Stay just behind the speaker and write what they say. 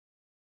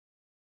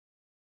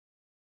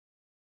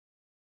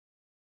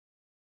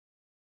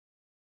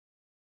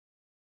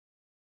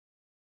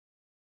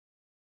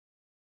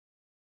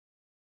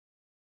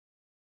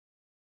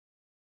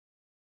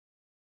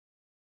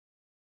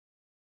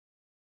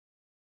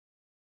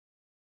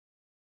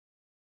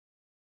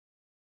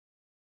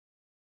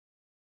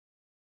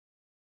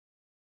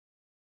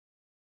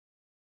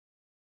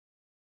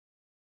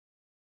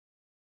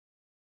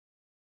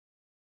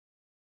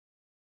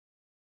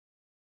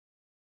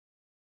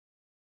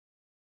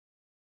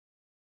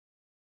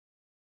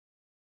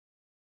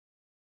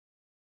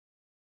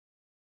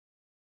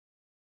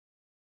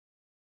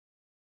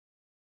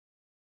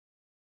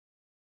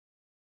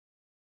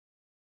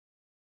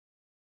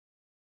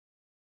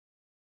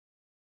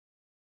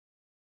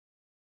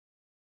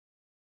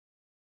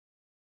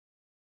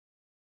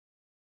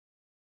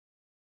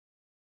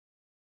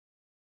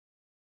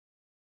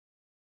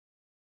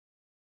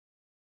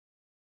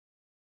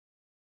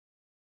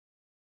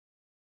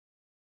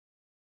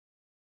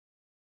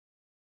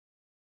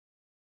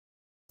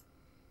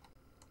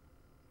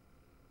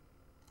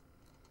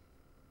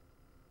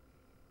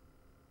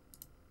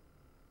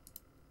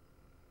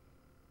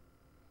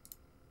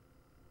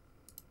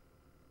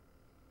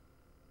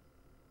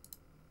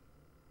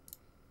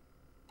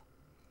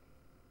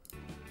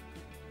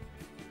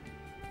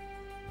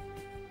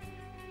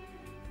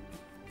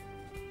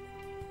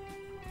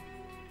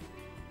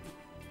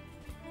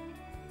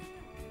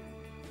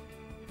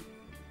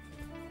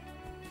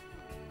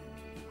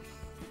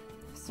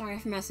Sorry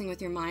for messing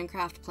with your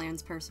Minecraft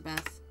plans,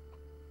 Percebeth.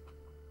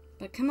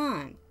 But come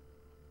on.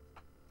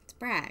 It's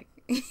Bragg.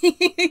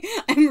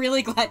 I'm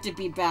really glad to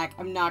be back.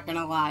 I'm not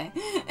gonna lie.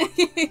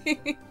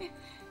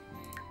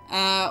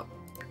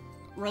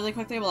 Really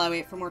quickly while I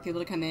wait for more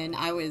people to come in,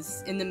 I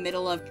was in the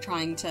middle of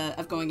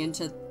going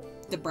into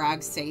the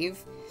Bragg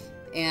save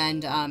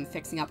and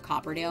fixing up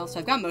Copperdale. So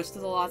I've got most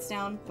of the lots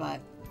down,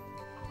 but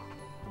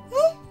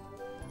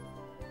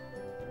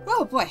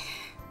oh boy.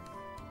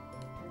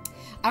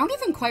 I don't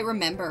even quite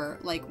remember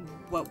like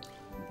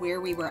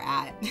where we were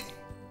at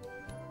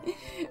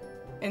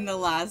in the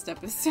last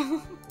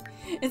episode.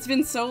 It's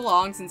been so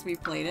long since we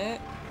played it.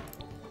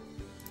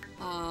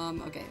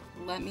 Okay,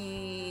 let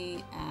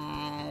me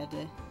add...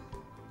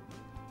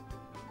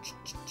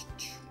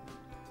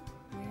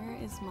 Where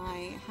is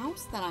my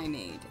house that I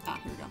made? Ah,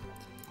 here we go.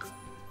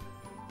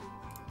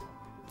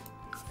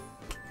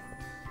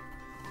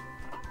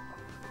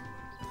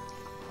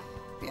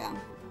 Yeah.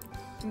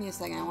 Give me a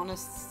second. I want to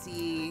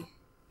see...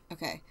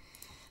 Okay.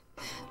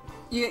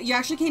 You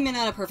actually came in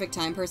at a perfect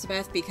time,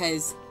 Percebeth,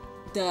 because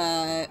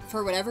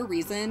for whatever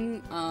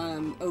reason,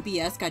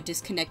 OBS got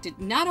disconnected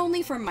not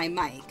only from my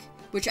mic,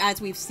 which as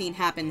we've seen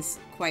happens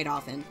quite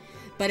often,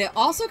 but it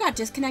also got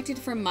disconnected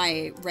from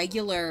my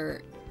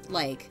regular,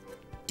 like,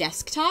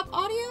 desktop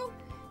audio.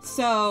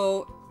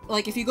 So,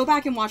 like, if you go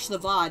back and watch the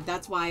VOD,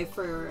 that's why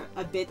for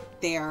a bit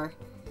there,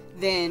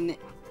 then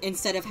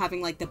instead of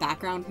having, like, the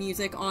background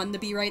music on the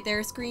Be Right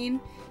There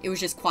screen, it was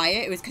just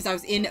quiet. It was because I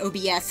was in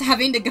OBS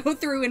having to go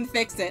through and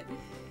fix it.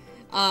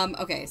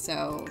 Okay,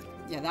 so,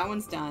 yeah, that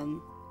one's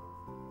done.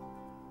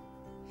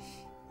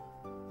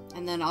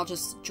 And then I'll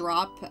just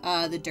drop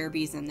the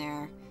derbies in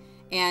there.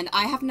 And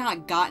I have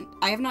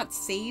not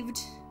saved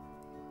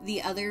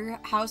the other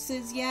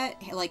houses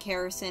yet, like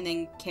Harrison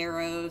and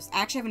Caro's. I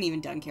actually haven't even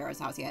done Caro's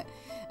house yet.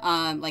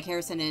 Like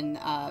Harrison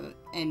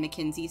and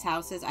Mackenzie's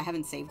houses. I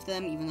haven't saved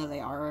them, even though they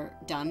are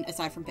done.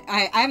 Aside from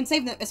I haven't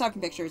saved them aside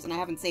from pictures, and I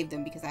haven't saved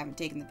them because I haven't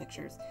taken the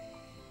pictures.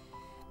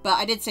 But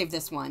I did save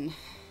this one.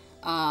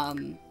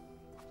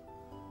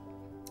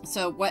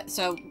 So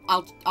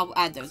I'll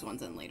add those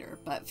ones in later.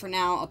 But for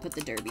now, I'll put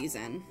the derbies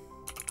in.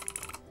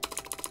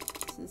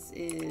 This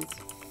is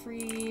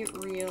free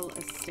real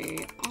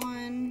estate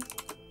on.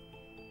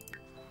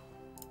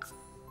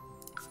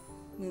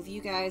 Move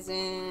you guys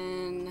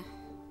in.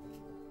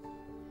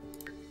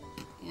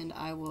 And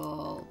I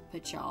will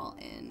put y'all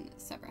in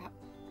separate houses.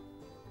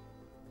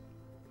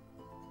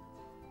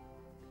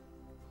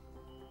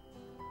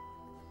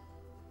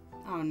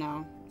 Oh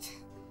no.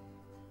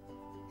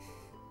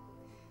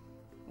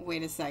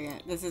 Wait a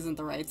second. This isn't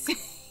the right save.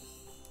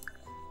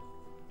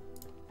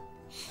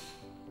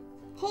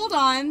 Hold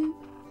on.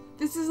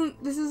 This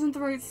isn't the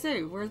right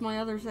save. Where's my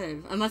other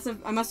save? I must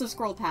have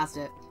scrolled past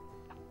it.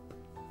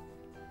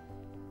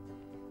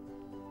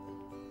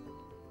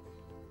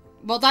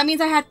 Well, that means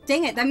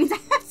dang it, that means I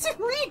have to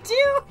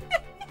redo.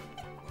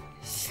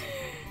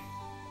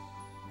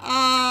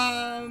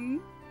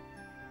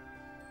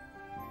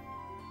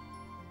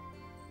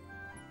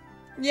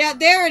 Yeah,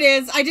 there it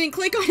is. I didn't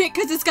click on it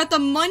because it's got the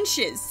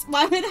munches.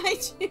 Why would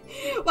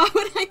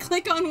I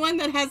click on one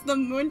that has the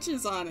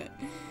munches on it?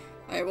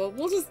 Alright, well,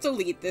 we'll just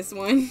delete this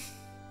one.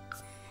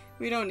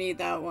 We don't need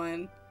that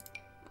one.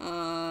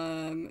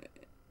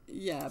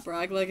 Yeah,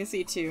 Bragg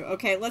Legacy 2.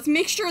 Okay, let's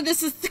make sure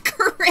this is the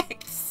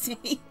correct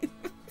save.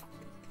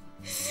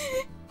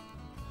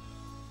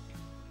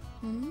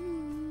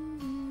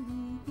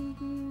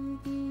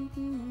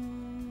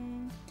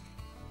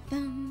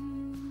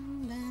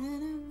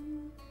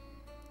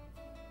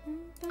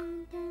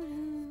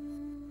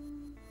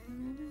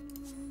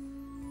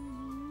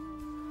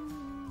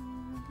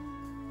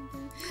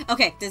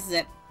 Okay, this is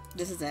it.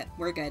 This is it.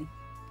 We're good.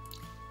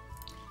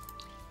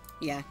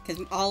 Yeah,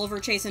 because Oliver,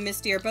 Chase, and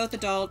Misty are both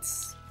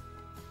adults.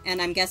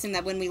 And I'm guessing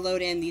that when we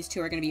load in, these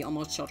two are going to be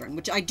almost children.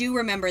 Which I do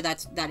remember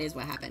that is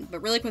what happened.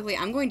 But really quickly,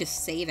 I'm going to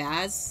save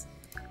as.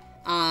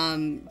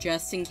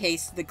 Just in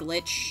case the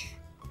glitch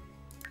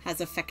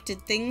has affected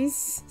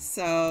things.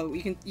 So,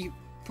 you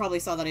probably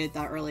saw that I did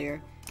that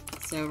earlier.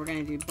 So we're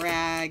going to do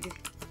Bragg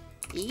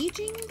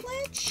aging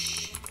glitch.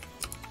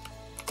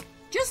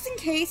 Just in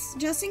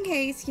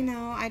case, you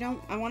know, I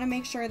want to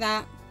make sure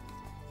that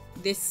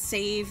this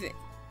save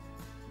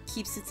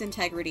keeps its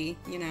integrity,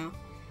 you know.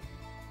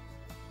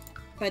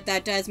 But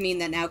that does mean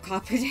that now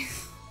Copperdale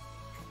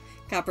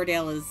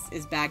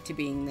is back to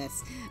being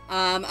this.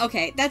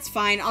 Okay, that's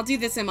fine. I'll do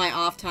this in my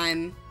off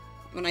time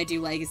when I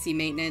do legacy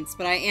maintenance,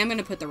 but I am going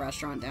to put the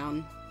restaurant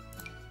down.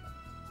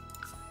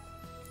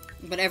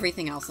 But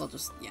everything else, I'll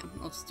just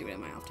do it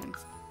in my off time.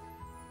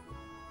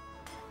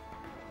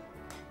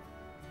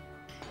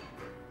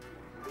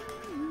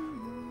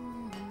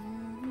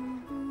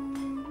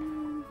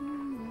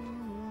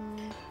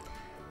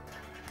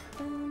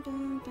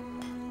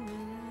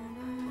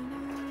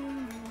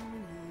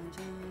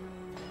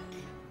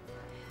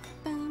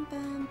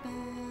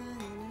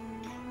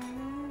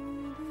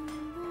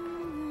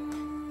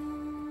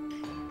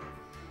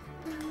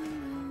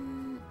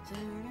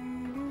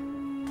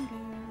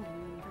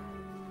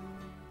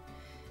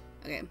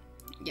 Okay,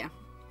 yeah.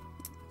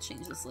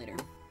 Change this later.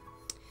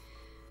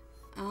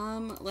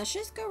 Let's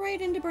just go right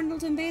into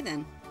Brindleton Bay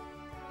then.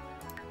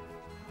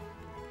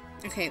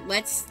 Okay,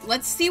 let's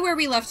see where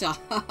we left off.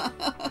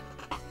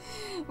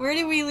 Where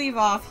did we leave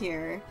off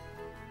here?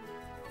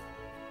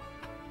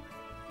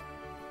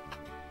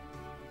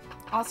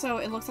 Also,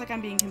 it looks like I'm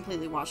being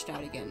completely washed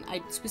out again.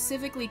 I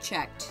specifically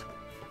checked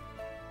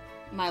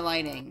my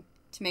lighting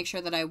to make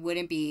sure that I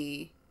wouldn't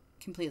be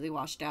completely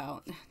washed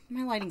out.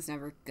 My lighting's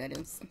never good.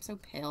 I'm so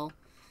pale.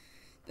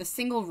 The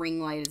single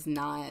ring light is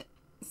not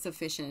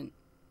sufficient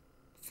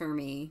for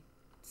me.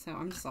 So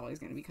I'm just always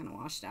going to be kind of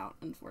washed out,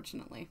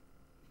 unfortunately.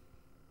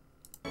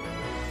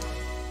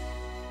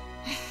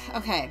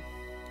 Okay.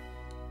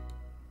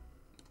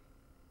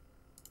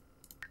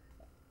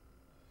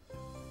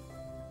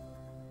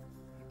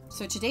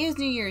 So today is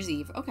New Year's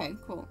Eve. Okay,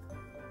 cool.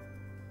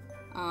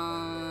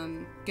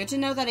 Good to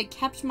know that it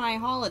kept my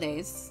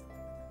holidays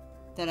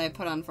that I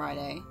put on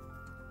Friday.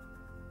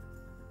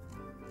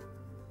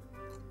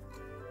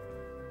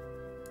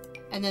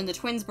 And then the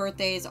twins'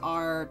 birthdays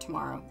are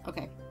tomorrow.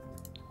 Okay.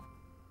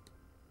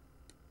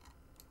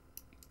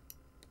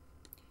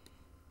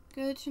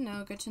 Good to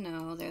know, good to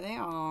know. There they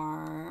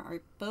are.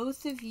 Are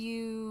both of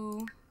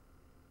you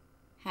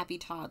happy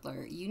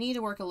toddler? You need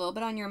to work a little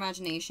bit on your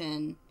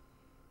imagination.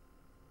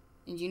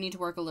 And you need to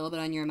work a little bit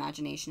on your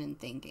imagination and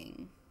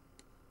thinking.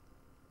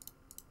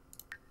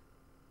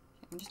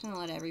 I'm just gonna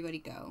let everybody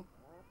go.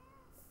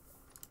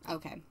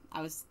 Okay.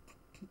 I was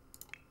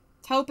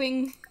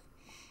hoping...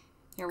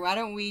 Here, why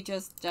don't we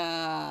just,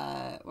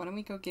 why don't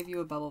we go give you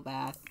a bubble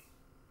bath?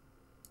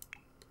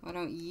 Why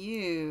don't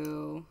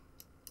you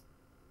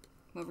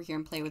come over here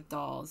and play with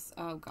dolls?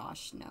 Oh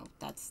gosh, no.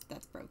 That's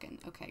broken.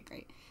 Okay,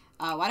 great.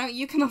 Why don't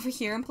you come over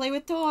here and play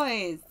with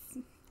toys?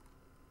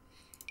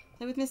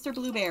 Play with Mr.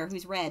 Blue Bear,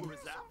 who's red.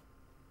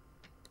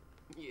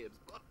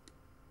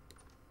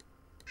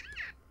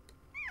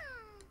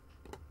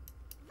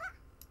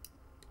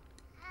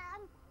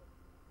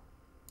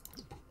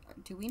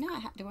 Do we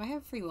not do I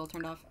have free will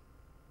turned off?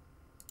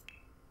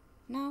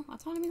 No,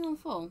 autonomy's on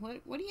full.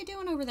 What are you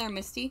doing over there,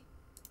 Misty?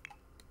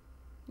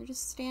 You're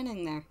just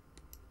standing there.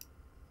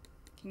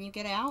 Can you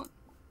get out?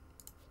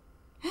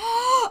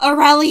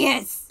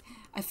 Aurelius!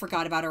 I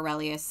forgot about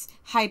Aurelius.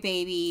 Hi,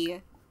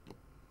 baby.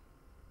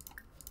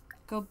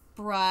 Go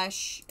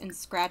brush and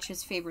scratch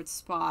his favorite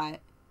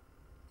spot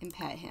and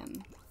pet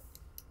him.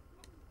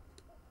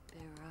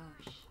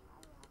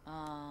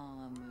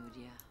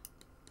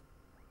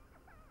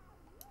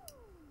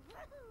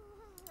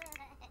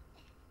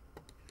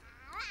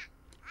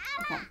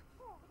 Okay.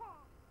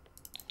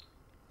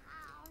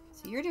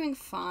 So you're doing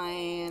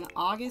fine.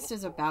 August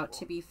is about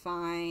to be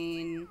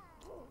fine.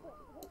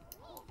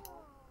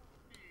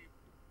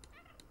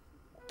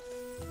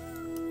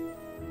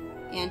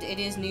 And it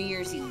is New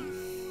Year's Eve.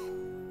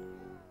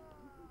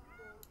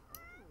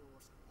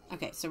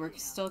 Okay, so we're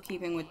still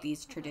keeping with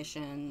these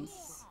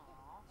traditions.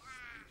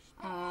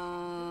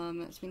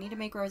 So we need to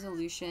make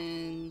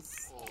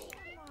resolutions.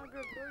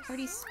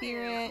 Party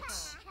spirit.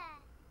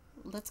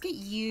 Let's get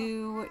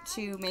you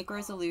to make a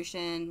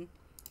resolution,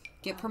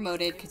 get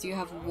promoted, because you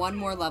have one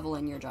more level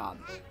in your job.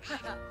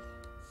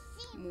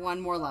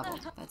 One more level.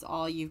 That's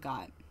all you've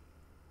got.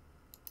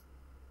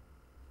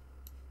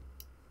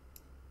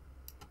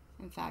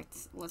 In fact,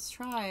 let's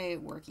try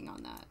working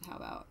on that. How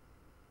about,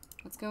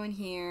 let's go in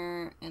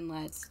here and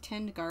let's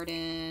tend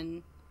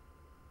garden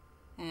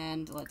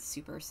and let's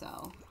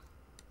supercell.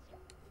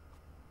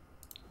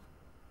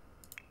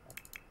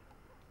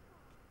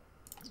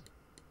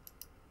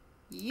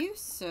 You,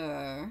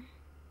 sir,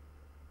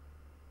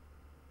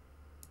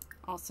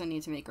 also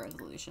need to make a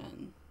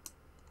resolution.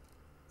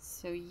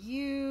 So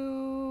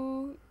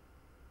you...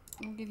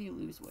 I'll give you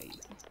lose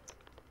weight.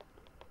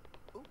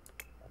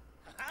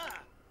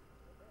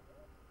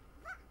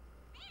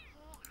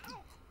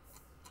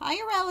 Hi,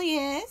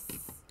 Aurelius.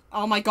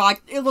 Oh my god,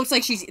 it looks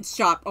like she's...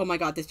 Stop. Oh my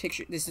god, this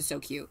picture... This is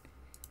so cute.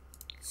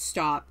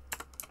 Stop.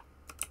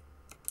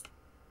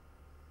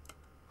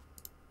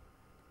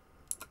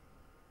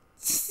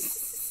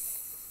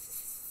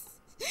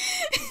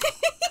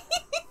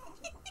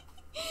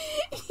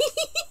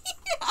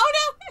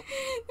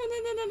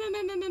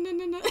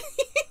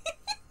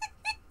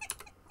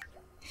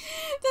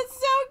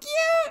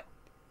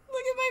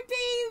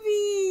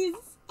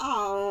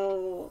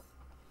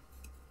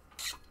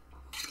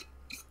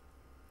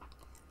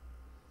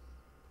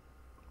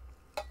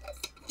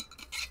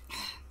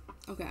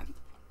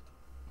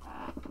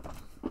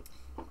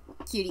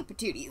 Cutie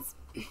patooties.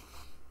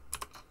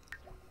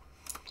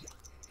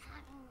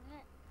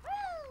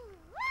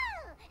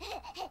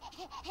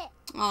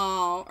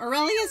 Oh,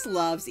 Aurelius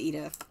loves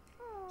Edith.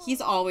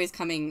 He's always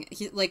coming.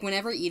 Like,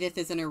 whenever Edith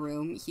is in a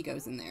room, he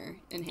goes in there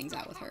and hangs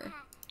out with her.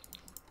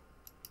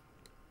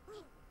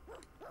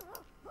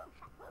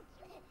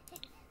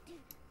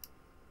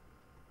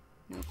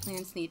 No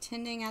plants need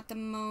tending at the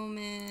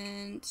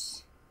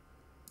moment.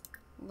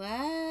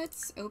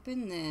 Let's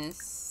open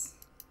this.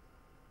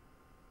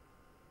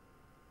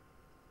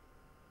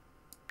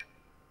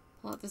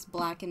 Pull out this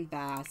blackened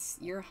bass.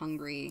 You're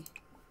hungry.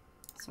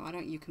 So why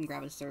don't you come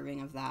grab a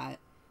serving of that?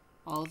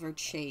 Oliver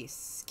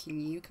Chase,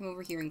 can you come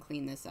over here and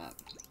clean this up?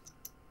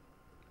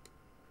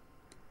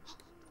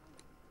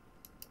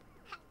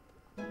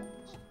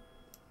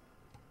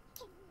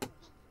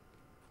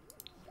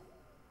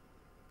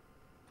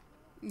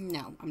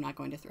 No, I'm not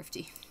going to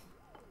Thrifty.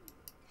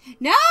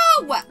 No!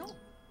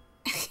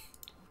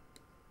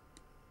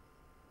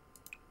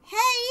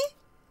 Hey!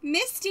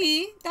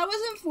 Misty! That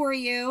wasn't for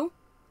you.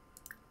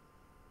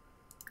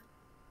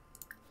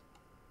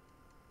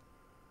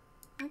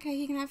 Okay,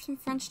 you can have some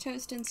French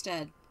toast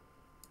instead.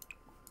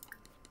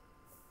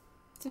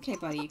 It's okay,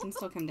 buddy. You can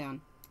still come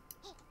down.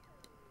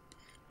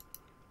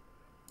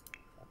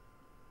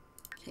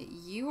 Okay,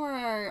 you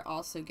are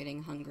also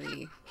getting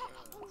hungry.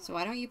 So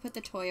why don't you put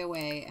the toy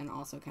away and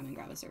also come and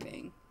grab a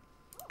serving?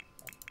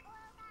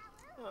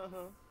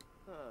 Oh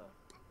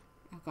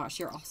gosh,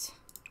 you're also...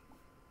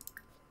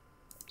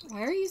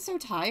 Why are you so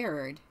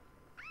tired?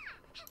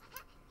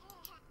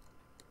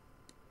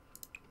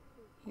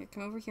 Here,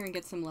 come over here and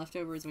get some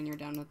leftovers when you're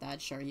done with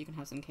that. Sure, you can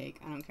have some cake.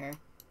 I don't care.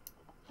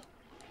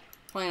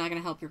 Probably not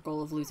gonna help your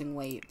goal of losing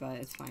weight, but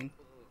it's fine.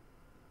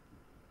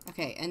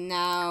 Okay, and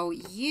now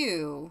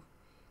you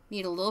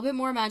need a little bit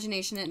more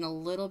imagination and a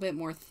little bit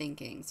more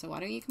thinking. So why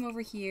don't you come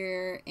over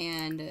here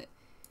and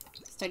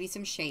study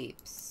some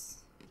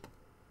shapes?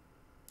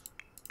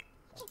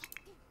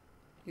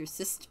 Your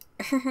sister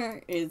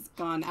is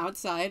gone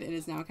outside and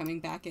is now coming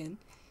back in.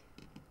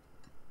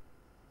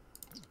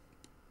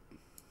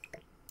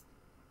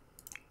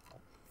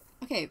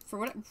 Okay, for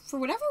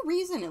whatever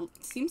reason, it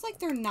seems like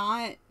they're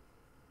not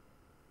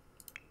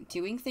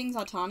doing things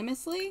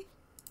autonomously.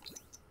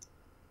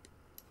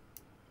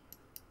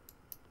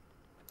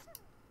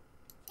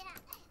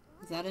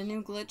 Is that a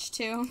new glitch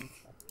too?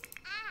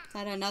 Is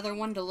that another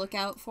one to look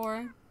out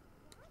for?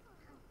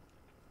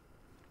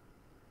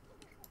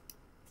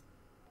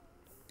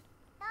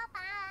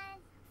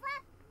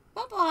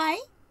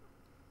 Bye-bye.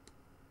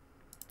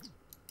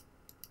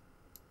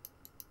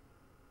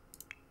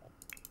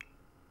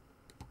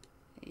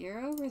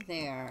 You're over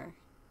there.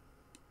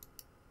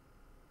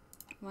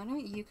 Why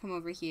don't you come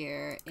over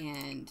here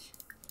and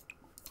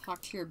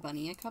talk to your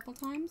bunny a couple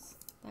times?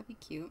 That'd be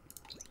cute.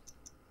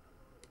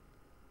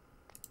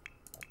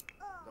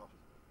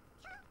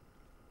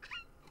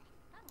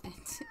 And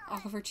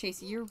Oliver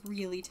Chase, you're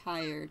really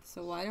tired,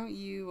 so why don't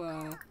you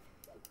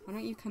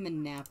come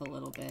and nap a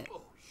little bit?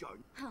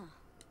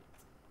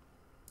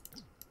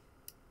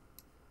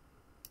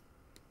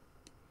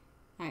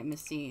 Alright,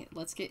 Misty,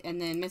 let's get,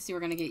 and then Misty, we're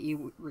gonna get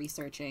you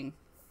researching.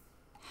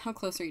 How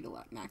close are you to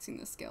maxing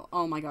this skill?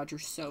 Oh my god, you're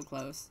so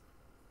close.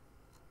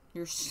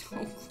 You're so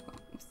close.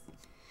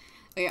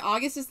 Okay,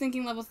 August is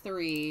thinking level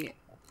 3,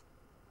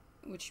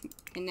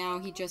 and now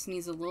he just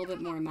needs a little bit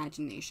more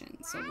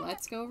imagination. So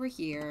let's go over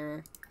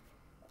here,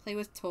 play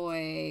with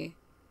toy,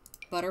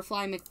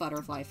 Butterfly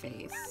McButterfly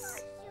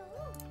face.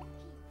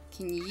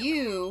 Can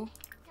you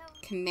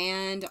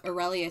command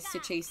Aurelius to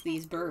chase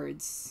these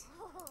birds?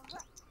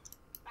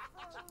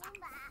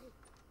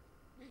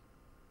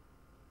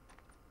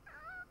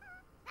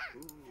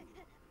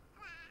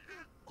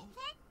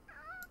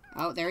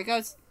 Oh, there he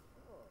goes.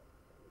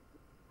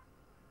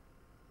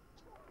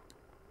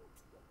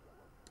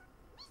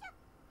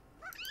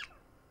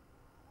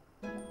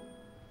 What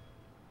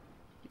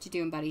you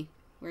doing, buddy?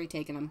 Where are you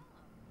taking him?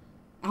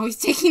 Oh, he's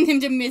taking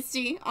him to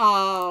Misty.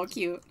 Oh,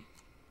 cute.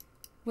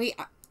 Wait,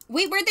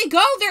 wait, where'd they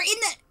go?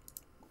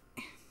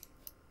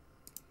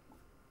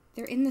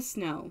 They're in the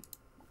snow.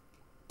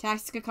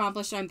 Task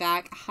accomplished, I'm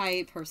back.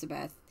 Hi,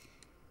 Persebeth.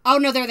 Oh,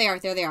 no, there they are.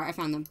 There they are. I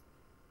found them.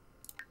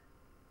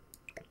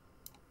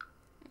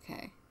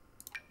 Okay.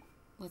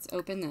 Let's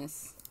open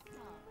this.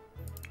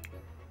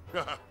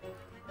 Do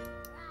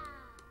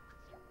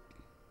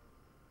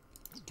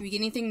we get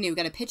anything new?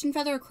 Got a pigeon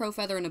feather, a crow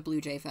feather, and a blue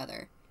jay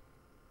feather.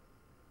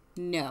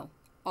 No.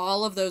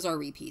 All of those are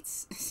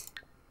repeats.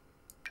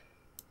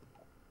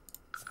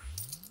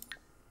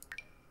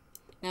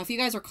 Now, if you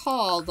guys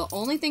recall, the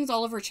only things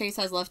Oliver Chase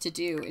has left to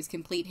do is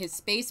complete his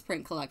space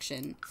print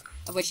collection,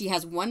 of which he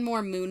has one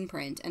more moon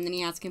print, and then he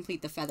has to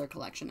complete the feather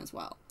collection as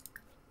well.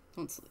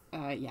 Don't sleep.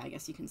 Yeah, I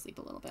guess you can sleep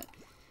a little bit.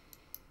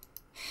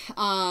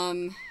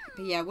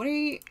 But yeah, what are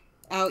you...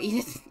 Oh,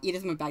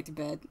 Edith went back to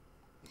bed.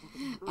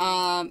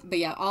 But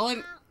yeah, all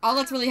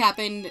that's really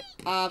happened,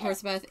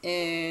 Persebeth,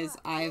 is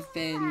I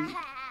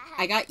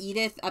got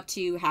Edith up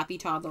to happy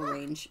toddler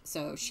range,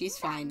 so she's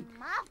fine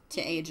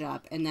to age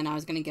up, and then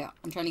I'm trying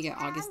to get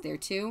August there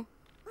too.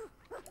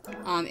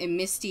 And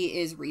Misty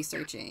is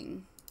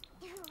researching.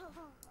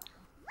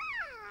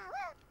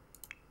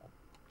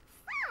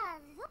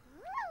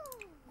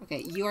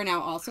 Okay, you are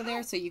now also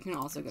there, so you can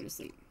also go to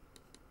sleep.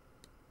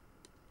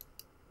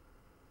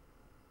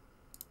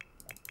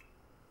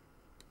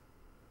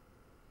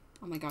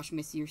 Oh my gosh,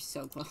 Missy, you're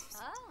so close.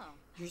 Oh.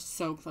 You're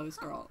so close,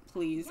 girl.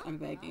 Please, I'm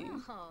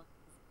begging.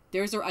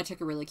 I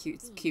took a really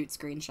cute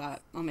screenshot.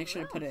 I'll make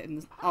sure to put it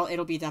in.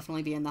 It'll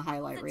definitely be in the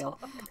highlight reel.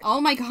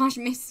 Oh my gosh,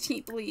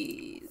 Misty,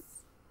 please.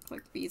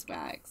 Click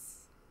beeswax.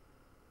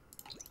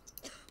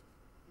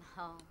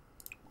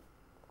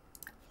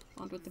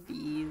 On with the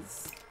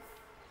bees.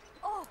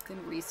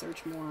 Then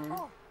research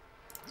more.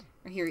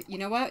 Or here, you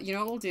know what? You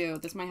know what we'll do?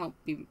 This might help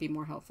be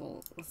more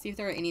helpful. Let's see if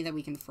there are any that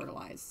we can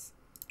fertilize.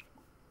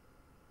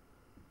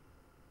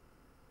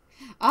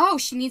 Oh,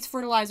 she needs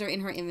fertilizer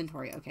in her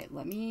inventory. Okay,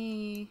 let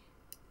me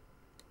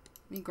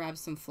grab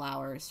some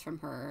flowers from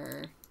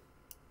her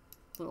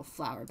little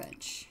flower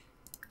bench.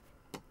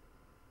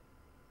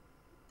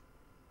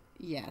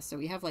 Yeah, so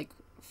we have like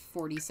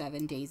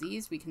 47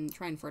 daisies. We can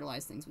try and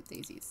fertilize things with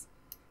daisies.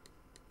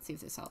 Let's see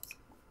if this helps.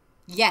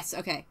 Yes,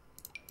 okay.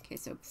 Okay,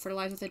 so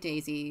fertilize with a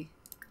daisy.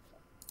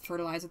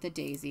 Fertilize with a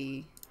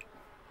daisy.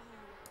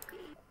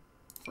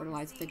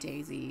 Fertilize with a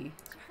daisy.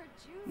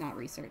 Not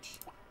research.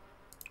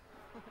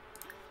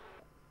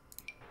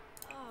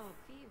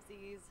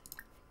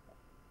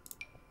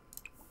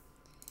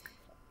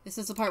 This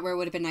is the part where it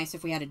would have been nice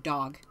if we had a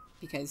dog,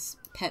 because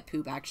pet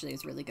poop actually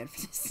is really good for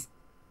this.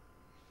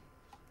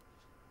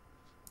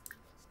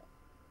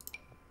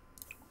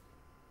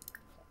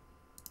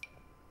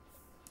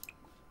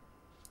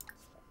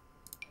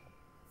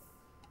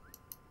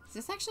 Is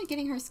this actually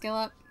getting her skill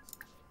up?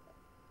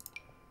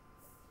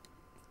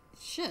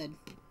 It should.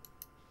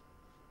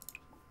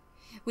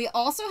 We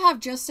also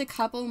have just a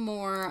couple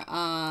more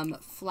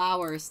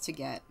flowers to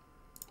get.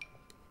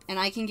 And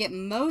I can get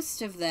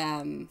most of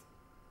them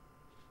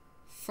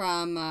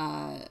from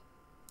a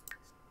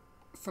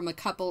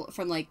couple,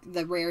 from like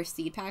the rare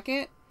seed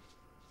packet.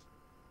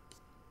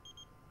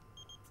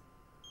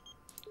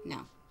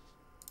 No.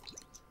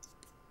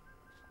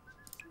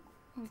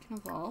 Oh, we can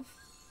evolve.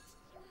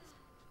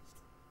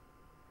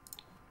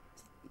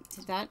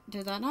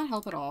 Did that not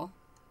help at all?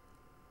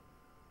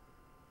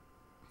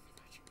 Oh my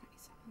god, you're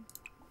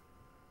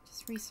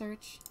 97.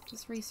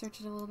 Just research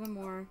it a little bit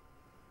more.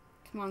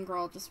 Come on,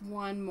 girl, just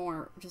one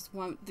more. Just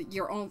one.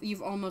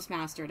 You've almost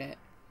mastered it.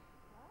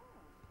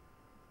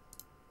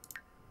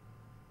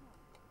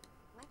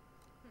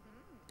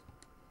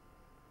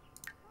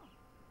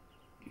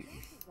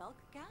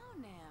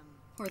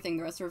 Poor thing,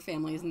 the rest of her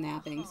family is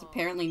napping. So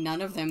apparently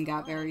none of them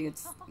got very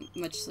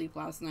much sleep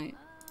last night.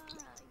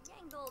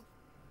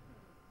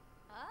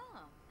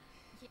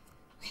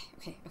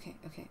 Okay.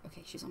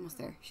 She's almost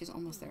there. She's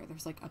almost there.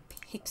 There's like a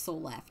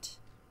pixel left.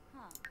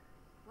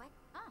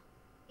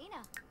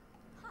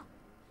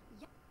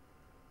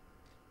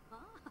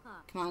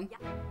 Come on. Okay,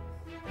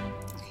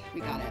 we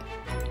got it.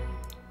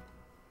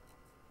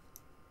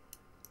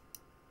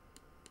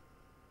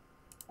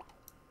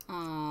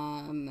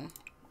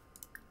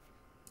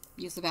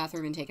 Use the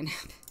bathroom and take a nap.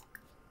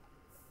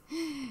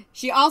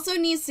 She also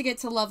needs to get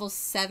to level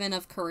 7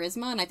 of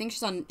charisma, and I think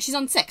she's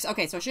on 6.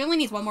 Okay, so she only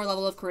needs one more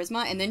level of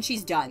charisma, and then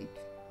she's done.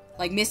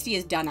 Like, Misty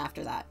is done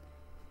after that.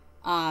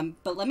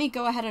 But let me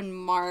go ahead and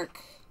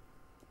mark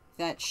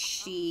that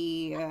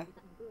she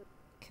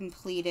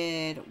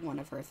completed one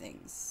of her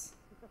things.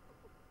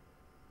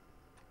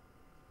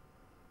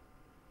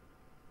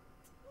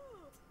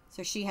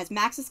 So she has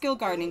max skill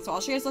gardening, so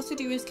all she has left to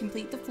do is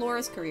complete the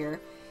florist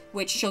career,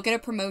 which she'll get a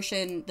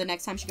promotion the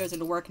next time she goes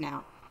into work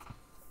now.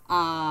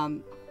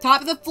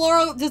 Top of the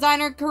floral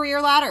designer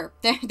career ladder.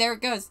 There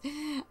it goes.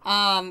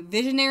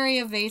 Visionary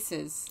of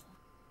vases.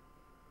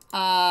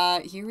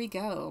 Here we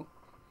go.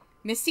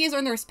 Misty has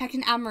earned the respect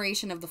and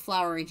admiration of the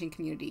flower arranging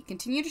community.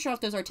 Continue to show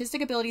off those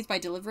artistic abilities by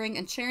delivering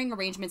and sharing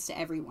arrangements to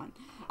everyone.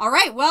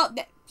 Alright, well,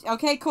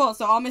 okay, cool.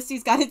 So all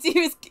Misty's got to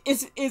do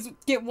is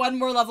get one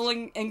more level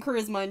in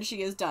charisma and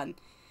she is done.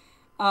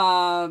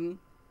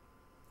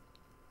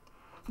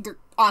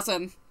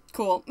 Awesome.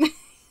 Cool.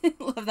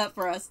 Love that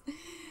for us.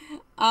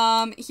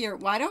 Here,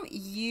 why don't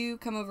you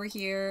come over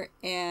here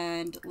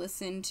and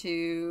listen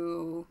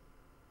to...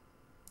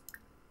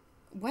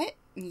 What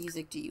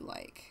music do you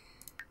like?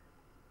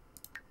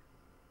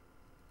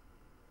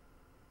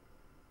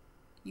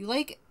 You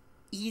like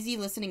easy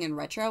listening and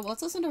retro? Well,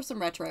 let's listen to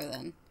some retro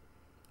then.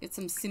 Get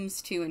some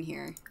Sims 2 in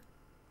here.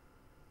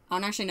 I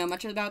don't actually know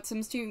much about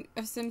Sims 2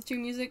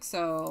 music,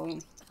 so...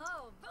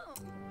 Oh,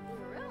 boom.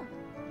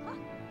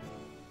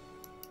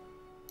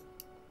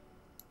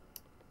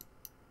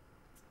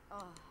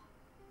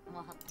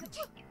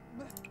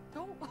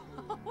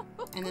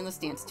 And then let's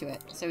dance to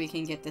it, so we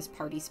can get this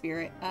party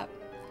spirit up.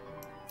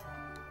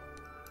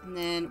 And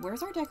then,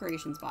 where's our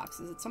decorations box?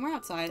 Is it somewhere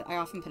outside? I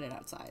often put it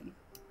outside.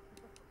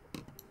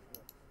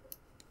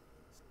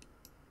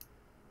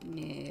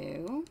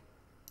 No.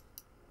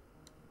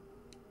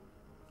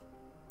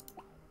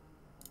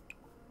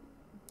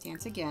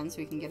 Dance again, so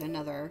we can get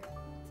another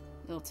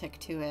little tick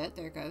to it.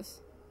 There it goes.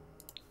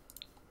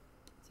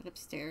 Is it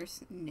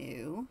upstairs?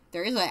 No.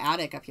 There is an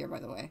attic up here, by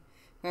the way.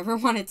 Whoever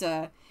wanted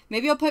to...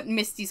 Maybe I'll put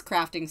Misty's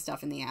crafting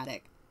stuff in the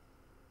attic.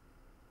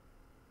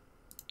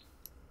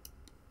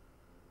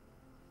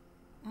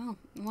 Oh,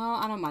 well,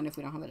 I don't mind if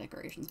we don't have a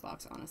decorations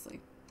box, honestly.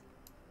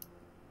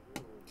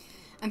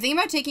 I'm thinking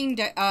about taking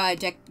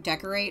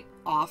decorate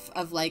off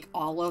of, like,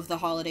 all of the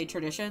holiday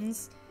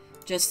traditions,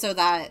 just so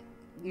that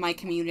my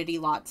community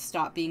lots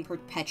stop being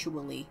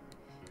perpetually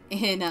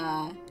in,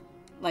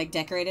 like,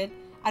 decorated.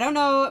 I don't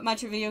know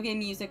much of video game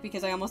music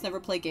because I almost never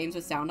play games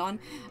with sound on.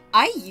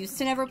 I used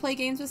to never play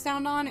games with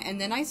sound on, and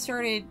then I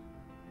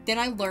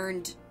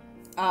learned,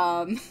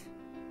 oh,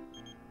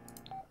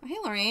 hey,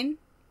 Lorraine.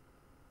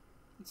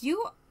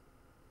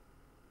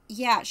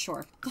 Yeah,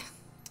 sure.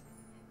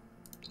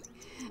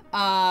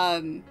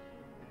 Okay,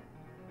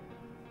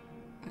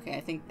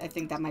 I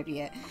think that might be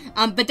it.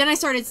 But then I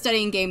started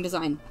studying game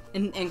design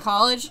in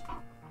college,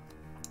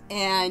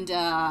 and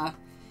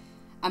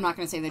I'm not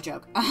gonna say the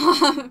joke.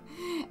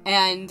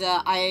 And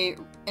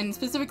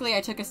specifically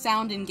I took a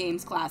sound in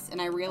games class,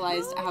 and I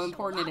realized how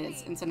important it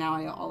is, and so now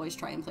I always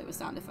try and play with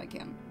sound if I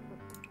can.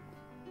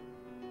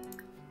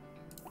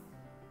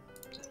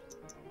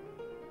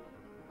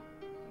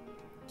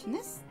 Can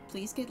this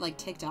please get, like,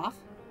 ticked off?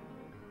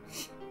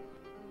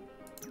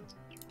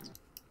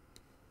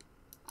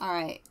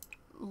 Alright.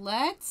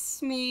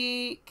 Let's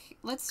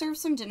serve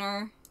some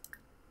dinner.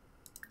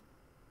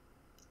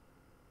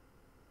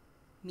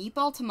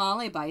 Meatball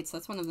tamale bites,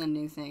 that's one of the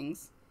new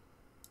things.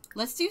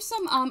 Let's do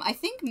some, I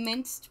think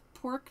minced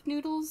pork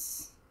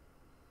noodles.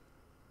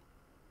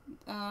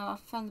 Found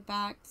the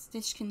back.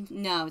 Stitch can,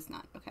 no, it's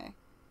not, okay.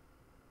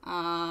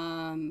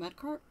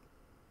 Mudcart?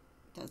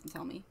 Doesn't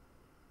tell me.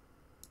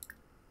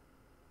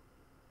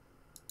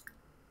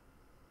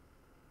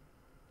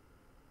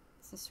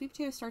 So sweet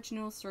potato starch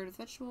noodles stirred with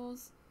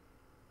vegetables.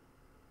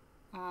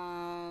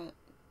 Oh,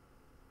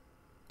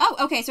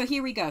 okay, so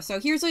here we go. So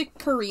here's a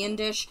Korean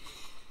dish.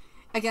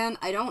 Again,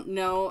 I don't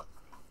know,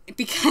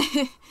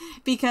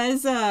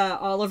 because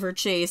Oliver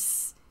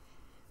Chase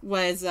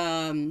was,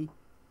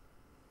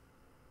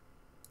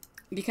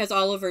 because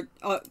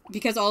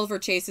Oliver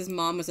Chase's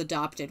mom was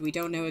adopted, we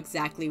don't know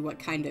exactly what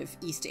kind of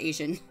East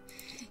Asian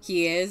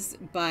he is,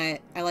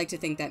 but I like to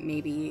think that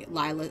maybe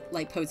Lila,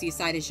 like, Posey's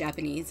side is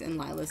Japanese, and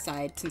Lila's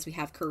side, since we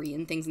have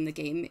Korean things in the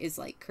game, is,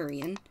 like,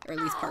 Korean, or at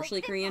least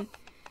partially Korean.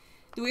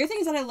 The weird thing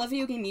is that I love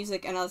video game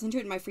music, and I listen to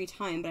it in my free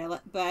time,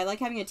 but I like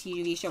having a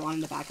TV show on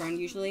in the background,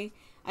 usually.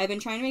 I've been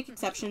trying to make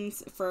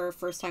exceptions for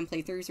first-time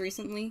playthroughs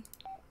recently.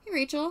 Hey,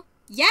 Rachel.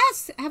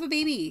 Yes! Have a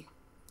baby!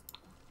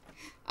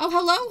 Oh,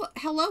 hello!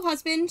 Hello,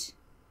 husband!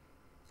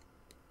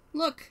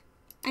 Look,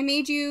 I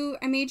made you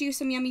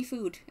some yummy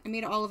food. I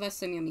made all of us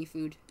some yummy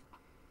food.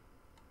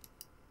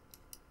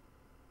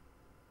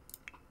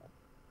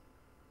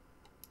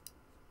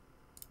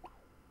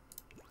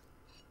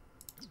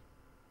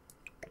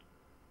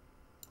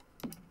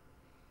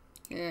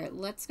 Here,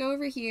 let's go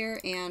over here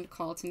and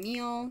call to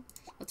meal.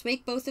 Let's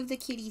wake both of the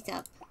kitties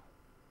up.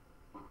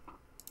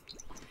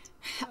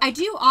 I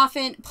do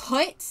often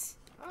put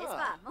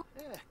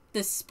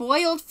the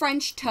spoiled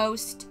French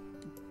toast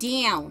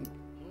down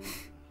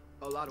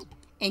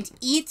and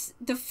eat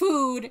the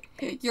food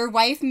your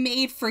wife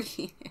made for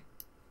you.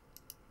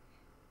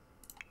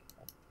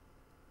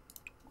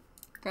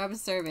 Grab a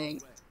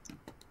serving.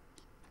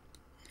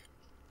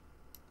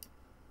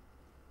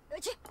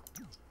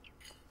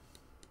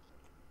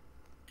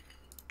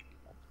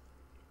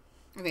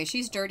 Okay,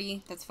 she's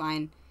dirty. That's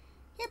fine.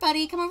 Here,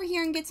 buddy, come over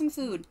here and get some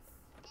food.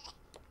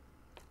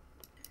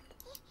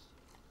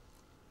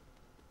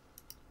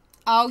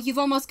 Oh, you've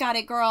almost got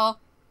it, girl.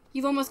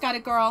 You've almost got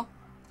it, girl.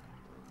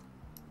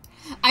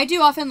 I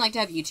do often like to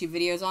have YouTube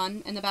videos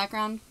on in the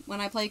background when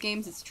I play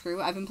games. It's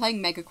true. I've been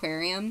playing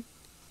Megaquarium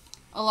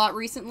a lot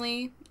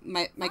recently.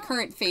 My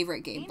current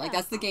favorite game. Like,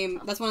 that's the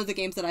game. That's one of the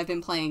games that I've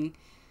been playing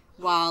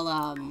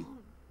while,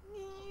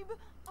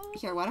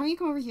 Here, why don't you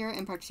come over here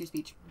and practice your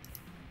speech?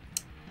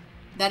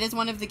 That is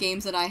one of the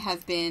games that I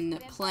have been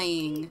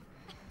playing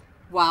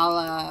while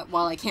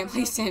I can't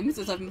play Sims,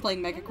 as I've been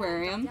playing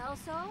Megaquarium. I'm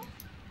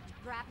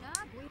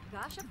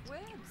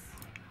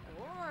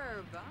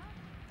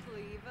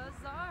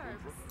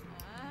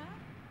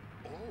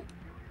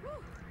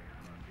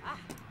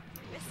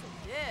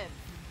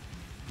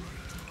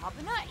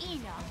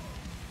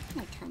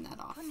gonna turn that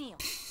off.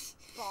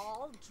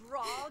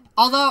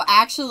 Although,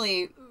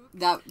 actually,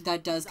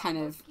 that does kind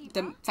of,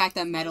 the fact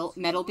that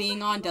metal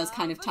being on does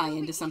kind of tie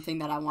into something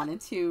that I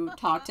wanted to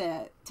talk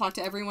to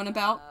everyone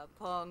about.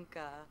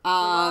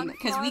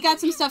 Because we got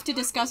some stuff to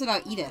discuss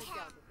about Edith.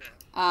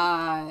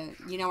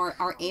 You know,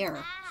 our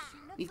heir.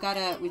 We've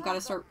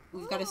gotta start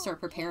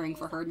preparing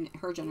for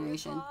her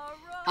generation.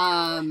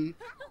 And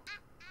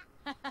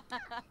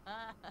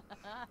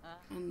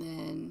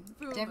then,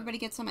 did everybody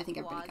get some? I think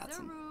everybody got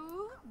some.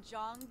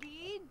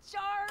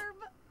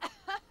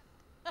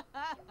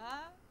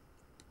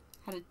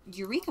 Had a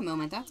eureka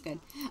moment, that's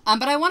good.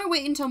 But I want to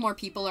wait until more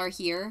people are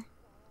here.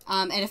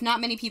 And if not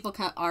many people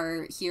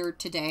are here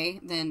today,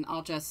 then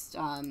I'll just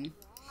talk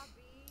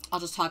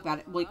about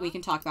it. We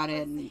can talk about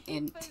it,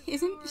 and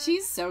isn't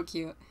she's so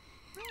cute?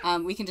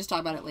 We can just talk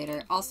about it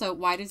later. Also,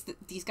 why does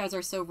these guys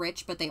are so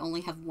rich, but they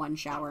only have one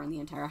shower in the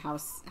entire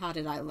house? How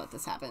did I let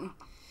this happen?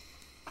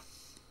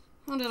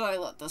 How did I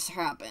let this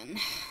happen?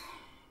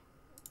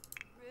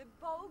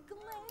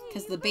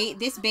 Because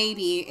this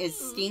baby is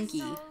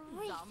stinky.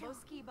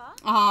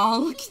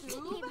 Oh, look at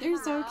them.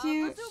 They're so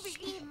cute.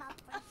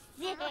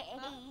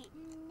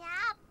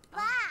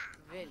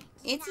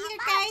 It's your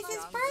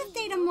guys'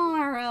 birthday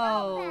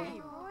tomorrow.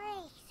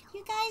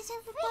 You guys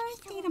have a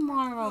birthday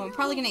tomorrow. I'm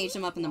probably gonna age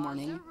them up in the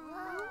morning.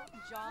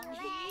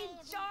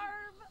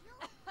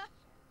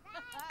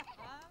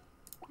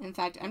 In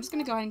fact, I'm just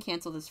gonna go ahead and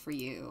cancel this for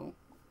you.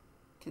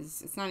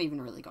 Because it's not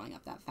even really going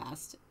up that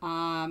fast.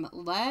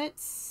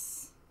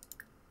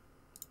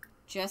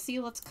 Jesse,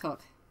 let's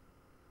cook.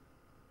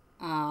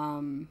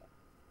 And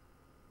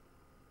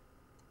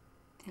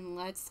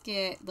let's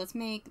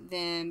make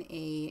them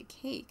a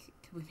cake.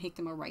 Could we make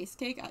them a rice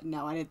cake?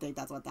 No, I didn't think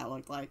that's what that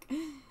looked like.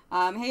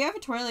 Hey, you have a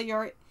toilet.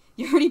 You're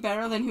already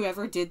better than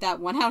whoever did that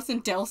one house in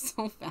Del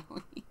Sol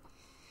Valley.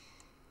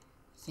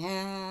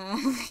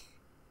 Yeah.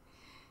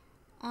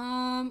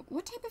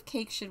 What type of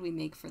cake should we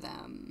make for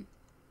them?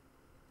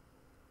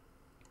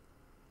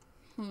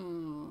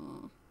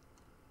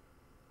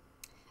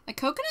 A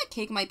coconut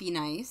cake might be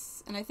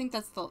nice, and I think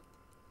that's the...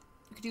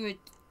 We could do a...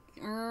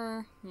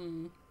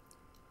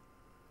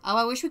 Oh,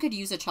 I wish we could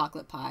use a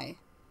chocolate pie.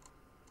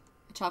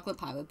 A chocolate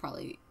pie would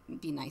probably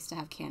be nice to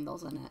have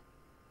candles in it.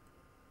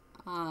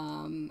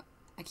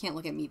 I can't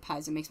look at meat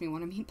pies. It makes me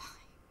want a meat pie.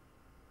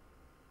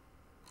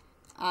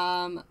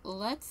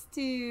 Let's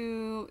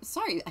do...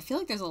 Sorry, I feel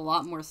like there's a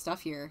lot more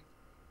stuff here.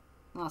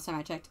 Last time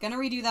I checked. Gonna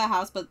redo that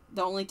house, but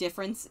the only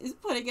difference is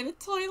putting in a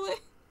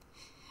toilet.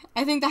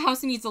 I think the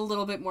house needs a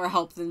little bit more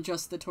help than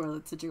just the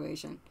toilet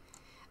situation.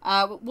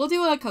 We'll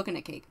do a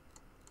coconut cake.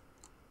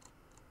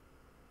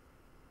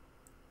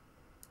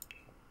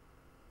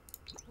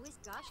 What's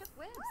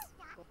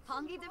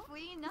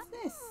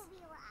this?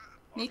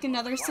 Make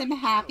another sim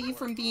happy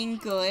from being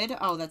good.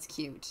 Oh, that's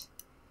cute.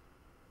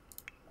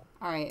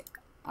 Alright.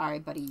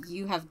 Alright, buddy.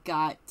 You have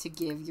got to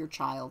give your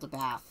child a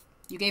bath.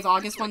 You gave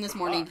August one this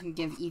morning. You can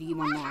give Edie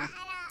one now.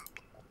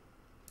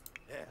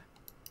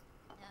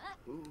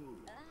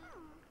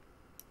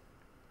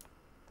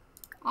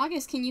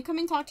 August, can you come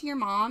and talk to your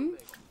mom?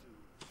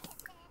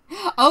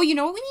 Oh, you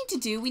know what we need to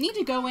do? We need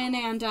to go in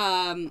and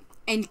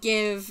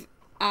give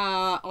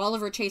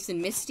Oliver, Chase,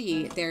 and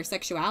Misty their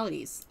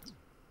sexualities.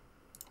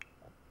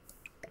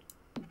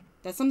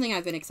 That's something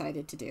I've been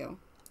excited to do.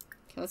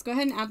 Okay, let's go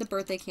ahead and add the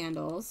birthday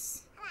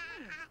candles.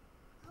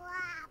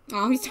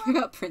 Oh, he's talking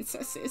about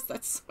princesses.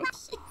 That's so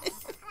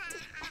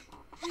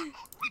cute.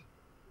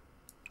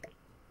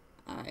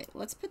 Alright,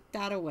 let's put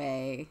that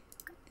away.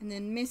 And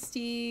then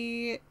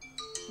Misty,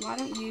 why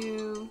don't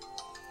you...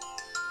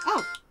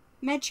 Oh,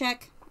 med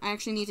check. I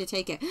actually need to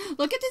take it.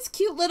 Look at this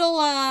cute little,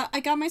 I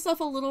got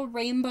myself a little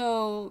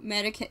rainbow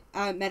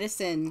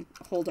medicine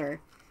holder.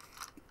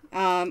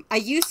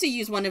 I used to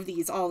use one of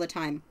these all the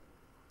time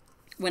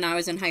when I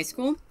was in high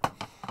school.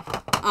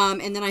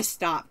 And then I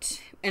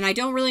stopped. And I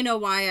don't really know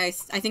why. I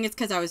think it's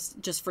because I was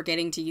just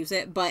forgetting to use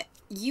it. But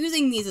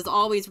using these is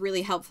always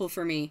really helpful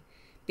for me.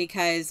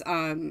 Because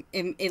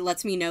it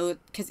lets me know,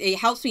 because it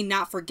helps me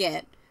not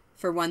forget,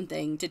 for one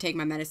thing, to take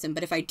my medicine.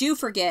 But if I do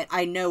forget,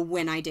 I know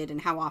when I did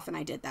and how often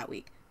I did that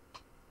week.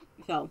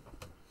 So,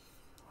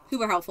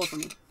 super helpful for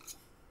me.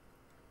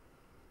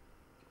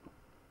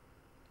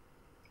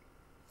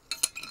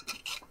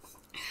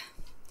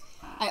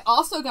 I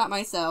also got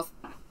myself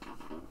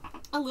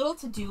a little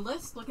to-do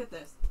list. Look at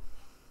this.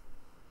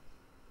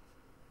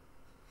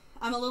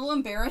 I'm a little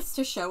embarrassed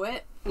to show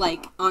it,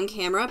 like, on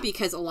camera,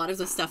 because a lot of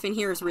the stuff in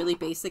here is really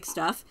basic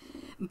stuff.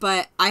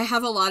 But I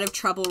have a lot of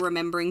trouble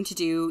remembering to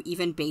do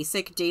even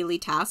basic daily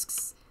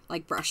tasks,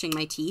 like brushing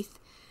my teeth.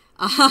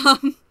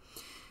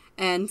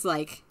 And,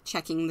 like,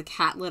 checking the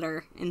cat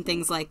litter and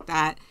things like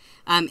that.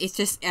 It's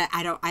just,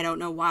 I don't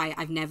know why.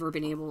 I've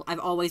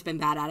always been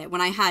bad at it.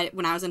 When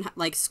I was in,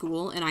 like,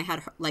 school and I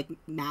had, like,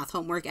 math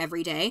homework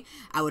every day,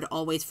 I would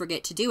always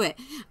forget to do it.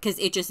 Because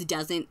it just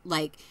doesn't,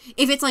 like,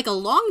 if it's, like, a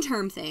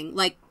long-term thing,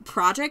 like,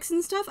 projects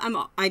and stuff,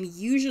 I'm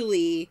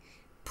usually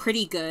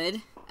pretty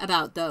good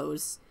about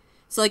those.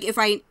 So,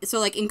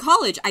 like, in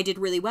college, I did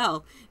really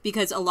well.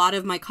 Because a lot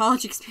of my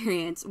college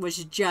experience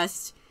was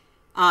just,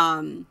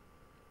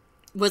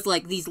 was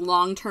like these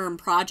long-term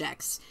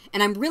projects,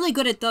 and I'm really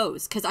good at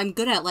those because I'm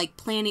good at like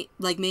planning,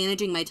 like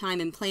managing my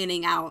time and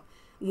planning out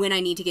when I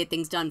need to get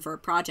things done for a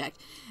project.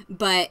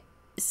 But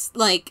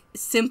like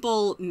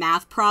simple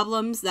math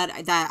problems that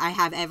I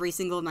have every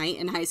single night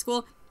in high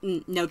school,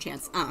 no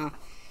chance.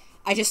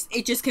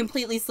 It just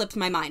completely slipped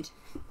my mind.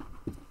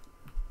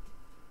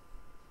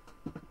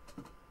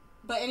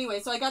 But anyway,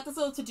 so I got this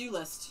little to-do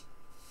list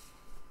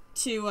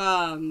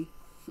to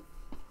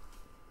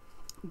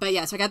but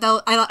yeah, so I got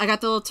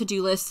the little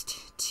to-do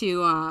list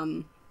to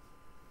let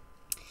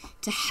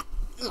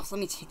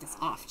me take this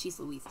off. Jeez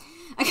Louise.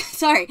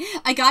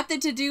 I got the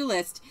to-do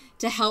list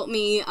to help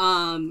me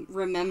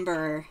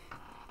remember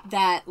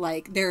that,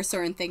 like, there are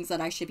certain things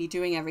that I should be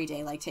doing every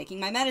day, like taking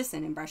my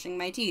medicine and brushing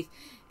my teeth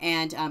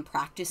and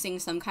practicing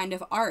some kind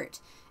of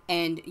art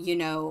and, you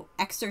know,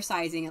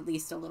 exercising at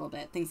least a little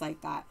bit, things like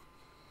that.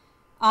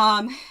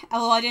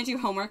 Although I didn't do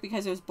homework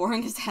because it was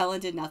boring as hell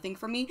and did nothing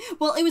for me.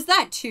 Well, it was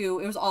that too.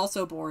 It was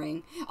also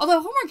boring.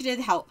 Although homework did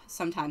help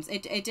sometimes.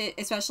 It did,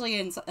 especially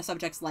in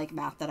subjects like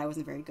math that I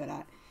wasn't very good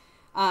at.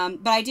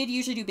 But I did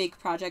usually do big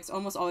projects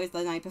almost always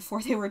the night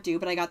before they were due,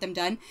 but I got them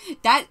done.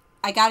 That,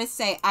 I gotta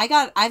say, I've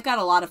got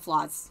a lot of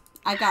flaws.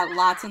 I've got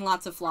lots and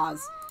lots of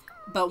flaws.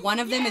 But one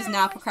of them is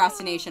not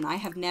procrastination. I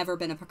have never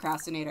been a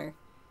procrastinator.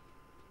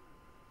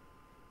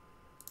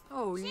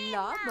 Oh,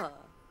 lava.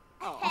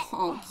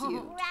 Oh,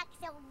 cute.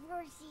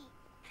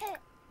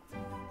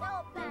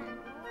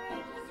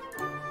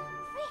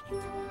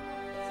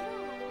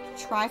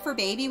 Try for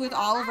baby with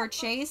Oliver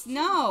Chase?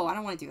 No, I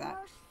don't want to do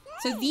that.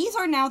 So these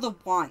are now the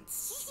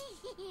wants.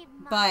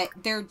 But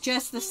they're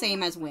just the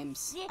same as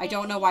whims. I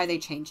don't know why they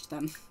changed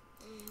them.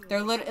 It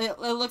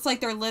looks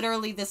like they're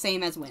literally the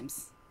same as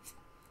whims.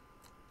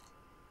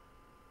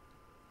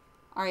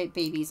 Alright,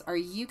 babies. Are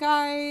you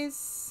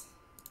guys...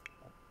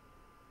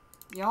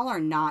 Y'all are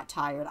not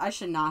tired. I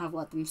should not have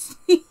let them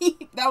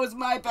sleep. That was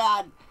my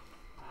bad.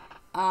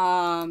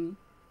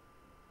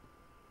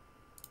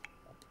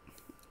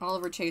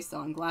 Oliver Chase,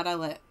 though. I'm glad I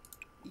let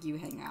you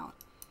hang out.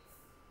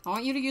 I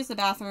want you to use the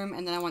bathroom,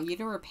 and then I want you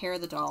to repair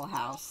the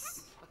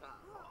dollhouse.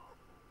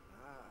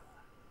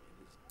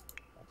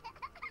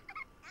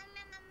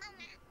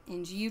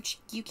 And you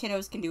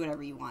kiddos can do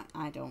whatever you want.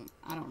 I don't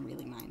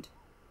really mind.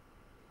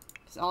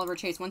 Because Oliver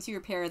Chase, once you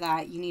repair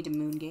that, you need to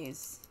moon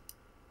gaze.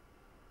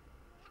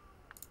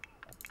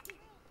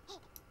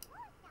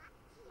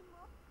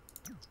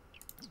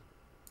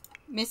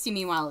 Misty,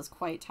 meanwhile, is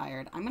quite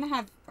tired. I'm gonna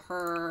have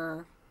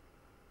her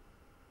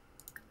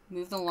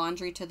move the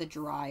laundry to the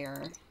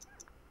dryer.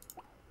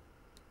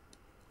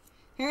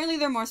 Apparently,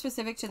 they're more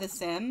specific to the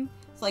sim.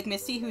 So, like,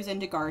 Misty, who's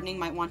into gardening,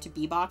 might want to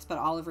bee-box, but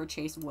Oliver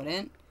Chase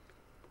wouldn't.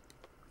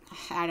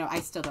 I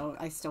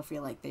still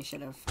feel like they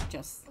should have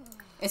just...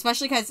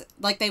 Especially because,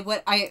 like,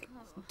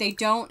 they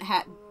don't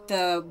have...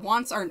 The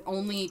wants are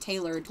only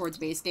tailored towards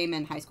base game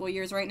and high school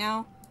years right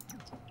now.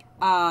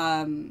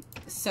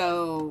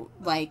 So,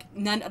 like,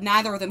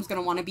 neither of them's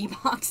gonna want to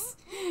bee-box.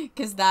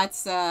 Because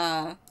that's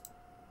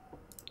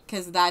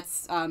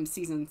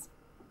seasons.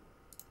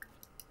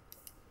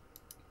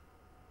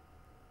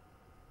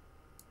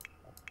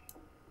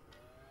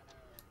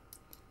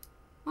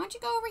 Why don't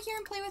you go over here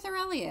and play with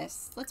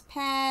Aurelius? Let's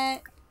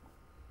pet,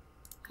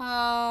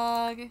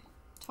 hug,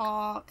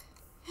 talk.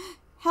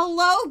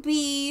 Hello,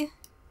 bee.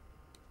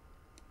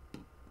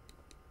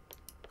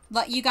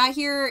 You got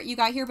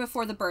here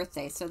before the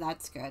birthday, so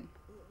that's good.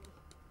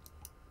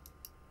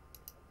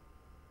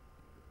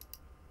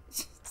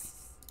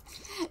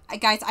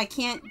 Guys, I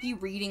can't be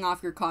reading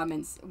off your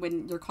comments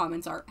when your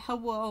comments are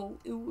hello,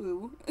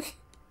 ooh.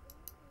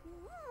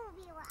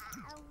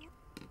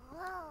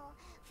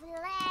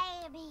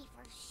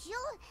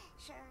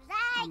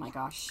 Oh my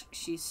gosh,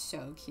 she's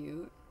so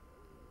cute.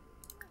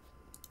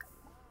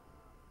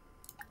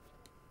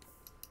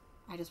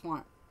 I just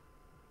want...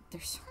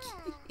 They're so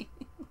cute.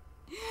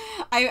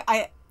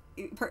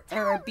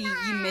 B,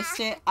 you missed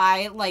it.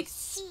 I, like,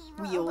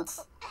 squealed.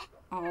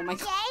 Oh my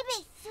gosh.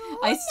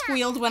 I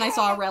squealed when I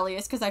saw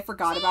Aurelius because I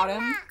forgot about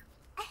him.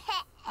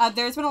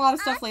 There's been a lot of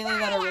stuff lately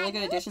that are really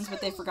good additions,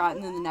 but they've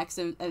forgotten in the next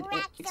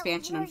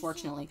expansion,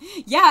 unfortunately.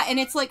 Yeah, and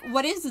it's like,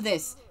 what is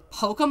this?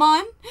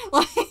 Pokemon?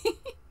 Like,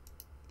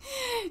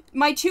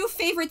 my two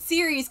favorite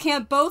series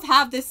can't both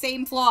have the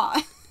same flaw.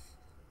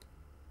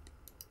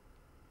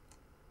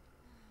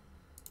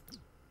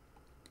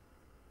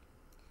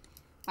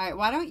 Alright,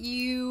 why don't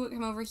you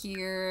come over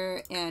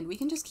here and we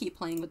can just keep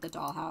playing with the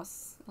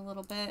dollhouse a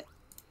little bit.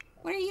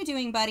 What are you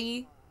doing,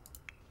 buddy?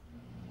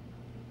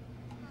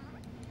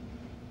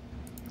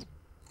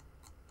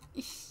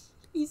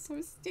 He's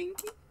so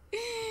stinky.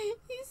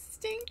 He's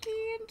stinky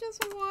and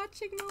just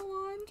watching the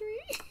laundry.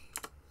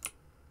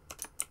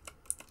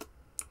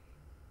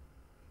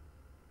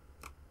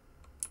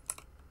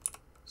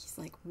 He's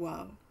like,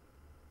 whoa.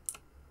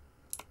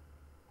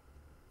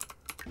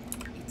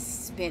 It's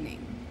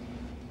spinning.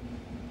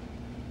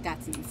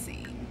 That's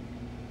insane.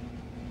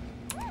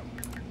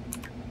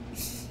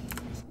 He's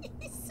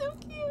so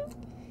cute.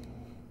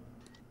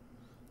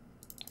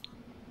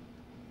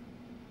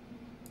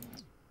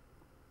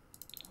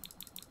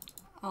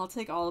 I'll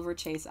take Oliver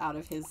Chase out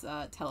of his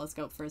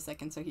telescope for a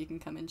second so he can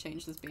come and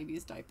change this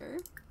baby's diaper.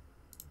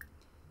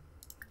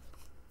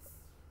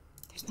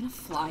 There's been a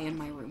fly in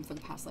my room for the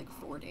past, like,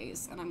 4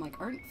 days, and I'm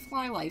like, aren't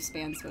fly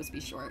lifespans supposed to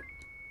be short?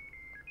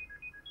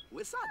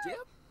 What's up, Jim?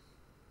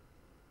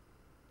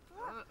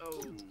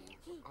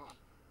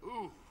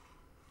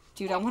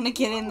 Dude, I want to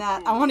get in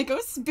that. I want to go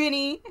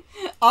spinny.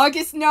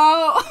 August,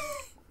 no!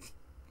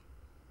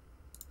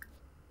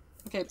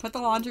 Okay, put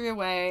the laundry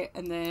away,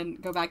 and then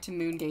go back to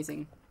moon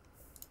gazing.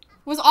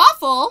 It was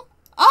awful!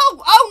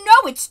 Oh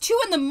no, it's 2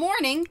 in the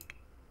morning!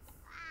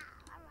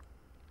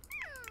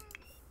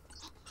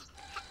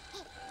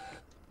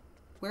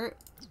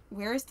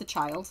 Where is the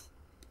child?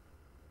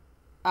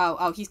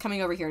 Oh, he's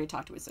coming over here to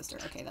talk to his sister.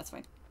 Okay, that's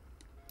fine.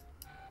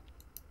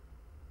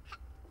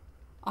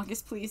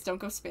 August, please don't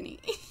go spinny.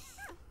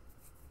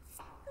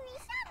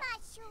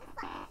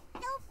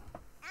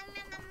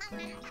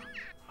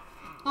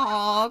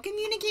 Aw,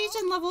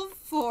 communication level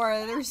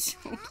 4. They're so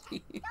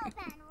cute.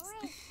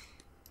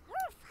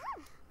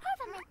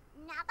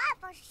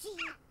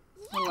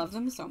 I love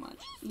them so much.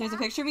 There's a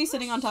picture of me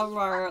sitting on top of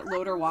our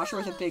loader washer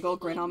with a big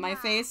old grin on my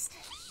face.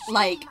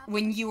 Like,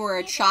 when you were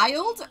a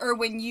child or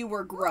when you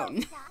were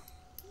grown?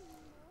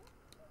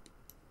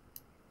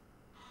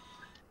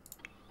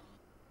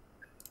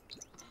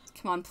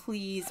 Come on,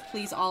 please.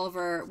 Please,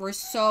 Oliver. We're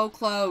so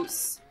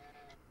close.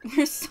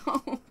 We're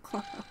so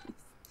close.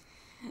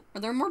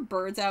 Are there more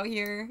birds out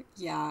here?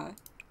 Yeah.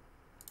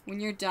 When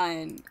you're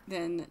done,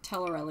 then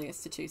tell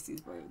Aurelius to chase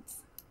these birds.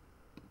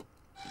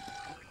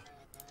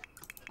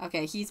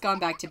 Okay, he's gone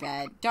back to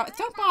bed.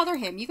 Don't bother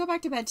him. You go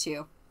back to bed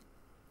too.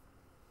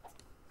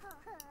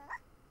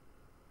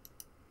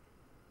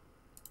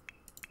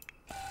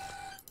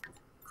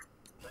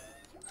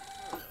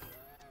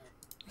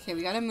 Okay,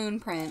 we got a moon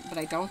print, but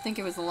I don't think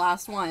it was the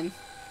last one.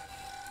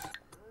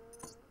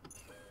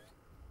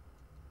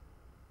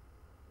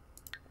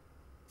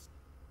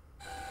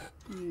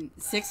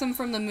 Sixum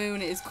from the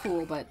moon is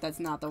cool, but that's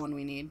not the one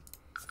we need.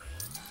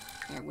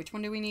 There, which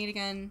one do we need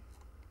again?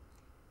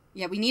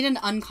 Yeah, we need an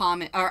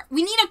uncommon, or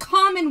we need a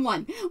common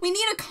one. We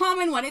need a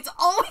common one. It's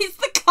always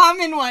the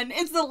common one.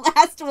 It's the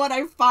last one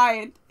I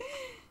find.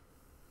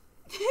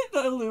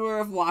 The allure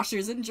of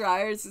washers and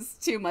dryers is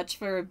too much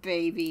for a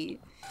baby.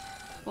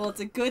 Well,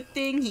 it's a good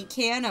thing he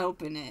can't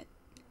open it.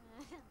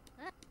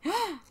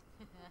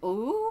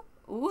 Ooh,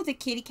 ooh, the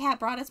kitty cat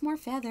brought us more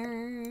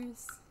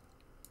feathers.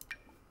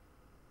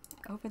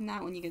 Open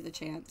that when you get the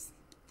chance.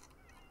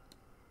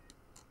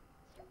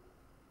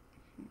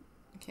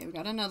 Okay, we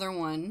got another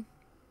one.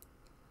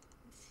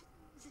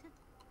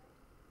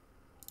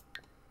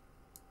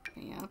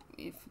 Yep,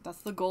 if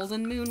that's the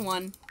golden moon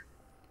one.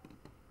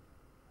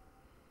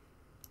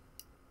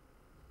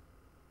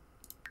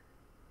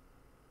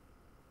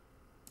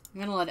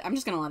 I'm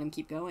just gonna let him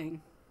keep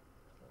going.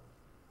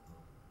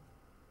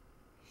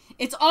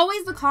 It's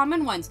always the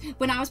common ones.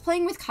 When I was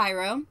playing with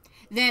Cairo,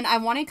 then I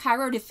wanted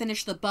Cairo to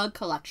finish the bug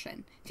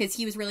collection because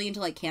he was really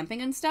into like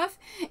camping and stuff.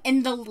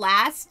 And the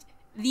last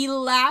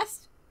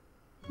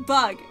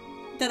bug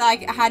that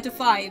I had to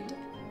find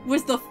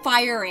was the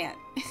fire ant.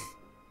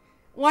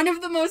 One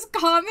of the most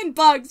common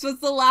bugs was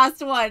the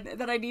last one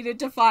that I needed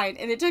to find,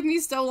 and it took me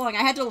so long.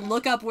 I had to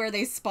look up where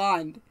they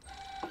spawned.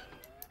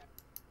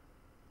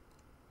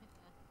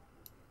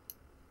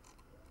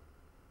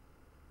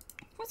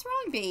 What's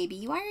wrong,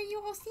 baby? Why are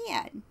you all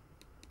sad?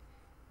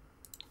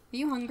 Are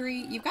you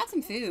hungry? You've got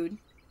some food.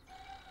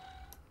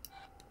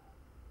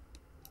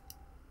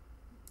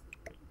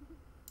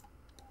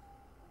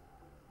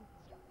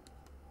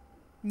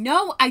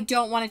 No, I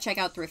don't want to check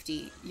out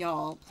Thrifty.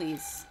 Y'all,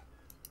 please.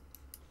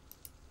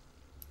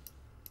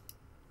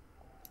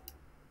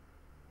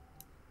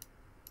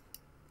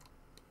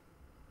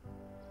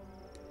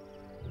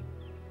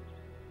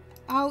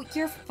 Oh,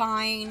 you're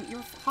fine.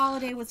 Your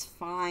holiday was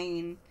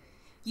fine.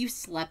 You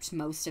slept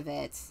most of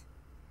it.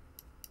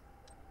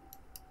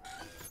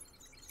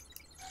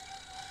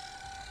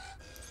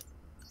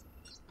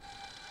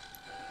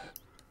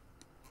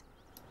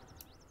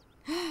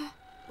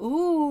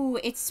 Ooh,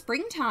 it's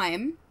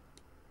springtime,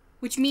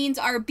 which means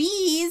our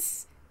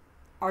bees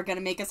are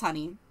gonna make us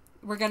honey.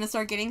 We're gonna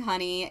start getting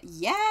honey.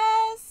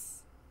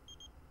 Yes!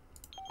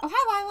 Oh,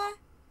 hi, Lila.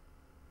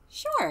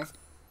 Sure.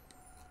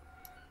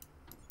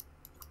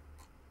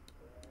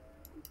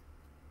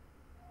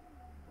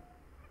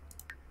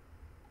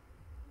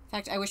 In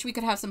fact, I wish we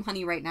could have some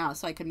honey right now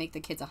so I could make the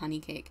kids a honey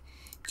cake.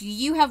 Do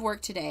you have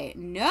work today?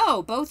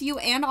 No, both you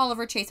and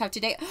Oliver Chase have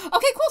today.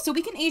 Okay, cool. So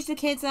we can age the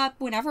kids up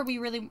whenever we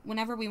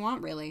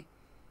want, really.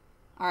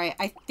 All right,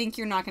 I think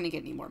you're not going to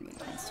get any more moon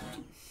points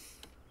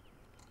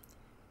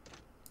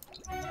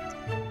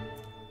tonight.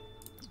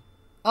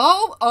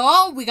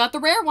 Oh, we got the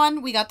rare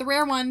one. We got the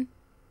rare one.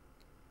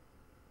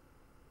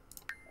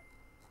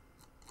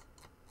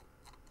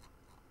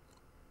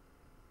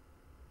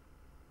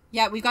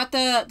 Yeah, we got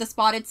the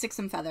spotted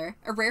Sixum feather.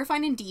 A rare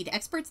find indeed.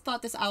 Experts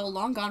thought this owl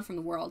long gone from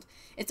the world.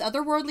 Its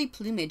otherworldly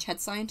plumage had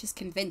scientists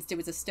convinced it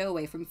was a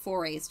stowaway from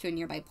forays to a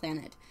nearby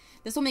planet.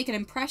 This will make an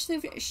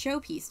impressive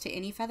showpiece to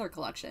any feather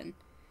collection.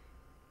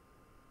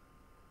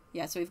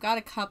 Yeah, so we've got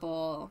a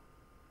couple.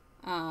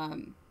 Oh,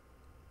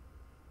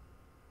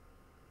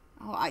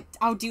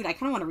 dude, I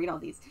kind of want to read all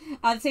these.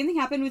 The same thing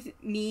happened to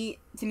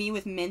me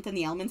with Mint and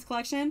the Elements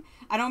collection.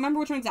 I don't remember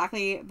which one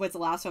exactly was the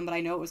last one, but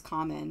I know it was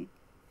common.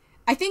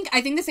 I think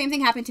the same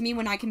thing happened to me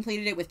when I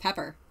completed it with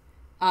Pepper.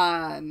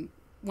 It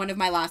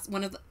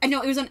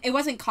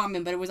wasn't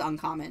common, but it was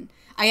uncommon.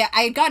 I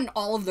had gotten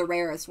all of the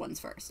rarest ones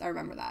first. I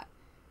remember that.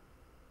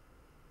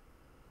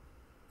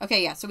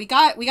 Okay, yeah, so we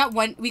got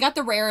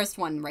the rarest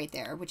one right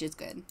there, which is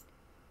good.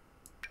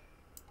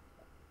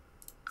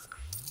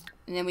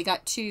 And then we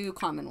got 2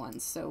 common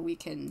ones, so we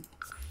can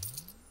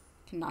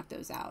knock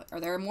those out. Are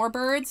there more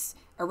birds?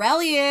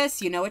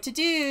 Aurelius, you know what to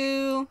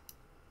do.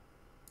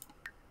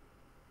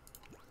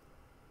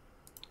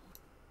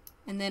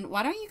 And then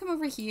why don't you come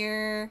over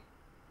here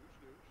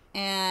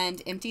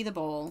and empty the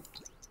bowl.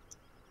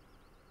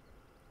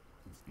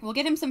 We'll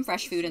get him some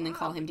fresh food and then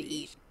call him to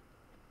eat.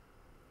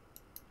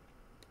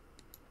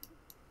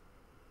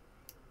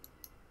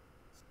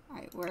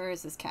 Alright, where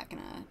is this cat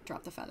gonna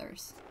drop the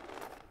feathers?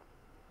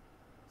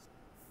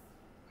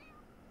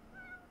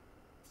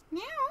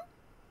 Meow.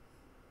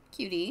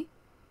 cutie.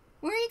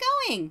 Where are you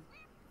going?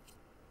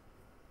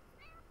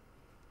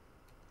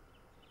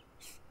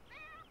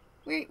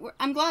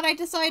 I'm glad I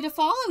decided to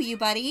follow you,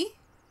 buddy.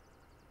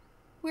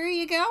 Where are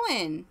you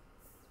going?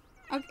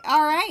 Okay,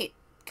 alright.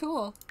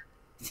 Cool.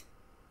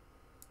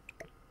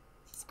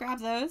 Just grab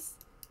those.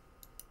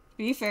 To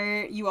be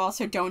fair, you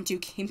also don't do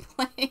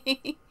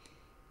gameplay.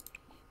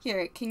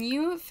 Here, can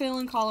you fill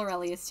and call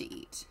Aurelius to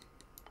eat?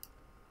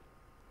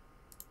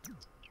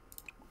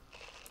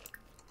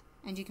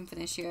 And you can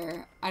finish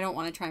your... I don't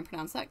want to try and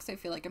pronounce that because I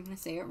feel like I'm going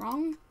to say it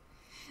wrong.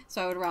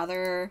 So I would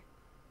rather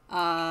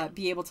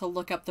be able to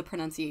look up the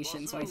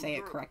pronunciation so I say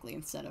it correctly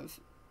instead of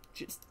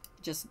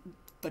just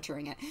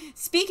butchering it.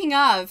 Speaking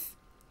of,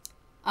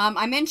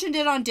 I mentioned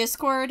it on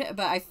Discord,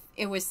 but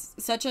it was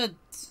such a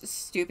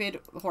stupid,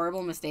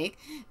 horrible mistake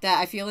that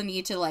I feel the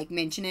need to, like,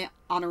 mention it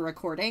on a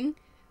recording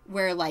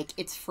where, like,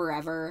 it's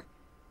forever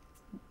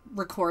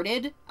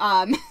recorded.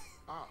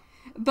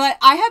 But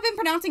I have been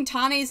pronouncing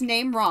Tane's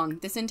name wrong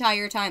this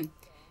entire time.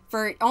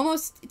 For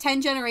almost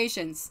 10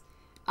 generations.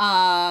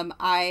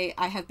 I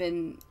have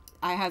been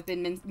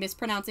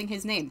mispronouncing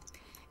his name.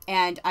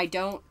 And I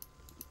don't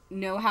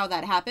know how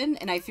that happened,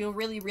 and I feel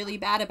really, really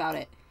bad about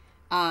it.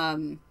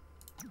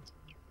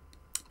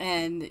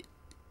 And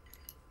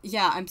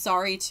yeah, I'm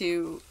sorry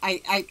to...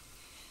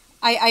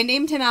 I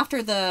named him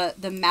after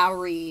the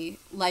Maori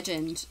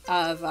legend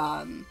of,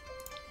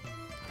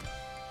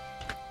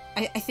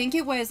 I think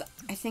it was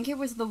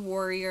the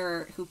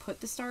warrior who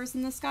put the stars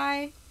in the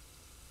sky.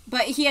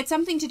 But he had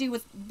something to do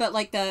with, but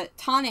like the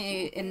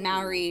Tane in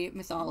Maori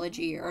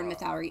mythology or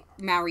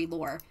Maori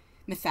lore.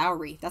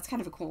 Mythauri. That's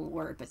kind of a cool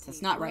word, but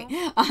that's not right.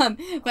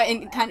 But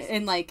in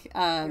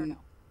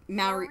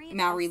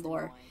Maori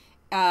lore,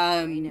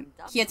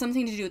 he had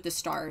something to do with the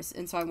stars,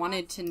 and so I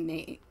wanted to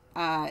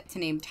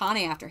name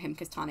Tane after him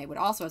because Tane would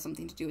also have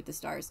something to do with the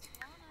stars.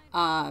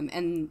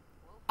 And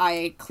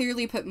I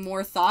clearly put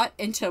more thought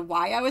into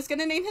why I was going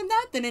to name him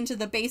that than into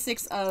the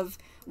basics of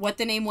what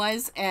the name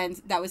was,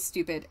 and that was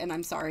stupid, and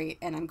I'm sorry,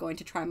 and I'm going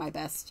to try my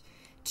best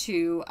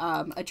to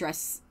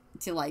address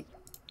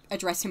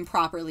him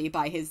properly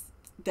by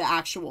the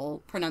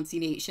actual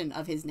pronunciation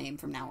of his name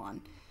from now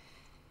on.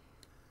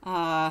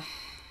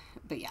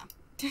 But yeah.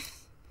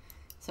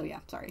 So yeah,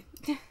 sorry.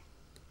 Can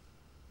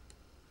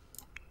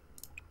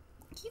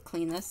you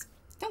clean this?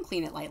 Don't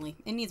clean it lightly.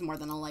 It needs more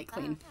than a light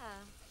clean.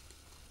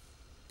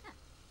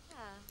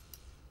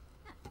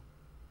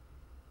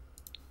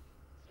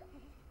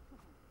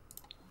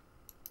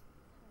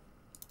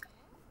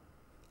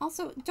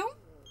 Also, don't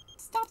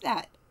stop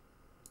that.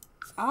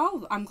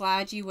 Oh, I'm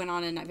glad you went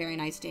on a very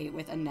nice date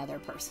with another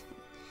person.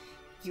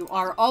 You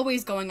are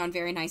always going on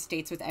very nice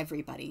dates with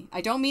everybody. I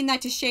don't mean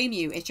that to shame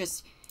you. It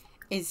just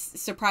is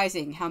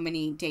surprising how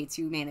many dates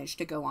you manage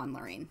to go on,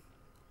 Lorraine.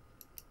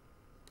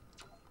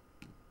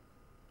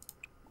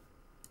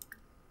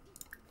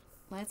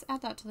 Let's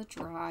add that to the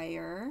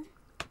dryer.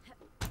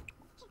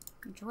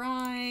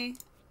 Dry.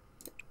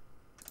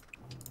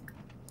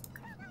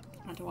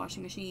 Add to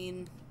washing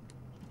machine.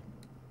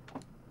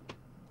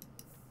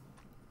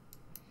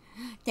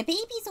 The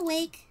baby's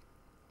awake.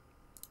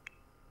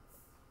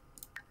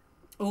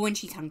 Oh, and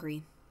she's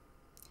hungry.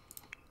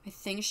 I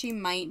think she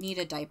might need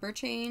a diaper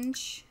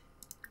change.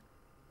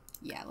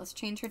 Yeah, let's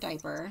change her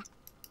diaper.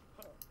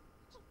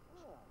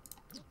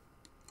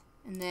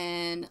 And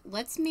then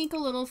let's make a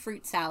little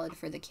fruit salad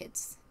for the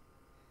kids.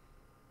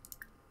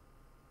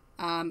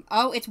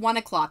 Oh, it's 1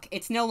 o'clock.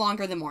 It's no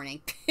longer the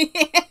morning.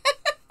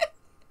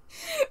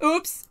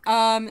 Oops.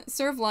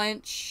 Serve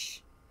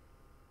lunch.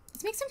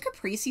 Let's make some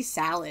caprese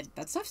salad.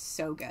 That stuff's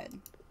so good.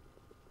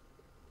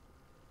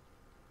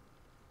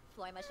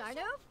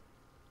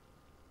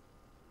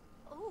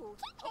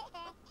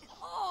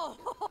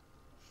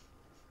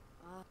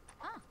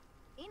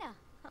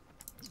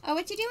 Oh,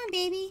 what you doing,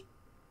 baby?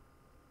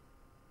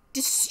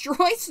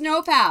 Destroy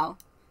Snowpal.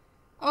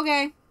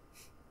 Okay.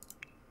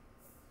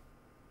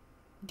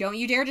 Don't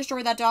you dare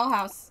destroy that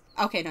dollhouse.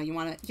 Okay, no, you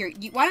want to... Here,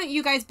 why don't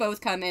you guys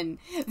both come in?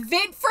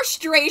 Vent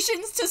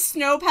frustrations to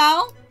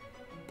Snowpal?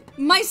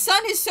 My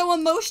son is so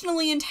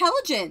emotionally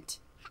intelligent.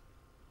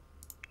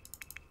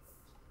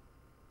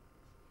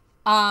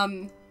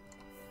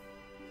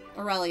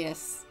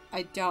 Aurelius.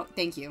 I don't...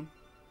 Thank you.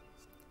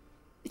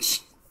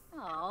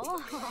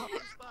 Oh.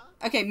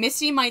 Okay,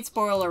 Misty might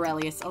spoil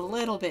Aurelius a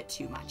little bit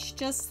too much.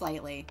 Just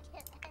slightly.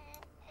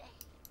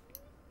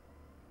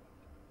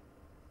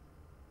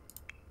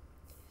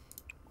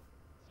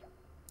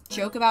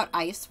 Joke about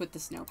ice with the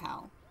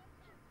Snowpal.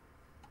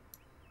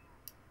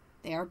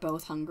 They are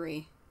both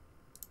hungry.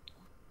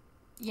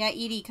 Yeah,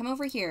 Edie, come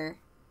over here.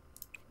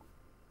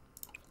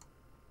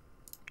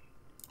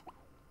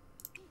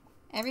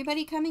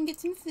 Everybody come and get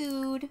some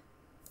food.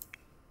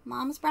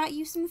 Mom's brought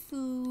you some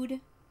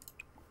food.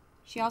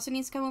 She also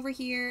needs to come over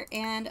here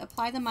and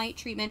apply the mite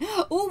treatment.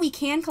 Oh, we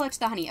can collect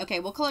the honey. Okay,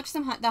 we'll collect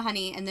the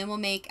honey, and then we'll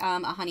make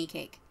a honey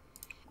cake.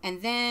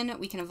 And then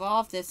we can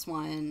evolve this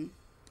one.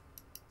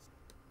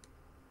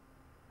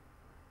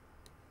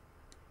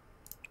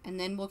 And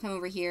then we'll come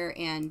over here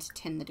and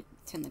tend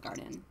the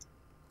garden.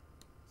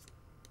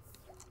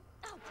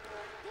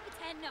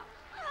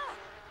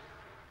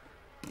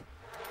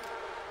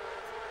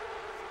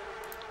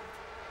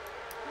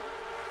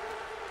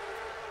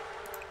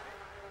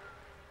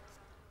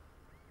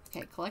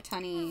 Okay, collect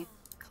honey,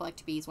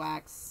 collect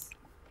beeswax,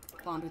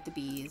 bond with the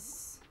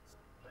bees,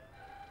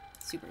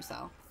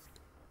 supercell.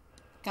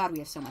 God, we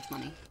have so much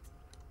money.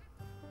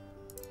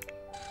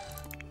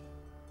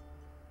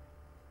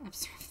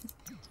 Observe.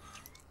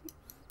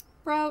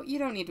 Bro, you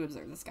don't need to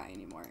observe this guy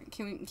anymore.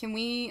 Can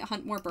we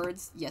hunt more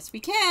birds? Yes, we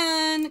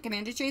can!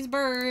 Command to chase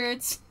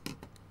birds!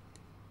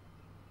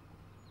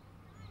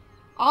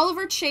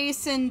 Oliver,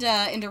 Chase, and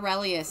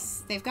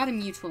Aurelius, they've got a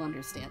mutual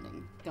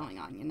understanding going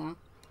on, you know?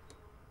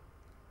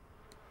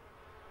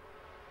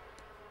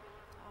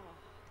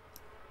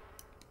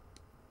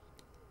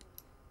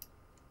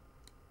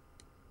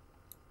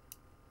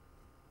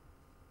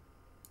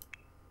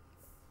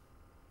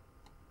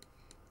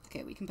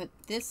 Okay, we can put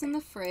this in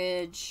the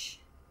fridge.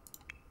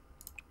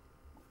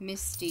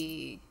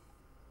 Misty.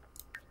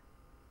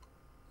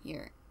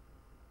 Here.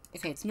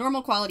 Okay, it's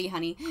normal quality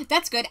honey.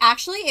 That's good.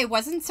 Actually, it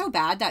wasn't so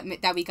bad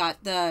that we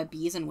got the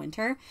bees in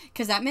winter,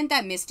 because that meant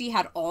that Misty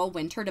had all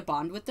winter to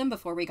bond with them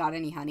before we got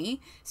any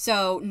honey.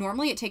 So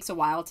normally it takes a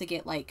while to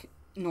get like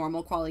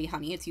normal quality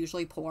honey. It's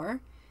usually poor,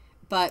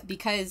 but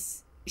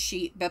because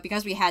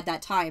we had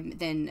that time,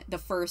 then the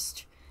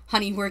first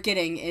honey we're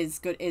getting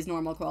is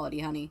normal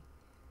quality honey.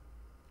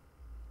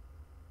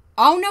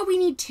 Oh no, we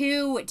need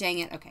 2. Dang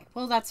it. Okay,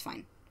 well that's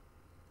fine.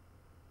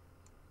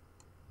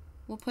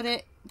 We'll put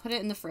it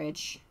in the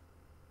fridge.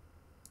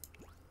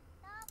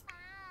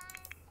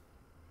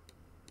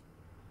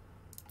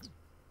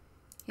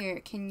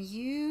 Here, can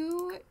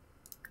you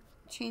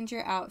change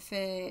your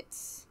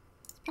outfits?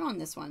 Let's put on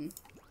this one.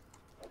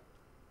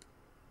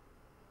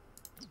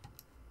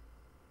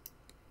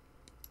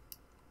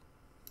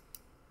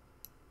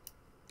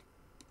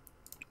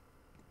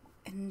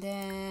 And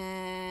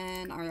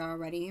then, are y'all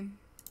ready?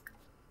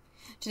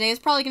 Today is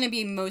probably going to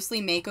be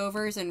mostly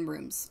makeovers and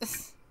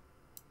rooms.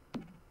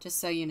 Just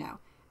so you know.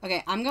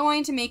 Okay, I'm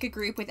going to make a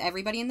group with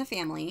everybody in the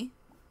family.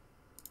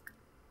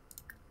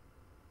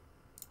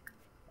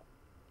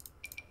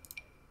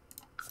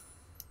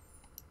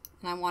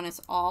 And I want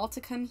us all to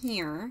come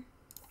here.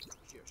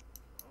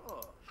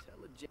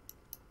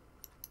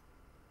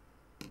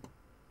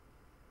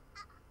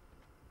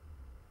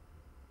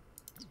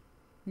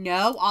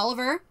 No,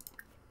 Oliver.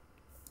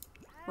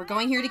 We're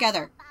going here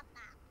together.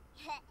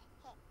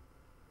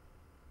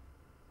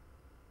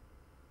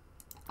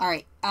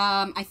 Alright,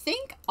 I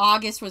think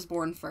August was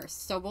born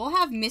first. So we'll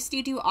have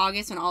Misty do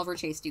August and Oliver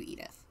Chase do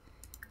Edith.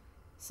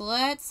 So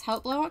let's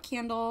help blow out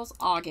candles.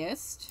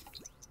 August.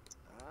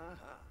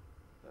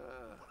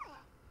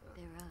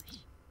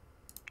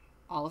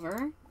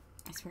 Oliver,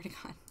 I swear to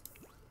God.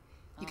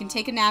 You can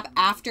take a nap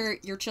after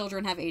your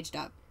children have aged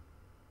up.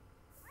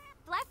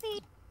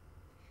 Fluffy.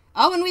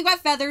 Oh, and we've got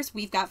feathers.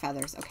 We've got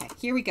feathers. Okay,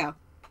 here we go.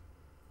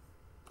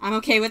 I'm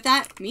okay with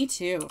that. Me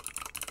too.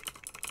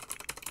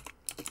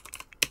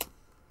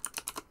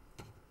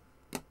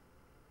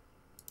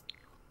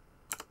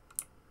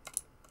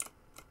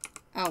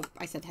 Oh,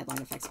 I said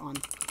headline effects on.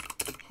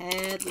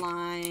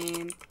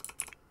 Headline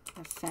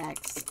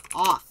effects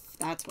off.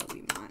 That's what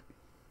we want.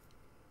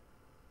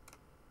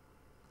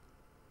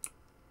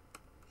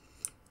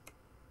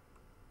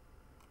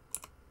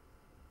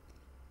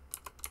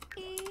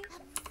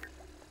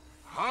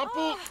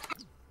 Humble.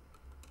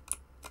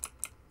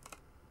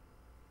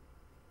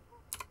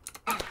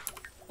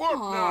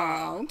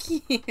 Oh,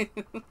 cute.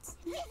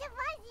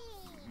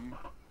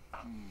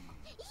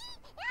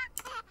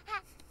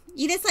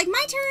 Edith's like,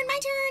 my turn, my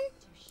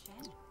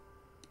turn.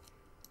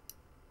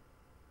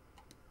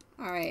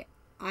 Alright,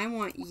 I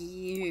want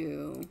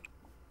you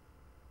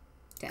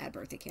to add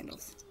birthday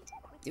candles.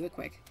 Do it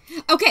quick.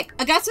 Okay,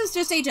 Augustus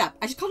just aged up.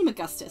 I just called him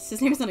Augustus.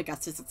 His name isn't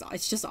Augustus,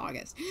 it's just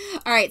August.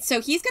 Alright,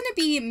 so he's gonna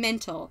be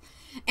mental.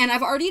 And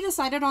I've already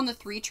decided on the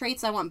 3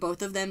 traits I want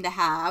both of them to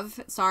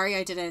have. Sorry,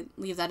 I didn't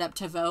leave that up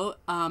to vote.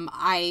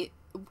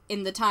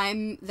 In the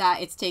time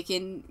that it's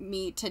taken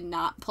me to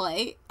not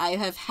play,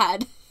 I've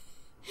had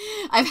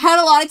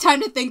a lot of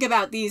time to think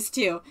about these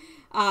two.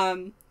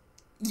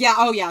 Yeah,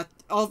 oh yeah,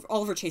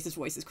 Oliver Chase's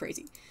voice is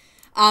crazy.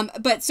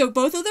 But so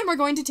both of them are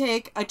going to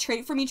take a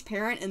trait from each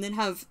parent and then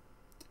have,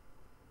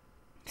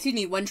 excuse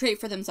me, 1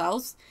 trait for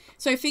themselves.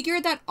 So I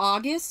figured that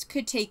August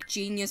could take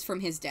genius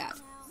from his dad.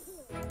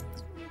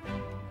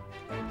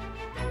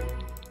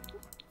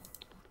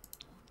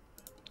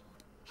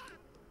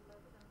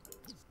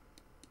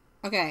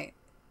 Okay.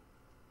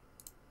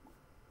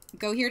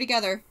 Go here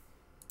together.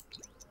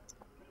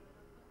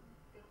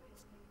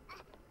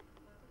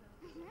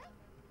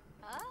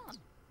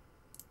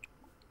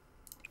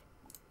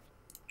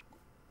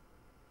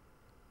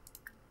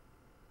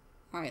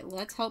 Alright,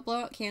 let's help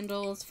blow out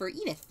candles for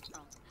Edith.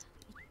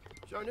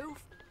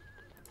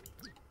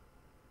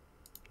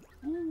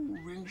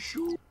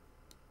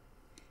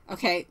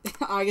 Okay,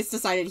 August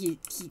decided he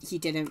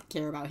didn't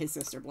care about his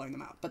sister blowing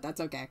them out, but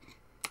that's okay.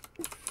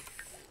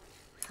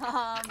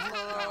 Humble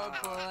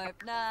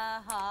borp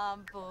na,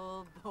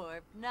 humble borp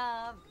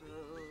na,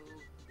 boo.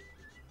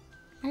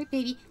 Alright,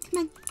 baby, come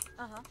on.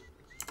 Uh-huh.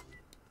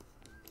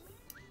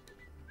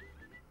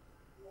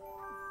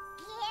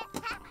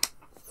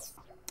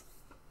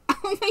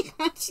 Oh my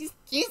gosh, she's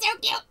so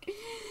cute.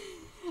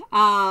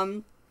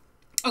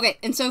 Okay,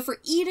 and so for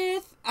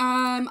Edith,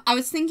 I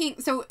was thinking,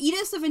 so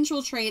Edith's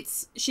eventual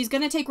traits, she's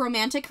gonna take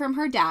romantic from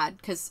her dad,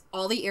 because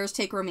all the heirs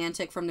take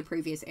romantic from the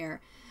previous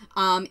heir.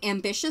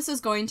 Ambitious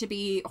is going to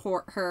be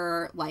her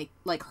her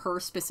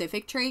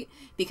specific trait,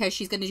 because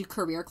she's gonna do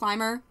career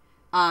climber,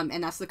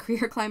 and that's the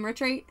career climber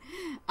trait.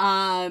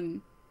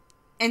 And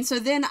so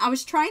then I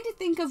was trying to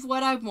think of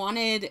what I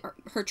wanted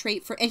her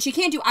trait for, and she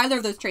can't do either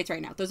of those traits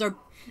right now. Those are,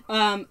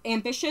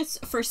 ambitious,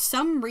 for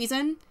some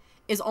reason,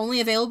 is only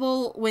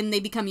available when they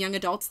become young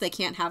adults. They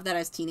can't have that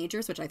as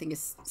teenagers, which I think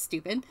is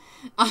stupid.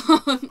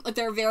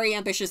 They're very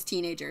ambitious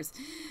teenagers.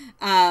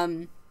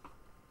 And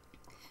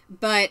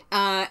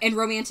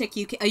romantic,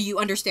 you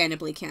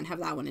understandably can't have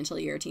that one until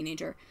you're a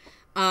teenager.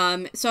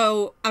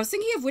 So I was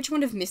thinking of which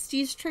one of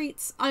Misty's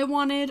traits I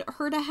wanted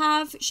her to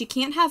have. She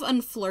can't have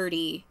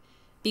unflirty,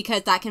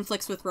 because that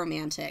conflicts with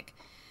romantic.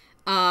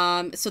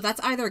 So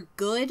that's either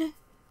good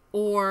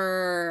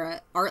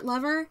or art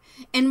lover.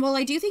 And while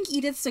I do think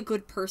Edith's a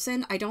good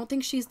person, I don't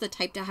think she's the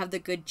type to have the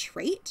good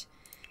trait.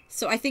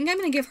 So I think I'm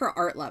going to give her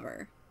art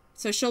lover.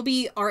 So she'll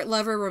be art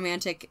lover,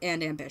 romantic,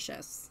 and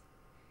ambitious.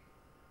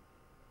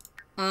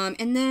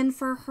 And then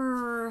for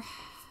her...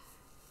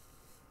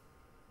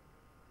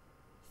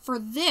 For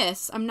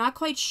this, I'm not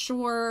quite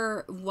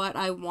sure what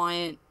I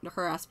want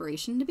her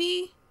aspiration to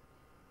be.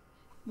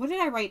 What did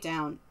I write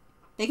down?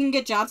 They can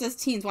get jobs as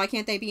teens. Why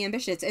can't they be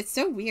ambitious? It's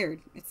so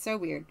weird. It's so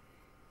weird.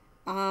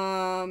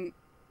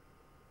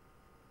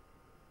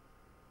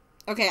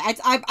 Okay,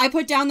 I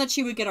put down that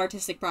she would get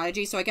artistic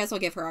prodigy, so I guess I'll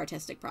give her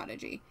artistic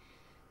prodigy.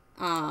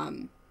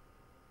 Okay,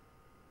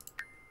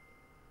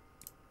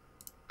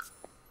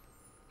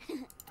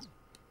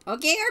 our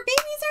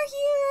babies are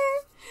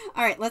here!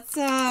 Alright, let's,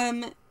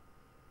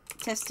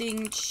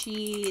 testing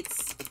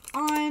cheats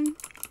on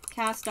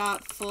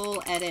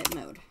cast.full edit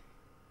mode.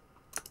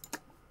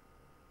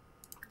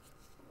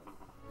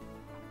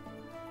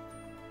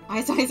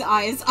 Eyes, eyes,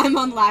 eyes. I'm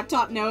on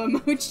laptop, no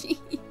emojis.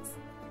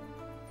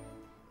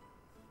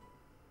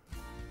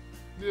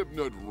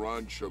 Nibnut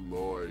ranch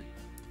aloy.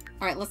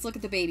 Alright, let's look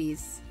at the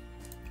babies.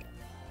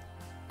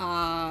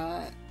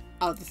 Oh,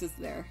 this is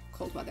their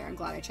cold weather. I'm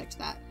glad I checked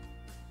that.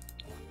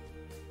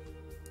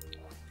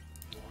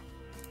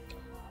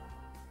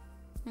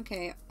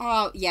 Okay.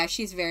 Oh, yeah,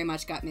 she's very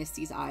much got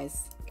Misty's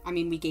eyes. I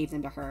mean, we gave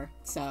them to her,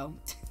 so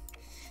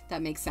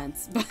that makes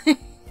sense.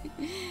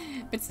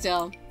 But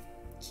still,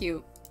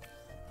 cute.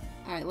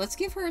 Alright, let's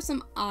give her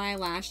some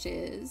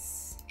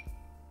eyelashes.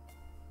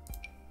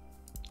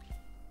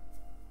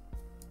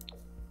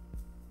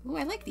 Ooh,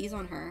 I like these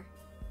on her.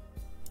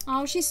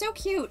 Oh, she's so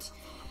cute.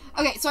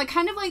 Okay, so I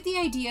kind of like the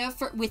idea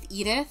with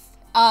Edith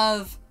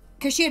of...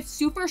 Because she had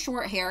super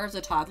short hair as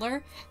a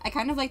toddler. I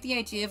kind of like the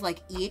idea of, like,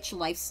 each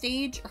life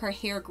stage, her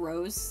hair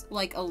grows,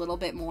 like, a little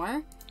bit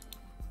more.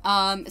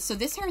 So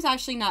this hair is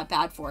actually not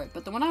bad for it.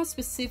 But the one I was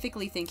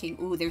specifically thinking...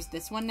 Ooh, there's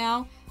this one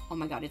now. Oh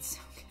my god, it's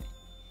so good.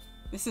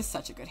 This is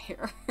such a good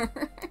hair.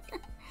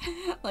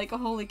 Like,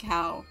 holy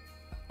cow.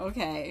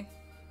 Okay.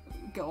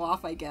 Go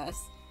off, I guess.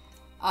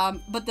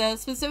 But the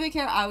specific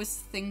hair I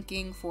was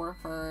thinking for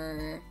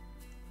her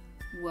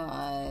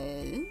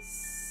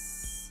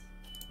was...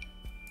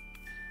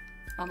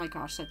 Oh my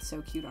gosh, that's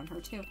so cute on her,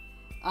 too.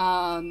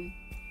 I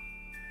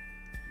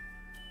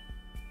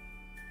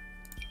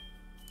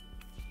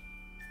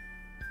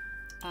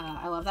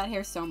love that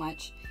hair so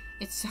much.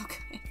 It's so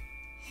good.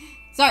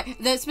 Sorry,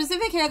 the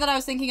specific hair that I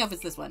was thinking of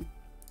is this one.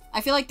 I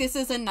feel like this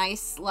is a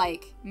nice,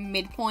 like,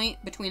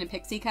 midpoint between a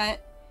pixie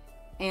cut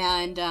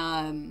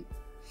and,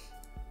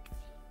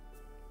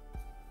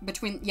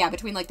 between,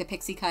 like, the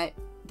pixie cut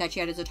that she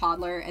had as a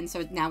toddler, and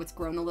so now it's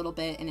grown a little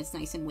bit, and it's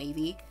nice and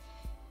wavy.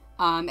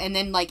 And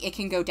then, like, it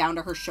can go down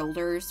to her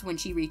shoulders when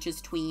she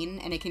reaches tween,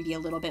 and it can be a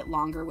little bit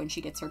longer when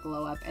she gets her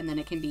glow up, and then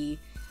it can be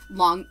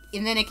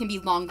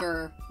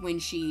longer when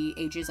she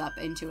ages up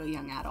into a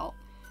young adult.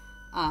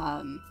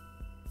 But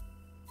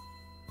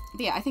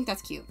yeah, I think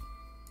that's cute.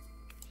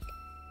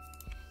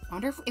 I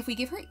wonder if we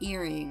give her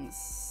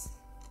earrings.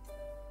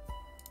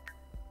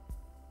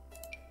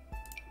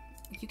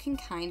 You can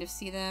kind of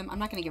see them. I'm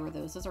not going to give her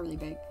those. Those are really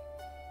big.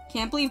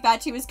 Can't believe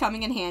Batu is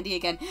coming in handy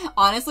again.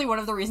 Honestly, one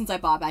of the reasons I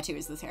bought Batu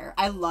is this hair.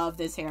 I love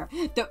this hair.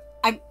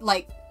 I'm,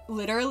 like,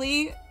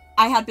 literally,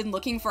 I had been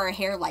looking for a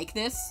hair like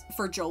this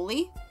for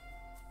Jolie.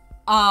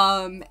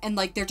 And,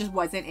 like, there just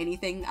wasn't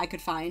anything I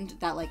could find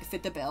that, like,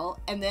 fit the bill.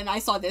 And then I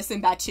saw this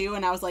in Batu,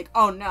 and I was like,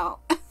 oh, no.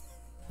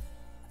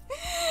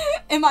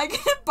 Am I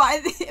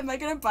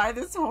gonna buy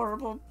this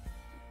horrible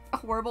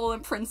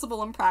and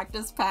principle and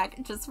practice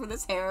pack just for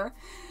this hair?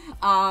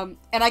 And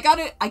I got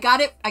it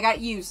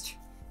used.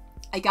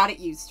 I got it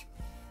used.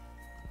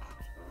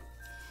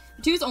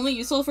 Batu is only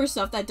useful for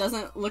stuff that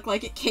doesn't look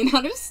like it came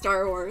out of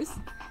Star Wars.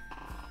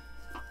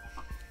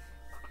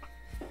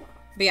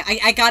 But yeah,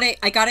 I got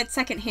it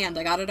secondhand.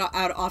 I got it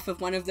out off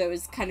of one of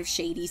those kind of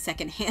shady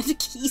secondhand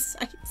key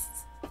sites.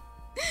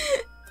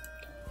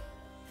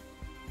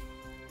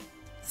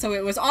 So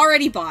it was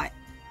already bought.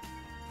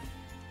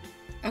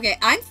 Okay,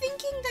 I'm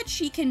thinking that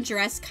she can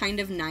dress kind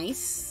of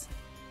nice.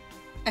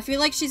 I feel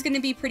like she's gonna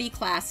be pretty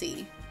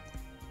classy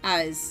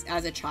as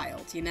a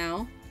child, you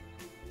know?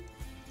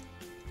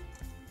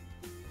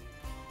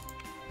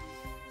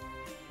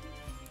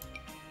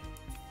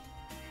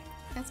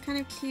 That's kind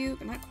of cute,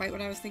 but not quite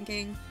what I was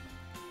thinking.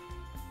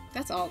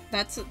 That's all.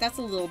 That's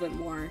a little bit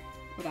more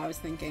what I was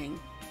thinking.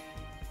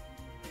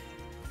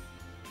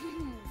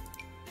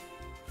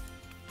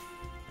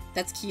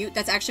 That's cute.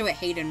 That's actually what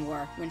Hayden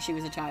wore when she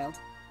was a child.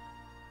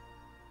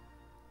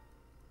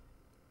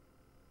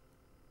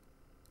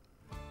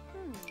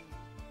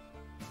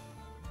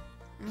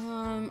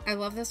 I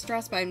love this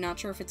dress, but I'm not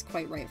sure if it's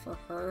quite right for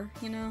her,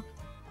 you know?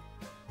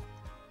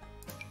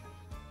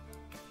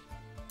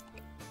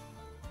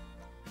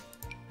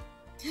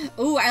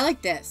 Ooh, I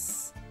like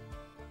this.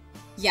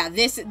 Yeah,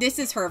 this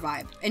is her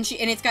vibe. And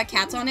it's got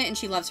cats on it, and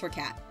she loves her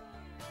cat.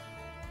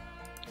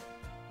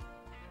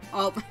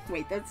 Oh,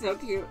 wait, that's so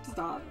cute.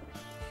 Stop.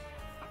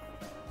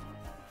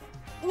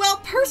 Well,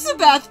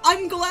 Persebeth,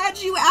 I'm glad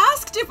you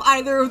asked if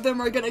either of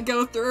them are gonna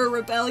go through a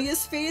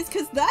rebellious phase,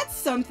 because that's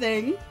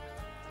something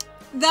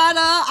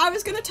that, I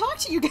was gonna talk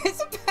to you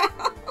guys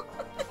about.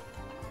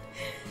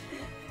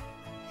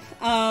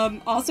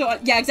 Also,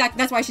 yeah, exactly,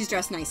 that's why she's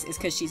dressed nice, is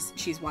because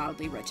she's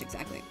wildly rich,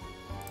 exactly.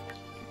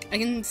 I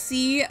can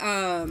see,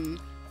 her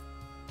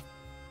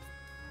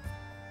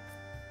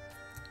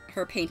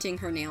painting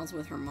her nails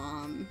with her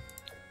mom.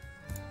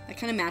 That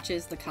kind of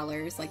matches the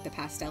colors, like the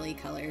pastel-y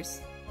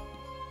colors.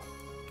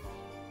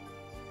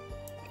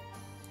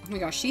 Oh my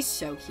gosh, she's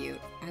so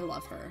cute. I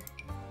love her.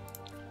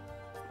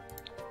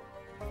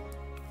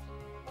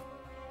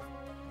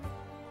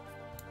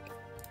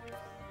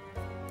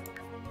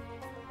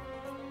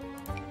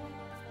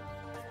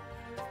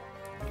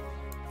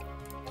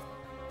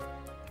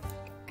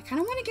 I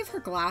kind of want to give her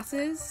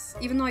glasses,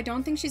 even though I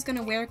don't think she's going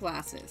to wear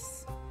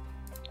glasses.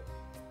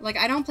 Like,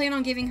 I don't plan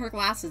on giving her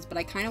glasses, but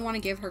I kind of want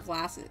to give her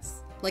glasses.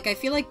 Like, I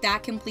feel like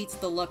that completes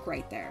the look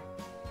right there.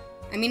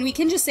 I mean, we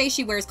can just say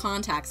she wears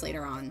contacts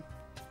later on.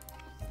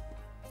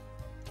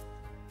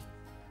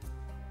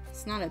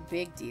 It's not a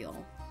big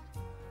deal.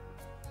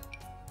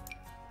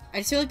 I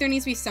just feel like there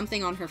needs to be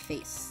something on her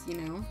face, you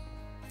know?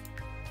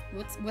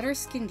 What are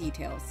skin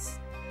details?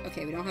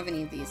 Okay, we don't have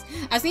any of these.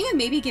 I was thinking of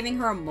maybe giving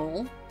her a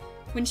mole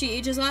when she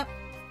ages up.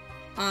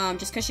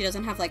 Just because she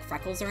doesn't have, like,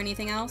 freckles or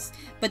anything else.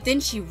 But then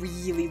she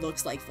really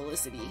looks like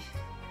Felicity.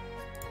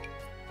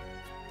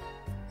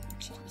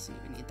 She doesn't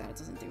even need that. It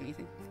doesn't do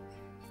anything.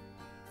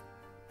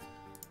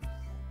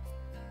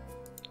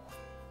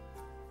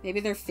 Maybe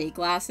they're fake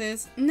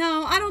glasses?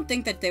 No, I don't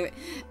think that they would.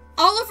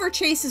 Oliver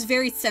Chase is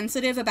very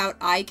sensitive about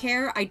eye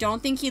care. I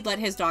don't think he'd let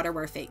his daughter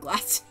wear fake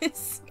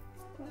glasses.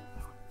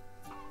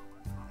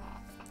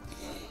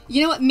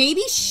 You know what?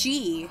 Maybe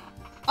she...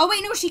 Oh,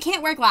 wait, no, she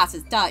can't wear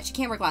glasses. Duh, she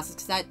can't wear glasses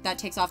because that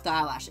takes off the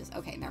eyelashes.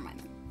 Okay, never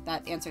mind.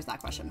 That answers that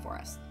question for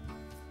us.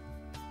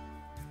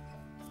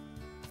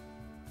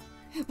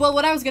 Well,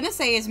 what I was gonna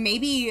say is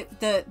maybe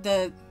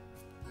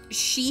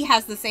she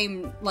has the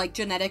same, like,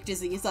 genetic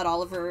disease that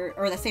Oliver,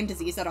 or the same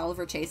disease that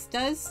Oliver Chase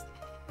does.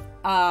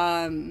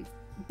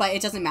 But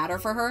it doesn't matter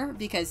for her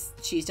because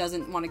she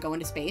doesn't want to go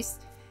into space.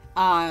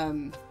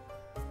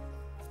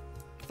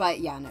 But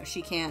yeah, no,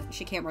 she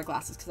can't wear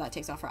glasses because that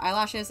takes off her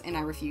eyelashes, and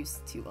I refuse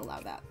to allow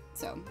that,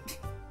 so.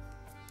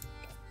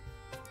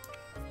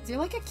 Is there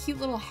like a cute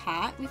little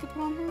hat we could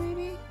put on her,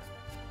 maybe?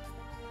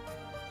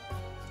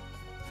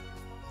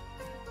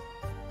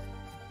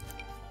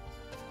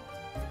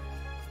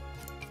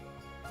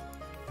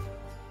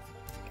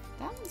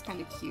 That one's kind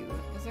of cute.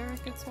 Is there a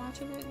good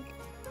swatch of it?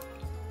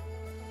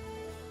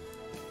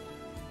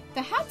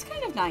 The hat's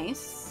kind of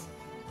nice.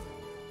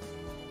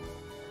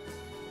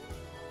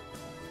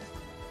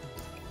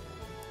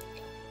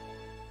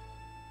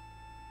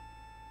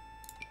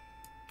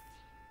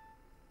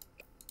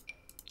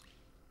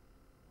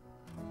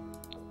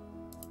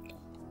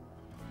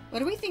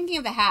 What are we thinking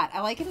of the hat?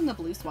 I like it in the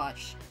blue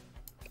swatch.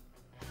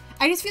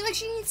 I just feel like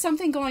she needs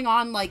something going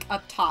on, like,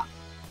 up top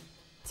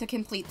to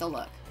complete the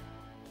look.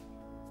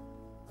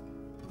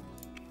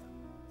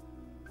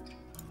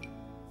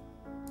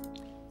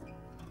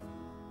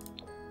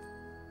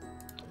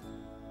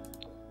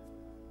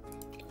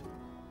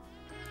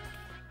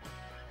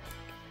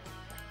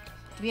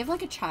 Do we have,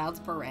 like, a child's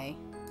beret?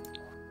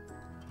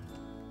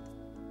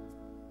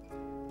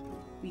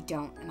 We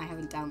don't, and I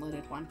haven't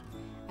downloaded one.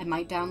 I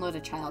might download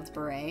a child's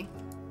beret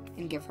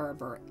and give her a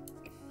beret.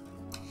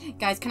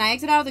 Guys, can I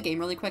exit out of the game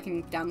really quick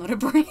and download a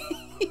beret?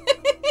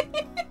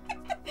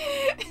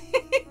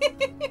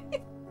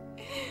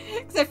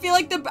 Because I feel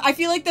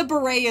like the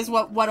beret is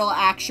what'll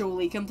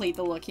actually complete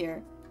the look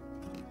here.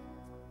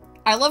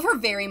 I love her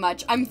very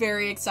much. I'm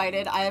very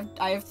excited. I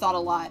have thought a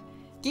lot.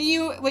 Get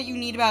you what you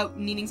need about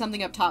needing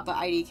something up top, but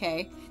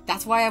IDK.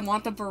 That's why I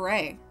want the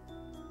beret.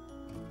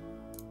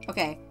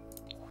 Okay.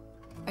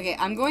 Okay,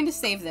 I'm going to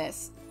save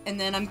this. And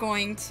then I'm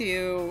going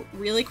to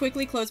really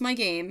quickly close my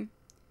game.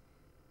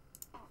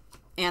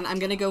 And I'm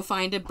going to go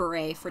find a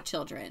beret for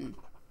children.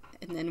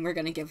 And then we're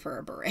going to give her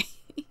a beret.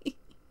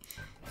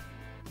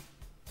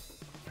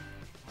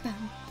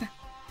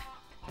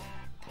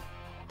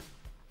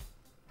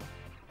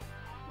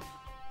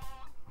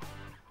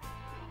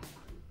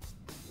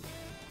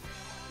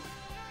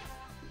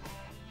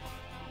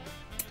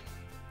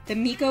 The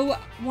Miko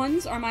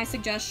ones are my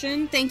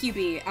suggestion. Thank you,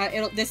 B.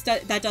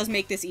 That does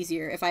make this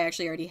easier if I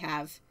actually already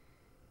have.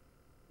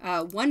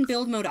 One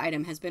build mode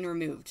item has been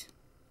removed.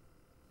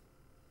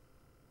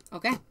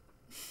 Okay.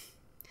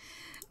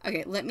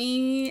 Okay, let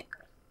me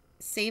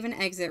save and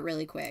exit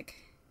really quick.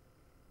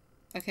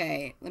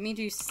 Okay, let me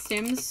do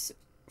Sims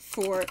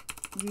for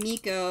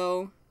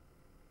Miko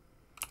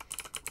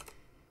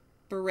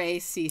Beret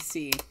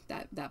CC.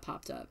 That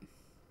popped up.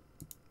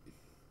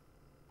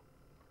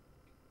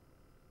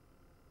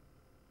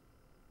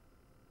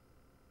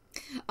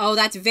 Oh,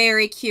 that's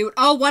very cute.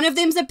 Oh, one of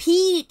them's a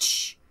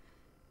peach.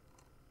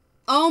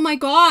 Oh my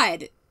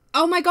god.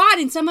 Oh my god,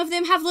 and some of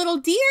them have little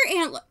deer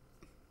antler.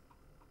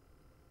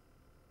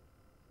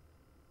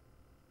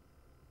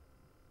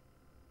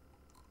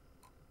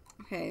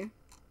 Okay.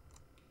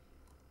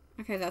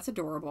 Okay, that's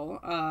adorable.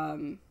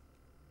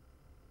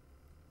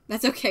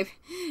 That's okay.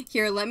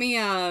 Here, let me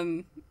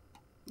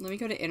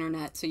go to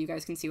internet so you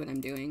guys can see what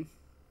I'm doing.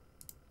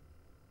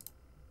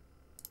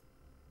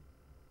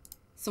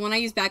 So when I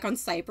use Back on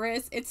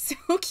Cyprus, it's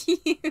so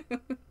cute.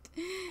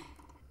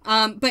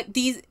 But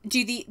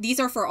these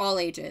are for all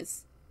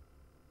ages.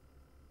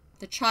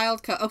 The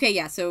child code. Okay,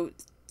 yeah, so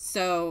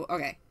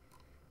okay.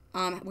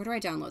 Where do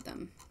I download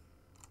them?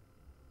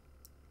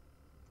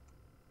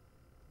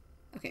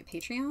 Okay,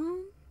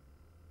 Patreon.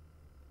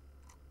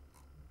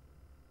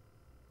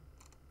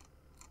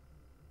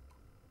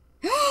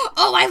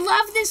 Oh, I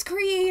love this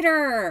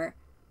creator.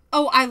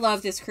 Oh, I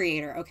love this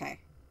creator. Okay.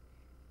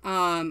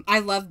 I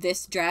love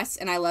this dress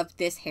and I love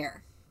this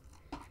hair.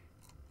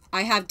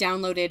 I have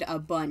downloaded a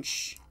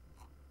bunch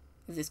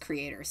of this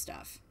creator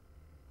stuff.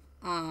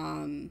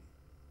 Let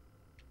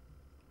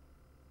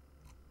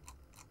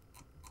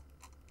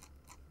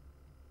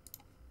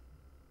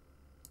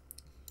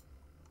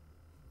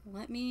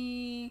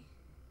me...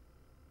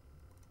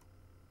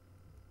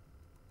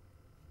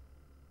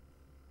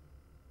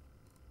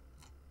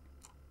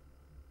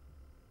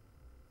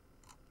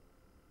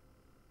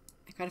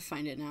 I gotta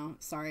find it now.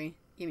 Sorry.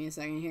 Give me a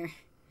second here.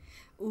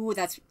 Ooh,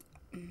 that's...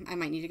 I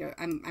might need to go...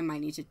 I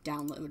might need to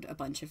download a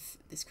bunch of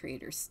this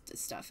creator's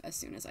stuff as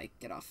soon as I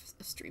get off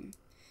the stream.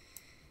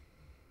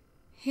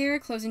 Hair,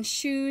 clothes and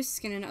shoes,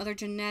 skin and other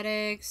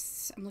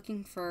genetics. I'm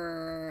looking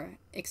for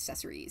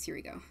accessories. Here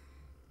we go.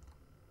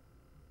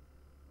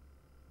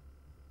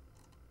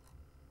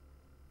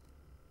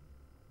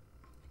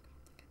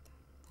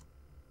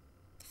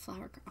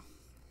 Flower girl.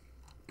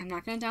 I'm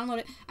not gonna download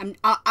it.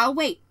 I'll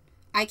wait.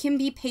 I can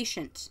be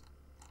patient.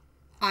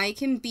 I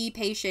can be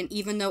patient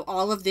even though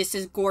all of this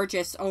is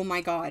gorgeous. Oh my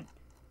god.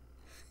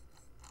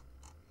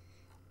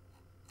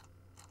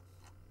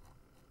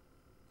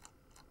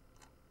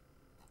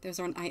 Those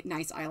are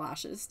nice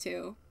eyelashes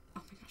too.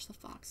 Oh my gosh, the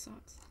fox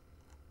sucks.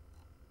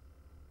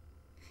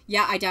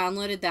 Yeah, I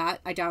downloaded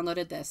that. I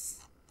downloaded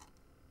this.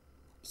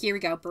 Here we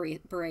go.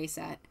 Beret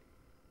set.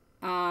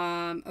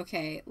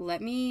 Okay,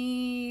 let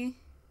me...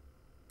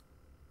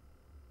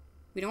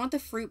 We don't want the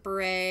fruit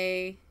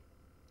beret.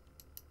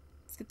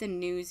 Let's get the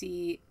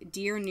newsy,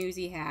 deer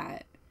newsy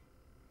hat.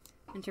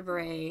 Enter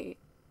beret,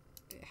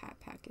 hat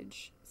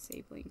package,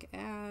 save link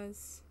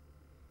as.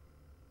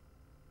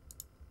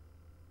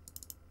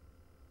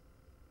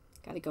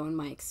 Gotta go in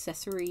my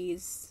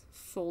accessories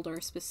folder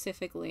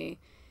specifically.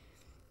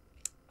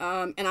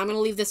 And I'm gonna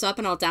leave this up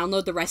and I'll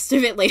download the rest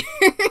of it later.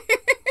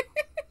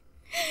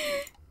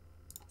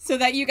 So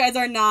that you guys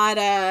are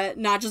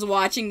not just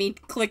watching me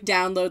click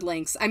download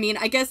links. I mean,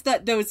 I guess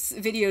that those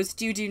videos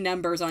do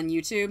numbers on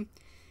YouTube,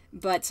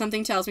 but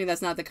something tells me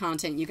that's not the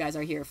content you guys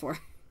are here for.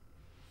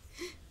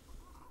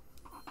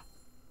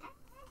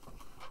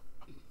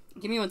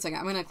 Give me 1 second.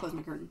 I'm gonna close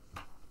my curtain.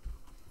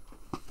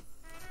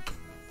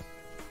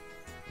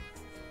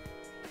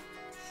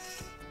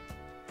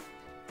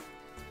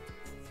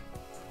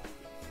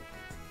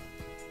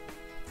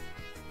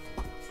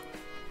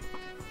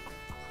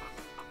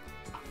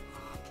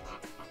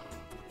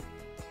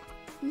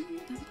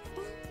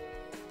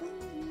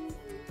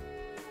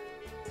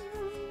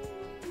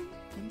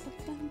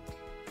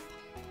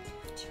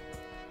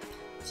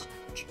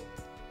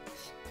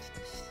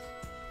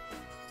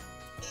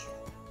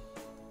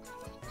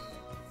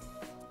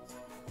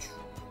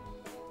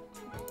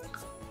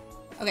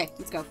 Okay,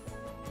 let's go.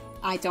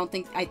 I don't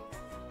think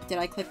did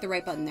I click the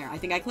right button there? I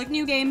think I clicked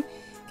new game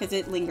because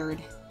it lingered.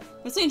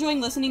 Mostly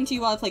enjoying listening to you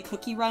while I play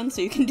Cookie Run,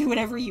 so you can do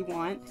whatever you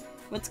want.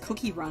 What's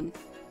Cookie Run?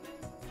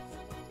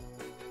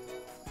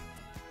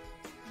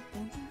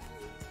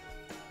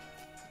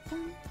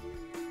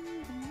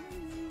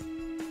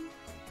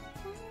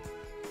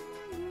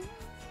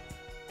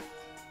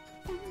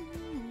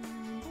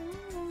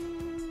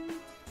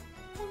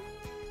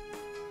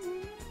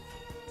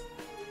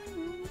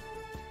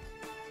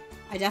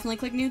 I definitely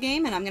clicked new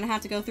game, and I'm gonna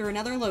have to go through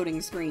another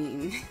loading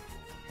screen.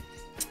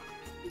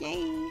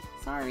 Yay.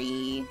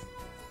 Sorry.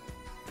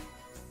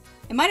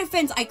 In my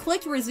defense, I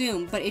clicked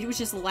resume, but it was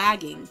just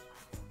lagging.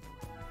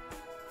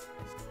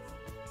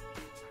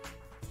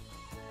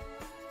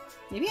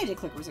 Maybe I did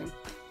click resume.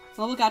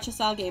 Mobile gacha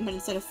style game, but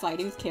instead of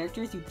fighting with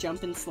characters, you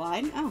jump and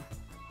slide? Oh.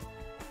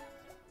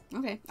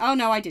 Okay. Oh,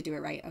 no, I did do it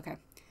right. Okay.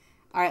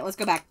 All right, let's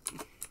go back.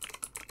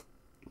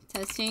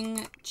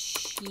 Testing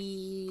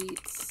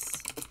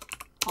cheats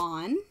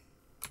on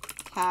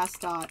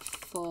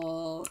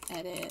cast.full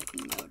edit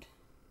mode.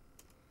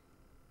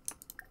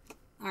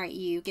 All right,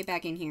 you get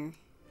back in here.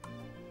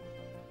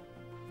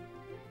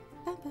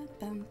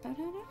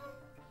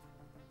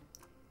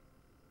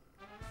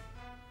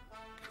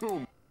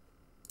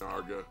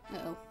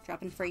 Uh-oh,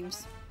 dropping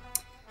frames.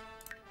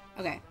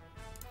 Okay.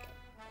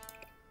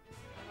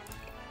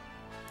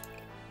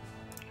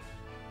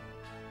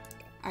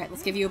 Alright,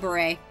 let's give you a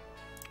beret.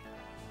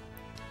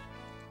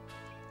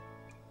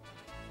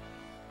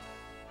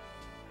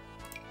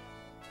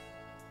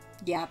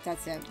 Yep,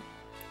 that's it.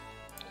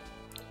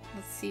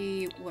 Let's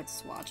see what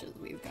swatches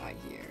we've got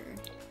here.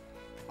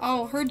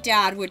 Oh, her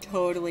dad would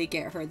totally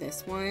get her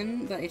this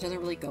one, but it doesn't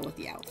really go with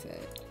the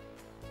outfit.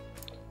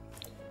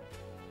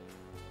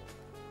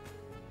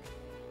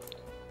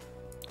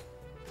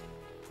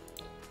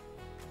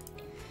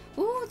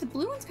 Ooh, the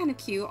blue one's kind of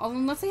cute. Although,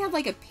 unless they have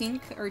like a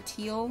pink or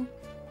teal,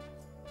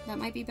 that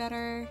might be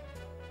better.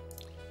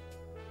 I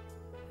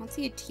don't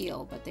see a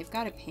teal, but they've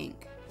got a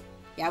pink.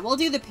 Yeah, we'll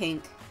do the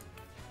pink.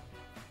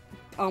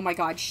 Oh my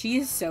god, she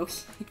is so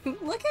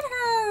cute. Look at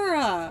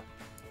her!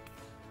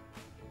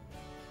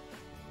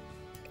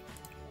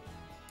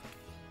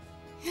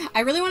 I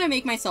really want to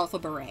make myself a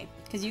beret,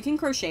 because you can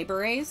crochet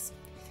berets,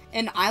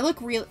 and I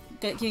look real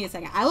good. Give me a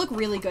second. I look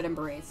really good in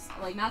berets.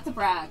 Like, not to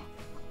brag,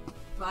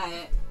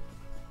 but...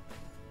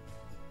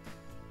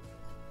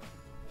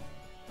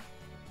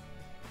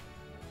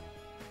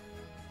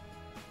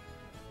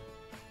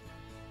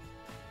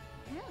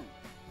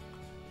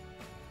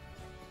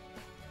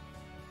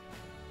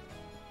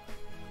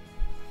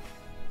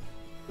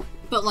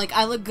 But, like,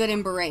 I look good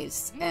in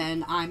berets,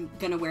 and I'm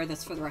gonna wear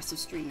this for the rest of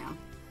stream now.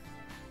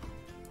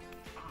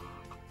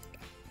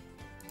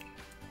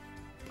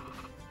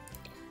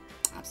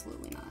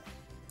 Absolutely not.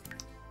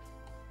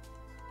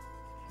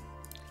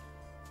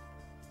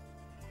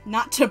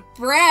 Not to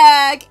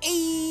brag!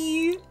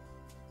 Ayy!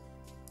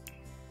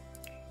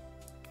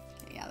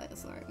 Okay, yeah, that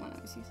is the right one I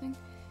was using.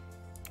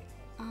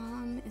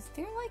 Is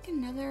there, like,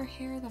 another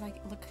hair that I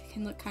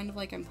can look kind of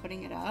like I'm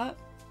putting it up?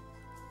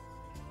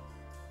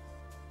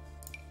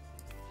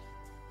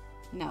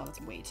 No,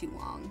 it's way too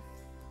long.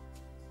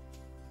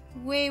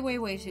 Way, way,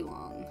 way too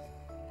long.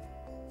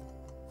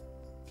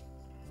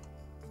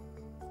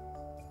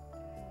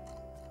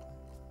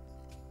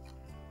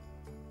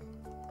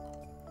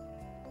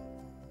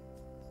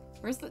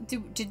 Where's the...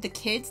 Did the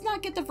kids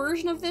not get the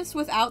version of this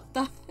without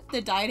the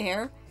dyed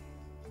hair?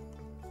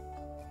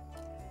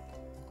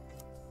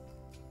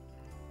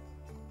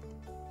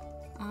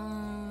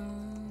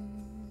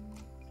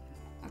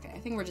 Okay, I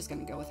think we're just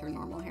gonna go with her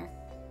normal hair.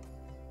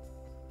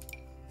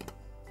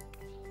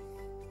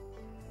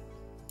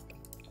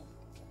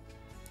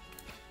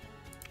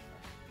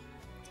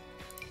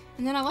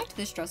 And then I liked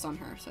this dress on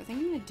her, so I think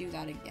I'm gonna do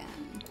that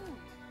again.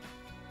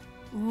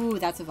 Ooh,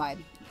 that's a vibe.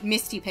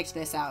 Misty picked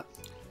this out.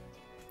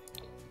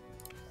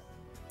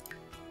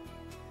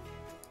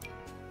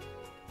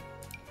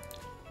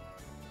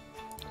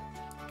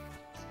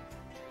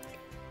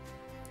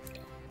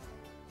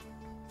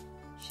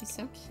 She's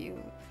so cute.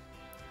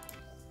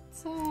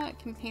 Can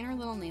we paint her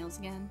little nails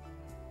again?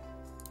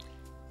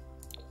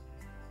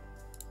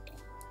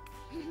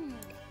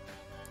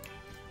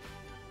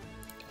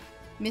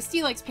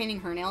 Misty likes painting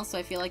her nails, so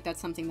I feel like that's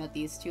something that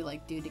these two,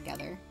 like, do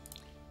together.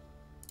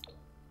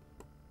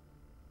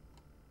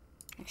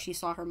 Like, she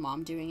saw her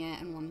mom doing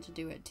it and wanted to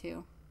do it,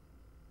 too.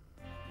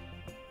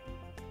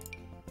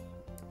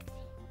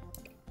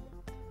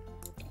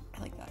 I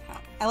like that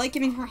hat. I like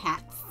giving her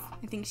hats.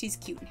 I think she's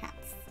cute in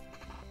hats.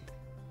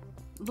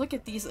 Look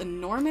at these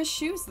enormous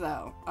shoes,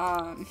 though.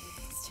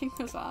 Let's take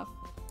those off.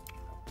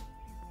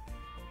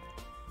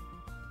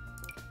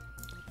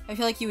 I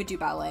feel like you would do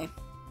ballet.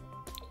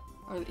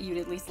 Or you'd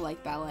at least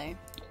like ballet.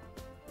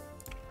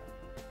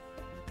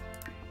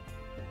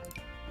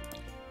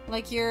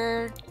 Like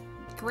your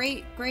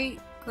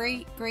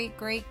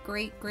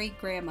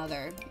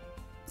great-great-great-great-great-great-great-grandmother.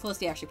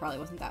 Felicity actually probably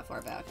wasn't that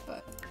far back,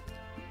 but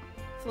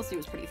Felicity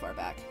was pretty far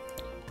back.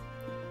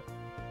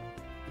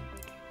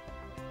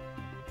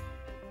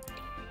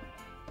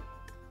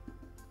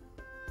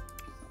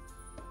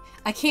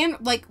 I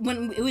can't, like,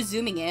 when it was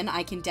zooming in,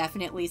 I can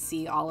definitely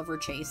see Oliver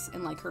Chase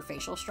and, like, her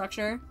facial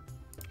structure.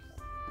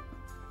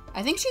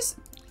 I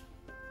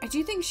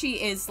do think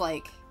she is,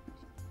 like,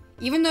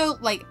 even though,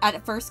 like,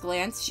 at first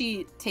glance,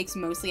 she takes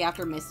mostly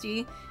after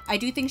Misty, I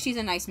do think she's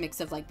a nice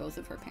mix of, like, both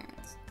of her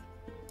parents.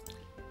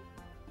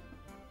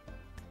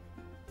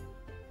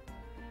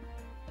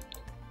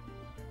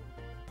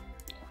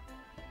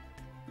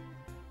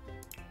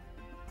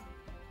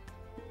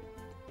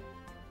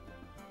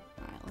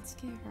 Alright, let's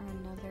give her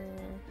another...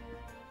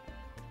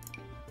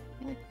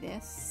 I like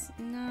this.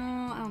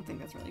 No, I don't think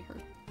that's really her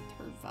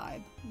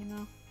vibe, you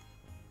know?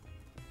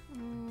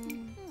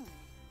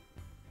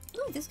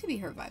 Ooh, this could be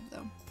her vibe,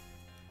 though.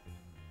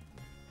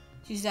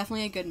 She's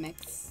definitely a good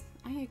mix.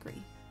 I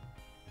agree.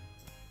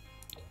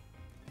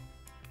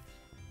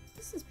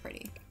 This is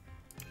pretty.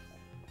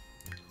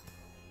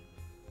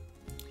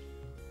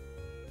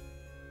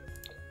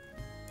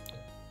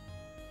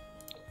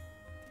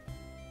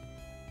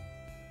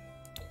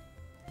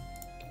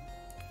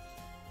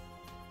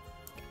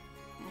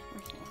 We're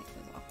just gonna take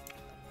those off.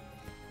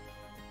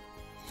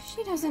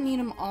 She doesn't need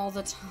them all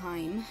the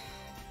time.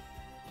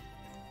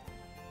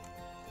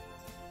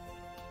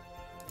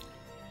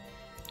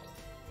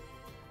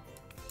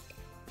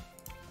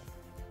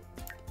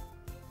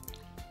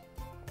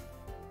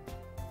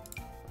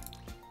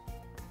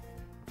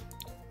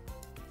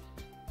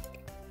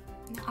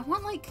 I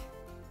want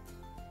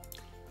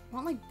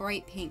like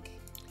bright pink.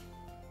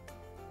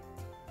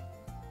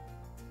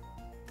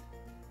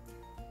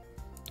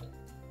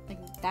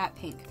 Like that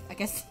pink. I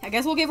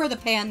guess we'll give her the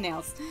pan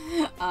nails.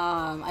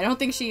 I don't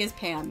think she is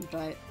pan,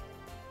 but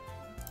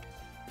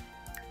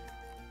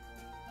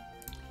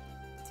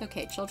it's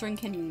okay. Children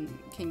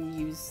can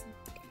use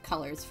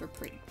colors for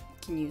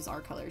can use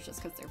our colors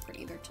just because they're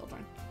pretty. They're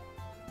children.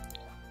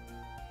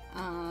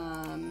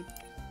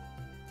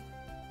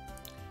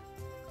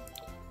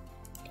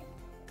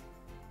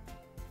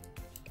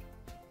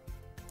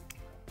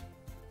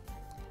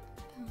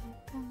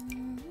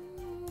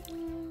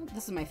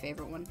 This is my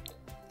favorite one.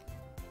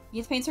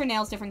 Edith paints her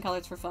nails different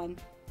colors for fun.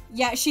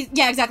 Yeah,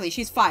 exactly.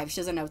 She's 5.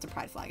 She doesn't know it's a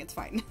pride flag. It's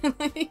fine.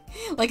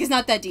 Like, it's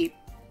not that deep.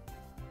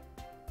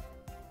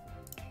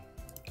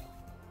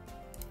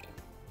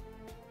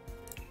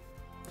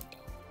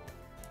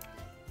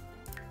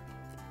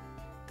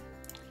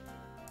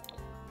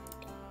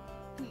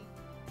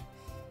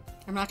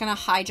 I'm not gonna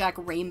hijack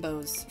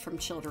rainbows from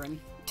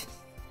children.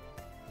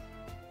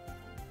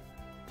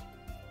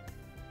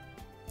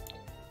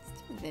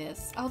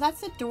 This. Oh,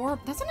 that's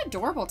adorable. That's an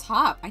adorable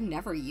top. I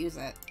never use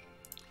it.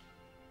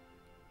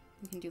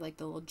 You can do like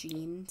the little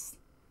jeans.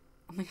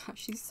 Oh my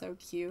gosh, she's so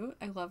cute.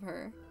 I love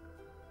her.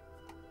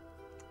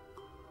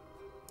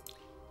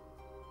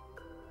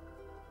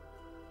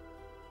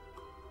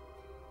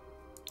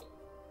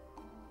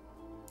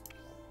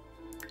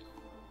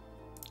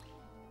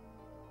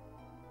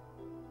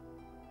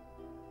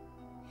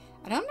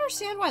 I don't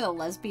understand why the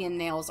lesbian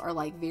nails are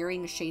like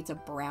varying shades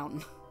of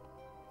brown.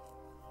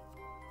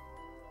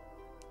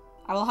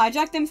 I will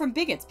hijack them from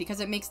bigots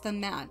because it makes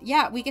them mad.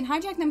 Yeah, we can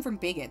hijack them from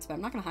bigots, but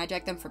I'm not going to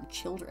hijack them from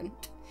children.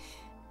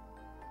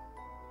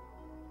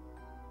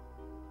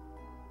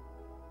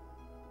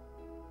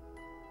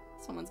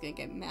 Someone's going to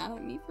get mad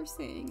at me for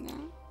saying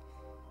that.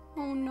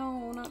 Oh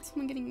no, not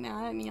someone getting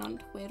mad at me on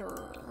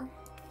Twitter.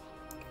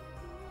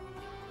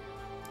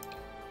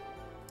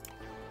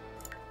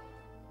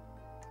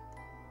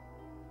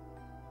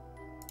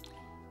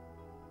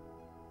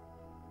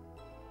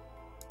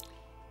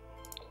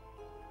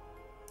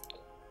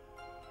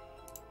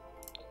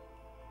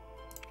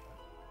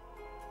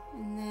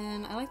 And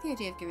then I like the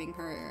idea of giving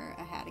her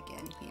a hat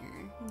again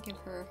here. And give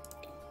her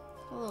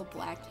a little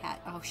black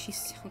hat. Oh, she's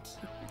so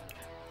cute.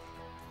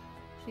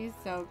 She's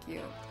so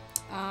cute.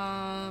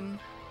 Not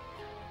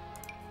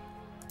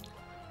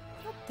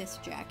this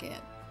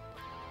jacket.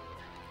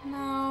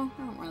 No,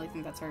 I don't really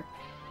think that's her.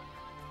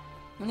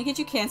 I'm gonna get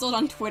you canceled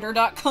on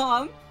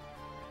Twitter.com.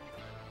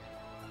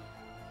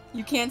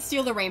 You can't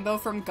steal the rainbow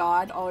from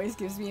God always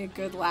gives me a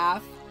good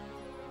laugh.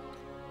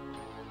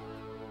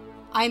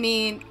 I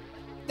mean,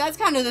 that's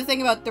kind of the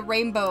thing about the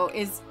rainbow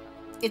is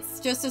it's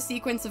just a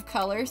sequence of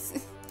colors.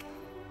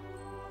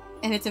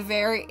 And it's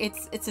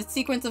a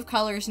sequence of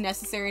colors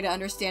necessary to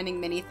understanding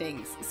many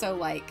things. So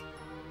like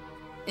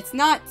it's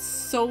not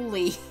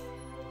solely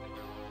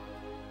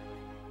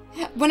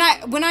when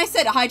I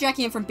said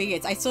hijacking it from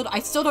bigots, I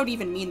still don't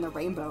even mean the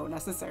rainbow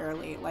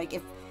necessarily. Like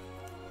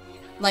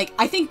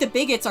I think the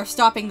bigots are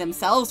stopping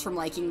themselves from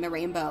liking the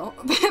rainbow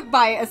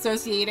by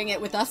associating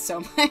it with us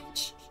so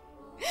much.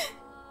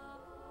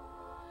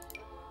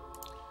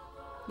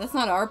 That's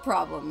not our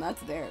problem,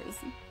 that's theirs.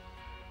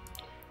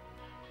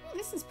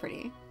 This is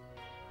pretty.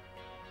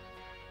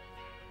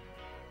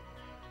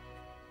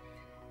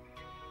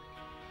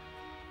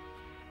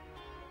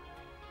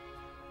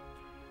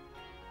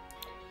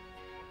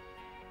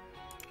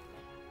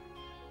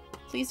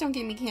 Please don't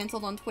get me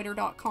canceled on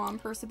Twitter.com,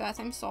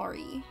 Persebeth. I'm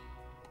sorry.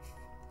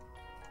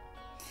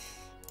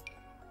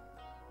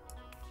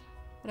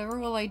 Whatever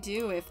will I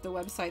do if the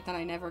website that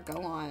I never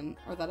go on,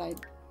 or that I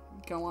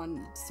go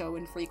on so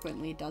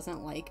infrequently,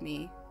 doesn't like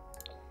me?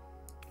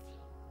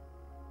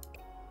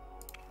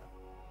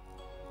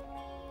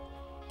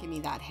 Give me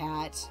that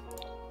hat.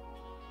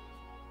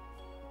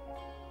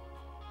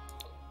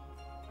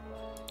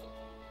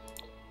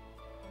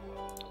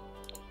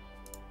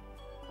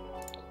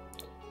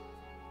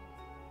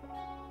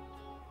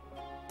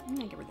 I'm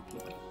gonna give her the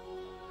pink one.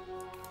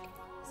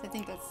 So I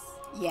think that's...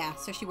 Yeah,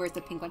 so she wears the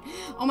pink one.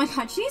 Oh my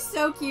god, she's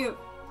so cute!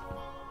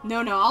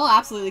 No, I'll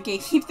absolutely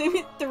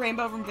gatekeep the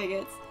rainbow from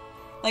bigots.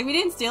 Like, we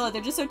didn't steal it,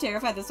 they're just so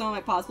terrified that someone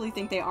might possibly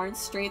think they aren't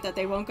straight that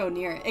they won't go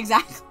near it.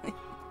 Exactly.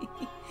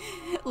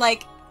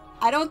 Like,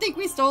 I don't think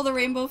we stole the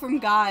rainbow from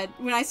God.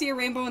 When I see a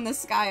rainbow in the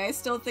sky, I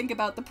still think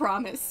about the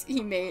promise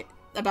he made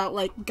about,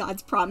 like,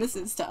 God's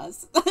promises to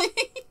us.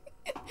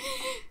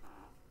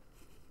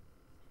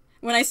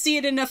 When I see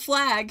it in a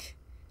flag,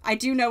 I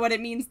do know what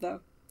it means, though.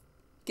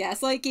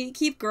 Gaslight,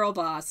 gatekeep, girl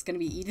boss. Gonna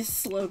be Edith's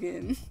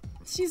slogan.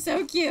 She's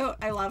so cute.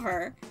 I love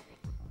her.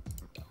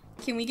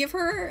 Can we give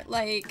her,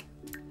 like...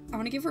 I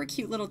want to give her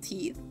cute little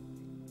teeth.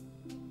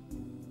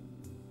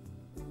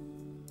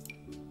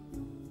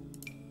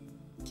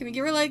 Can we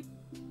give her, like...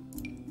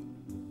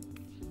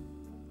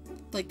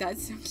 Like,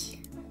 that's so cute.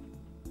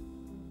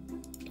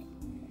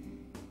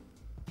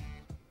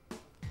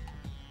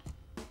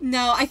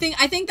 No, I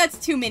think that's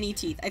too many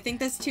teeth. I think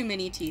that's too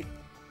many teeth.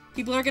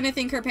 People are gonna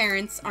think her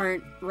parents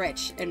aren't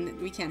rich, and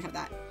we can't have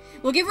that.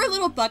 We'll give her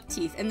little buck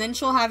teeth, and then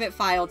she'll have it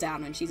filed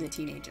down when she's a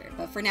teenager.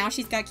 But for now,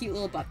 she's got cute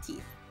little buck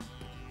teeth.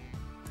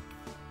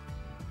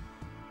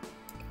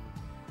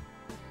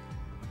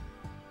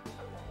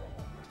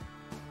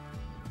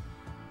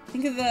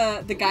 Think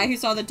of the guy who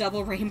saw the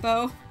double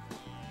rainbow.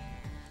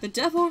 The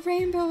double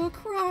rainbow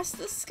across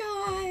the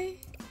sky.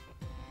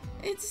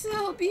 It's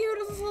so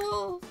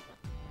beautiful.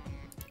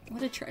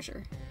 What a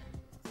treasure.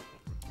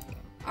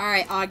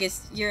 Alright,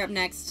 August, you're up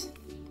next.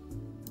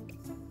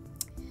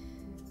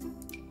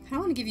 I don't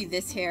want to give you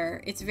this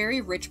hair. It's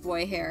very rich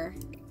boy hair.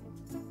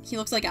 He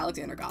looks like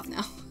Alexander Goth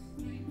now.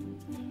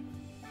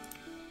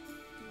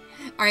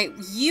 Alright,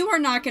 you are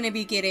not going to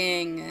be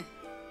getting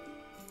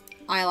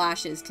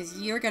eyelashes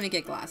because you're going to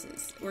get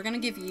glasses. We're going to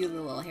give you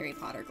the little Harry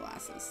Potter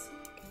glasses.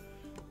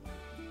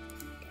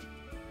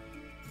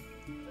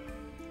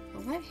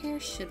 But what hair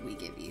should we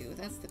give you?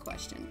 That's the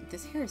question.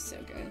 This hair is so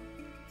good.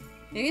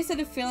 Maybe instead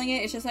of filling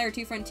it, it's just that her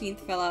two front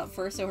teeth fell out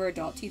first, so her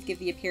adult teeth give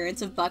the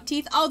appearance of buck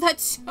teeth. Oh,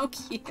 that's so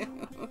cute.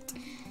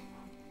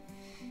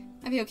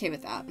 I'd be okay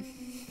with that.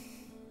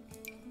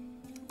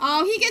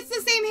 Oh, he gets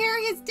the same hair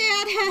his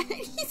dad had.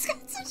 He's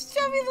got such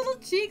chubby little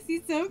cheeks.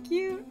 He's so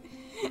cute.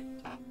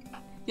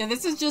 Yeah,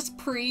 this is just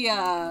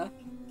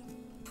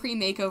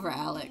pre-makeover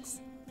Alex.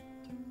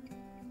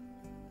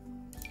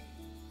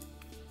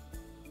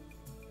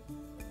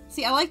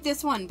 See, I like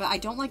this one, but I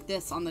don't like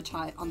this on the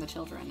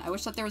children. I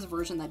wish that there was a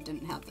version that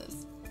didn't have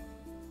this.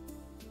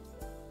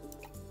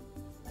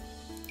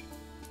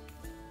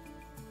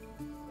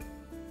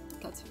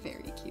 That's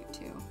very cute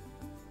too.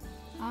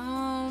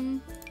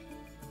 Oh,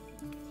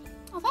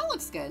 that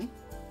looks good.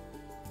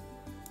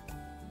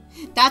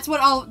 That's what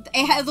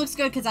it looks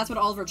good because that's what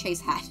Oliver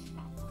Chase had.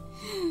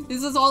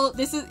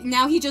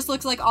 Now he just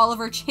looks like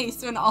Oliver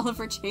Chase when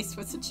Oliver Chase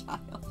was a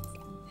child.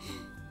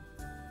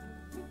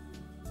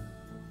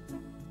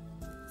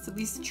 So at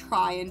least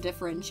try and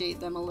differentiate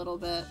them a little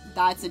bit.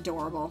 That's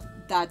adorable.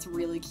 That's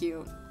really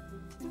cute.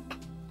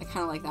 I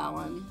kind of like that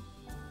one.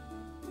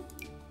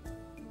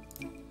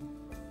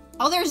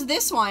 Oh, there's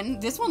this one.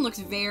 This one looks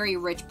very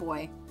rich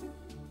boy.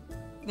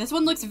 This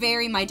one looks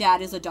very my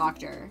dad is a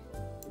doctor.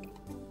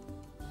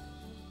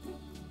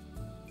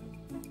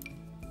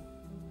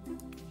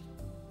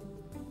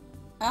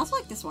 I also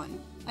like this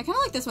one. I kind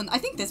of like this one. I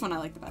think this one I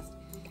like the best.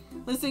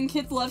 Listen,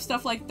 kids love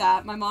stuff like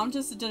that. My mom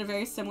just did a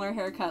very similar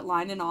haircut,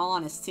 line and all,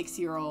 on a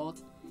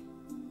 6-year-old.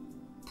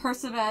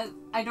 Percival,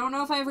 I don't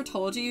know if I ever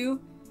told you,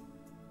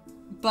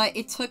 but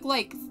it took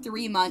like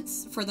 3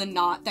 months for the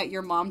knot that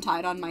your mom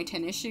tied on my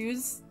tennis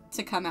shoes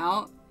to come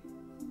out.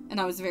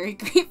 And I was very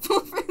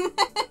grateful for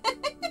that.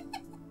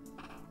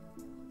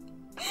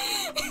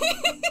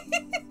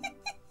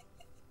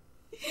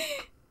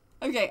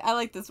 Okay, I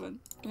like this one.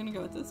 I'm gonna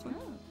go with this one.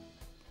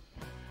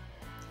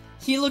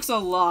 He looks a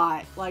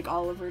lot like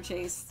Oliver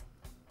Chase.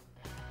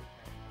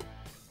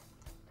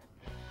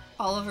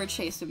 Oliver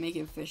Chase would make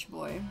it Fish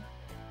Boy.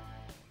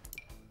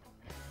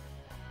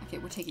 Okay,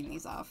 we're taking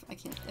these off. I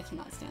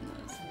cannot stand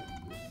those.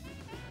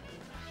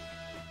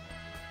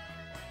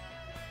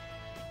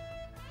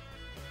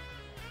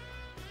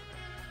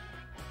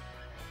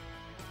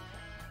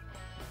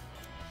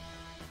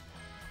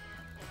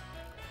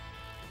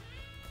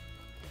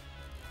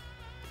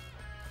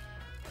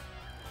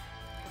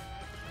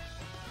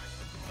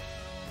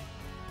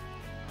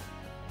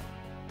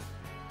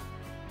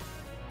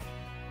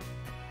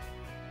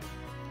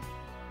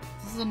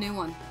 This is a new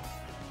one.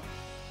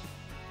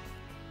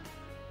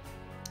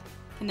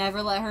 Can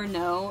never let her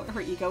know.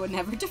 Her ego would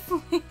never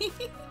deflate.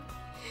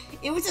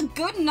 It was a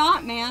good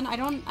knot, man. I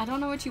don't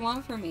know what you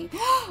want from me.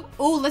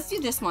 Oh, let's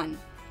do this one.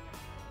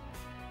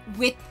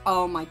 With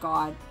oh my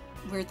god.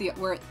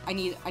 I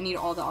need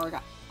all the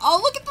argon.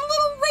 Oh, look at the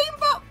little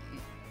rainbow.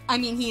 I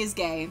mean, he is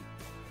gay.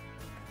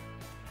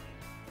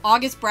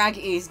 August Bragg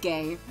is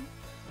gay.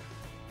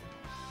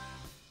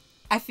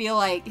 I feel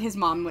like his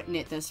mom would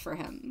knit this for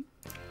him.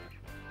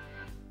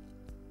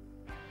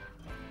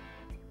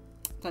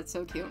 That's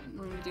so cute.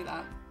 We're gonna do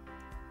that.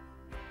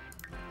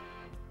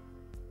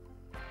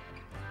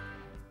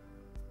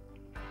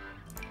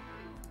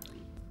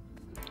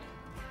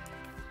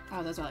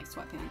 Oh, those are like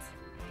sweatpants.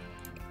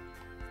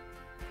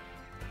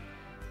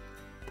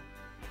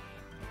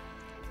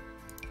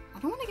 I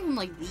don't want to give him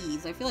like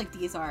these. I feel like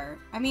these are...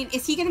 I mean,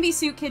 is he gonna be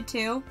Suit Kid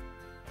too?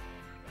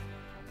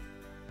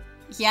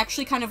 He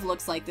actually kind of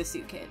looks like the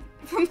Suit Kid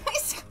from high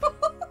school.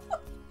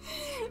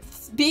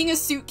 Being a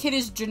Suit Kid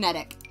is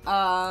genetic.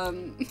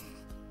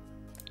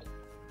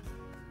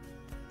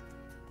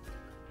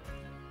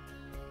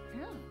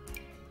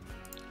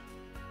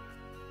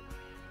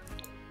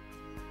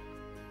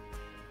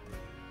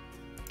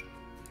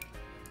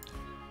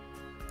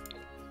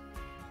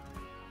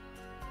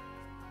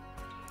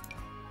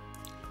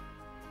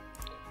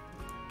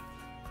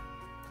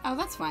 Oh,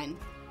 that's fine.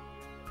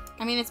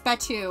 I mean, it's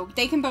Batu.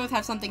 They can both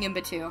have something in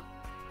Batu.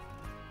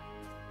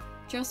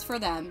 Just for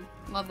them.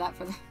 Love that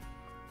for them.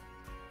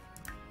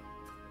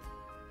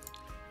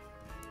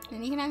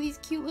 And you can have these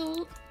cute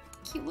little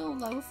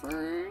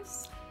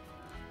loafers.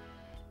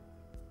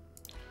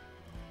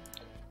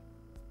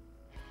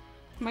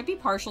 Might be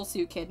partial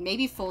suit kid,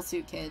 maybe full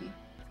suit kid.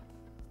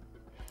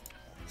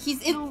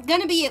 He's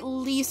gonna be at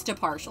least a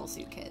partial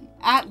suit kid.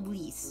 At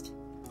least.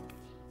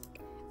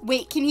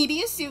 Wait, can he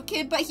be a suit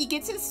kid, but he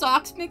gets his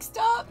socks mixed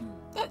up?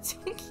 That's so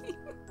cute.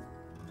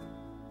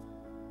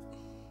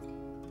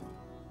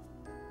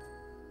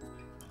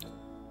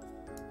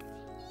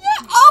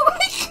 Yeah! Oh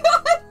my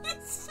god!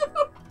 He's so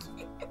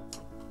cute!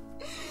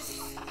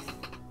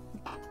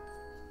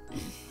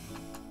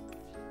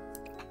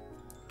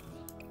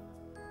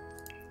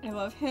 I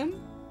love him.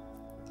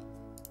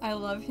 I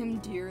love him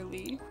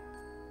dearly.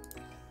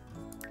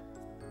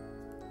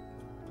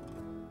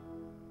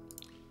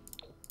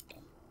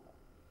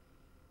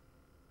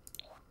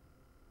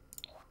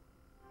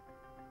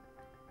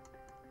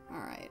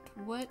 Alright,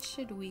 what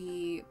should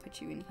we put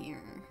you in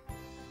here?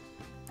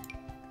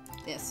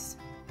 This.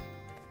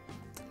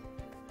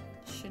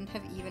 Shouldn't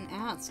have even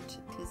asked,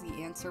 because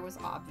the answer was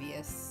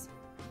obvious.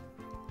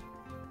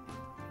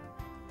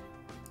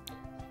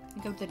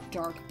 Go the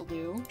dark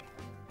blue.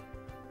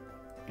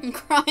 I'm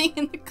crying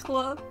in the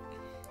club.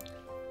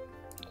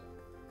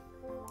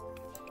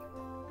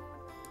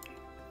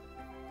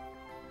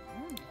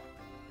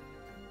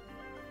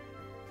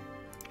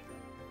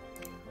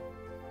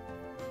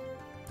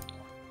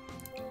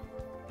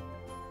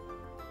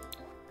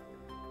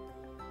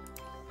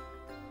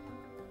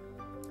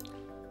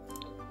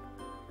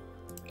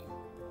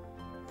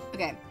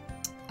 Okay,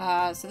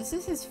 so this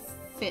is his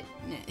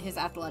his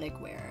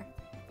athletic wear.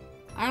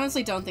 I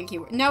honestly don't think he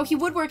would. No, he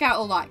would work out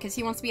a lot because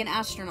he wants to be an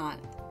astronaut.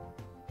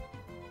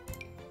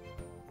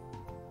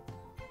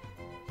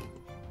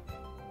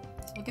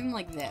 So we'll give him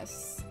like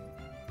this.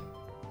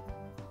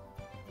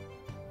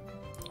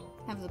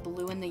 Have the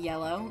blue and the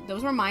yellow.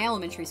 Those were my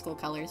elementary school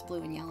colors,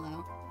 blue and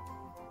yellow.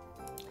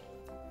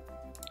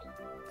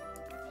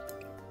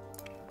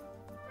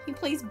 He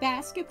plays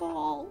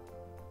basketball.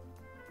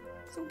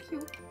 So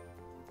cute.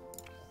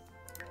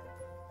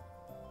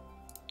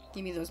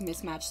 Give me those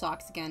mismatched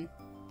socks again.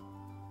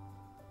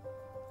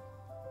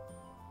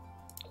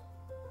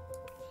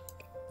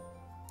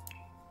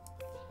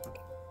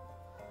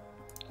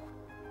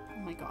 Oh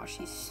my gosh,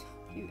 he's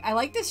cute. I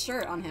like this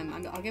shirt on him.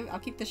 I'll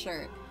keep the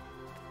shirt.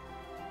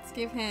 Let's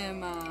give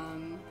him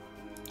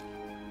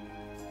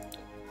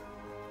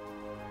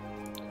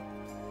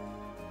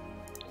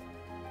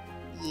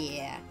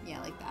yeah,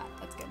 like that.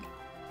 That's good.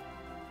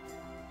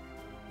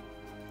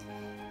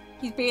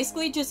 He's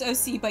basically just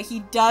OC, but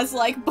he does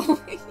like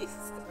boys.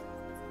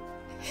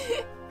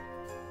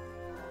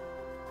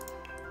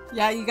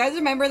 Yeah, you guys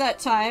remember that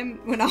time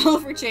when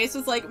Oliver Chase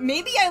was like,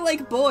 maybe I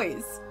like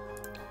boys.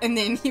 And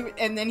then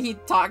he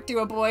talked to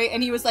a boy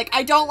and he was like,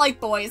 I don't like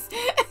boys.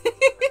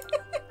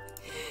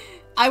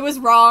 I was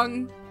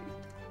wrong.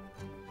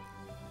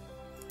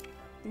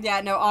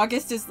 Yeah, no,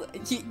 August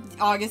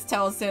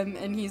tells him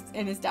and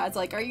his dad's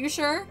like, are you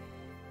sure?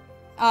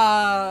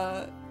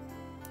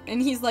 And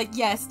he's like,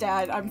 yes,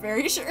 Dad, I'm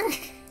very sure.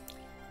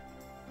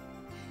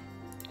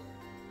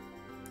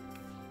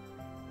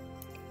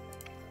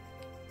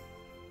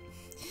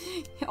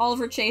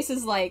 Oliver Chase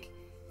is like,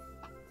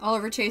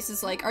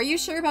 are you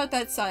sure about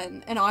that,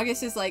 son? And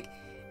August is like,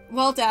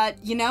 well, Dad,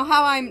 you know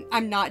how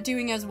I'm not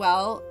doing as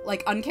well,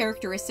 like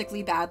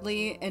uncharacteristically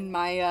badly in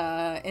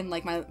my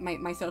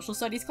my social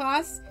studies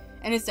class?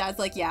 And his dad's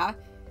like, yeah.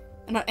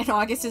 And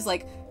August is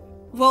like,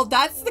 well,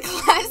 that's the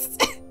class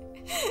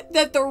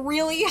that the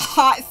really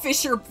hot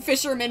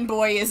fisherman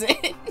boy is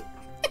in.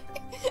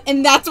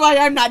 And that's why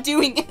I'm not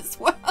doing as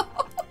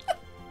well.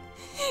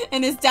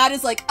 And his dad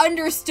is like,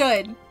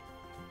 understood.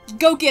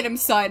 Go get him,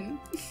 son.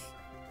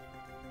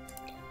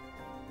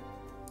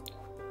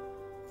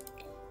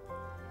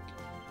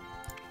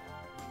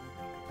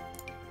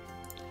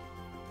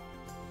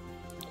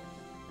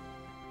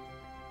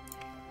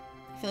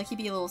 I feel like he'd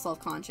be a little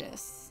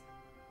self-conscious.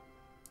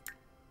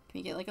 Can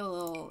we get like a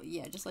little,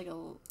 yeah, just like a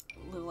little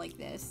like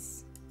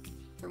this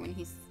for when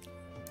he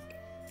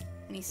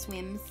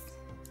swims?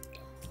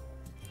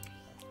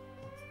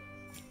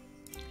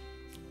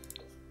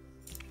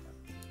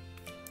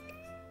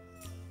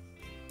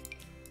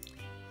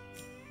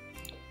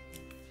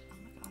 Oh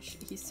my gosh,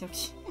 he's so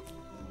cute.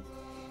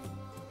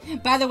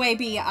 By the way,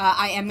 B,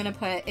 I am gonna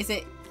put, is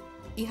it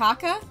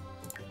Ihaka?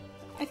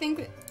 I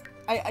think.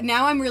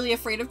 Now I'm really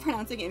afraid of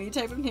pronouncing any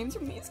type of names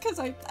from these because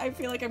I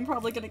feel like I'm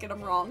probably gonna get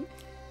them wrong.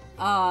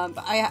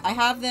 But I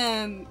have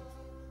them.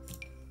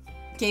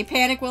 Gay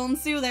Panic will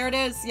ensue. There it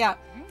is. Yeah.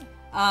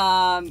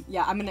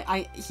 Yeah. I'm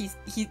gonna.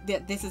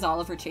 This is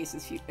Oliver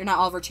Chase's future. Or not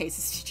Oliver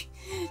Chase's future.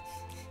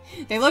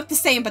 They look the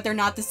same, but they're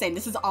not the same.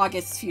 This is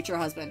August's future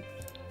husband.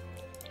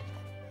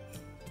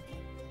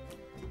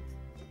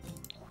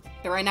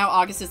 But right now,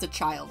 August is a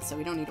child, so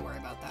we don't need to worry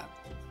about that.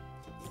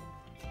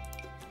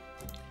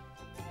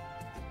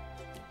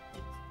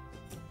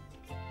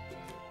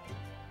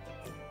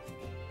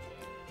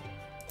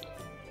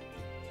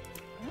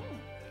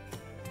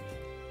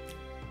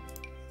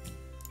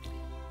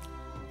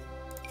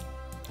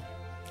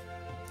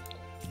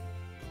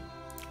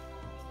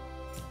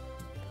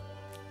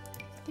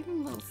 give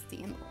him little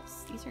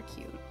sandals. These are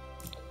cute.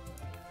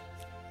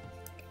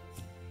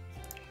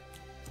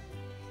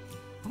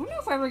 I don't know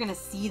if we're ever gonna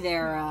see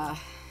their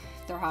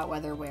hot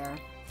weather wear,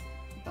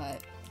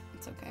 but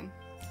it's okay.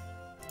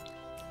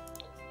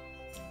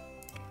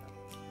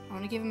 I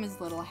want to give him his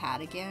little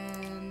hat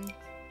again.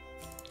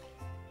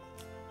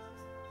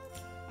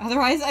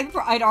 Otherwise,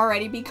 I'd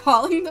already be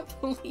calling the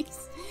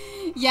police.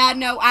 Yeah,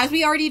 no, as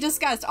we already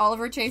discussed,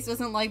 Oliver Chase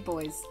doesn't like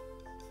boys.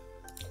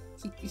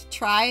 He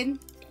tried.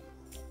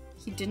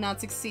 He did not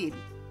succeed.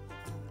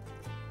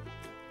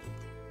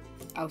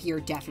 Oh, you're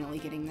definitely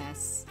getting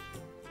this.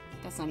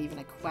 That's not even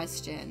a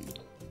question.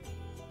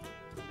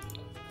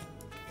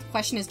 The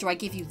question is, do I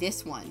give you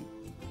this one?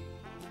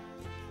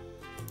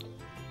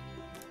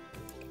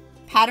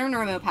 Pattern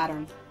or no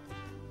pattern?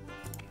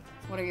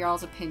 What are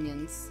y'all's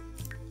opinions?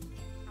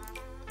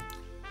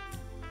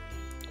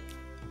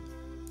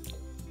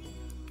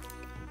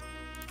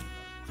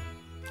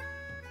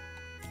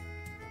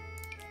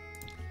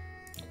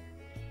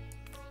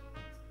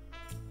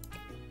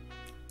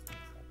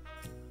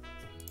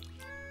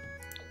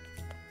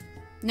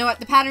 You know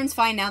what? The pattern's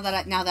fine now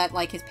that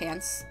like his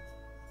pants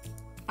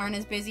aren't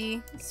as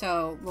busy,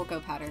 so we'll go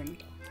pattern.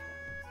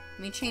 Let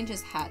me change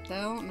his hat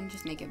though. I'm gonna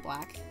just make it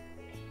black.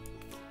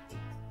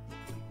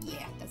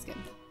 Yeah, that's good.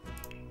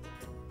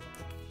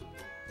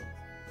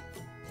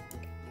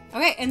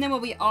 Okay, and then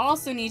what we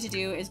also need to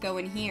do is go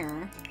in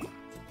here.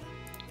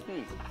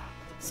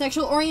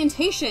 Sexual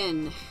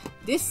orientation.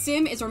 This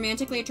sim is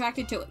romantically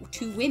attracted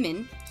to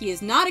women. He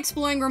is not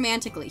exploring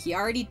romantically. He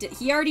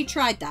already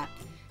tried that.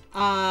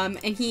 And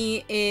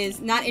he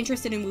is not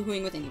interested in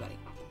woohooing with anybody.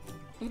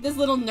 Look at this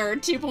little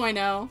nerd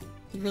 2.0.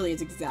 He really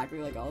is exactly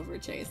like Oliver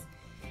Chase.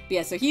 But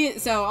yeah,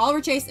 so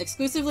Oliver Chase,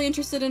 exclusively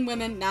interested in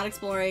women, not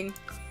exploring,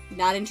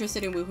 not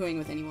interested in woohooing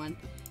with anyone.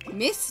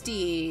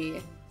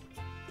 Misty.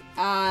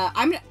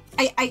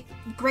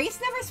 Grace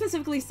never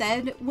specifically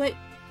said what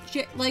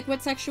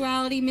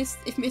sexuality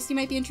if Misty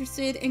might be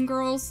interested in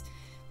girls,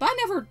 but I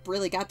never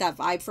really got that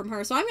vibe from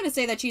her, so I'm gonna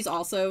say that she's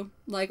also,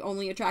 like,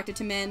 only attracted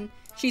to men.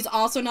 She's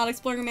also not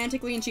exploring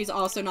romantically, and she's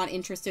also not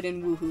interested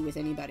in woohoo with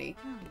anybody.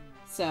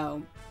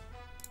 So,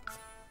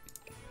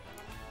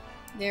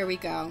 there we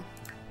go.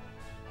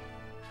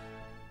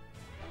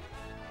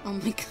 Oh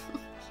my gosh.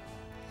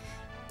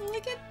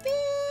 Look at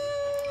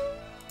this!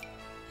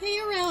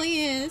 Hey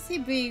Aurelius! Hey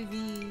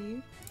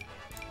baby!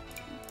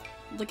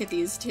 Look at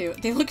these two.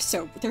 They're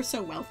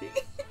so wealthy.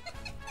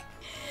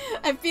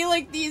 I feel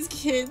like these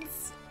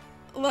kids,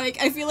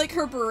 I feel like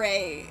her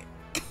beret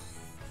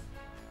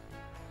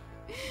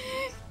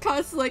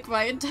costs like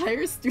my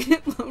entire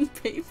student loan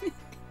payment.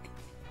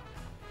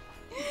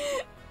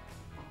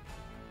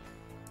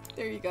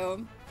 There you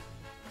go.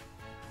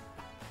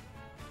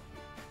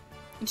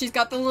 And she's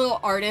got the little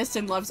artist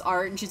and loves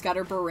art, and she's got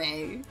her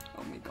beret.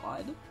 Oh my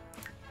god.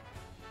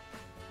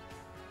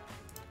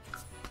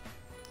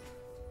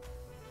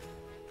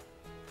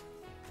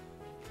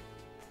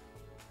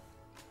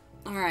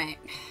 Alright,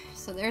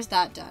 so there's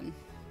that done.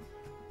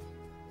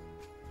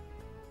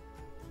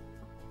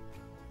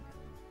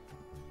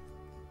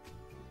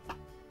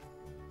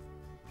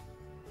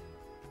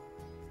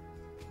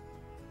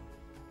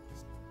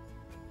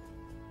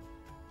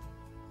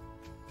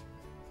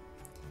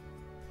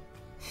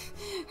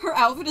 Her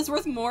outfit is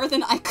worth more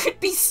than I could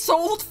be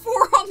sold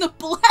for on the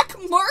black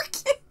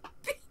market.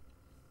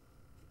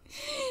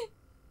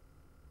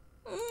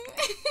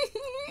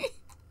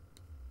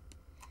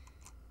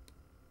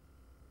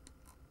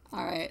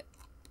 Alright,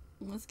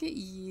 let's get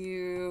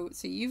you.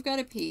 So you've got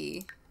to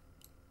pee.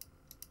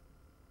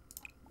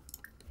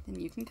 Then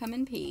you can come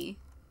and pee.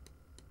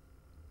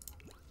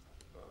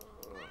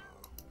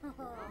 How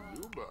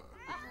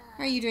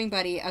are you doing,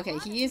 buddy? Okay,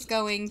 he is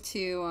going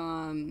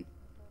to,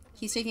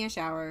 he's taking a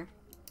shower.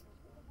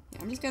 Yeah,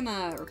 I'm just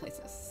gonna replace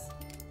this.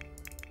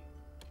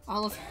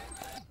 Oliver,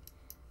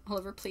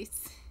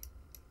 please.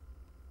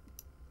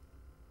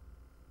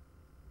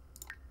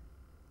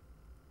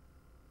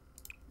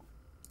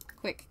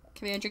 Quick,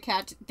 command your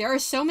cat. There are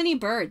so many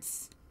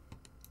birds.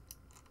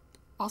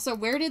 Also,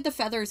 where did the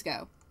feathers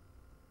go?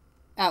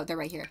 Oh, they're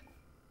right here.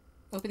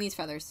 Open these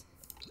feathers.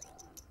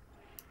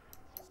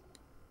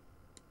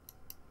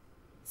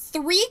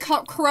 3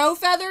 crow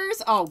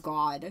feathers? Oh,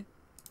 God.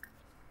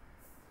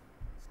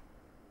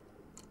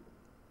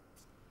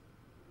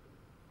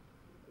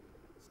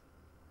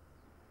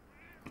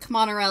 Come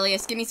on,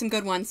 Aurelius. Give me some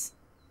good ones.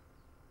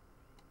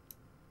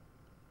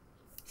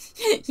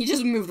 He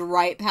just moved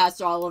right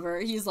past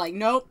Oliver. He's like,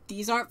 nope,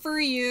 these aren't for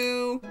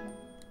you.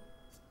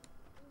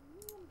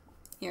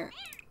 Here,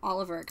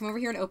 Oliver, come over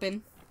here and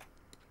open.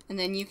 And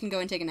then you can go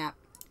and take a nap.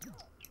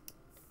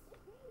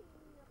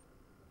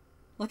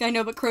 Look, I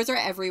know, but crows are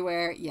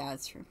everywhere. Yeah,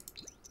 that's true.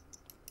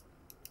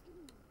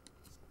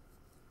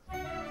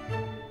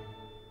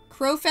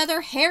 Crow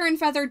feather, heron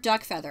feather,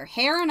 duck feather.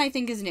 Heron, I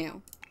think, is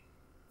new.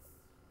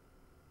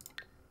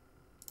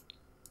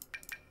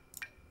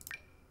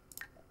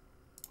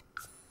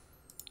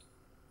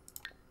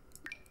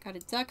 Got a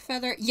duck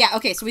feather. Yeah,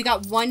 okay, so we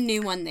got one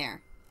new one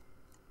there.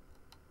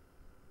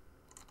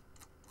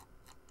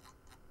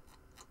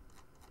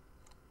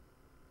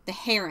 The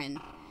heron.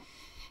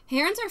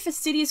 Herons are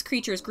fastidious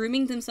creatures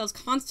grooming themselves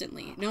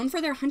constantly. Known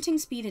for their hunting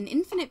speed and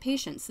infinite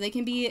patience, they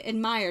can be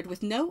admired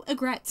with no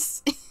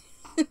regrets.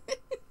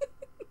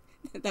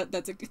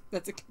 That's a good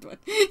one.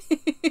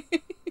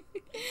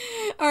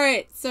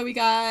 Alright, so we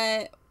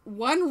got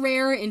 1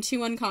 rare and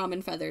 2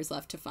 uncommon feathers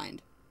left to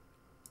find.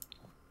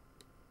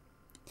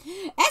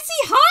 Essie,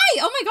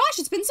 hi! Oh my gosh,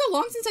 it's been so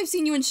long since I've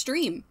seen you in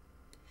stream.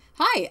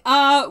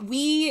 Hi,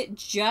 we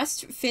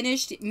just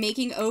finished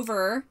making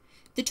over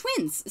the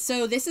twins.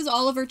 So this is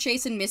Oliver,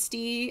 Chase, and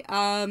Misty.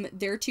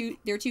 They're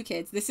two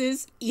kids. This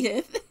is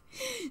Edith.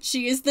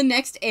 She is the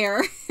next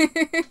heir.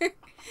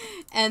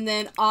 And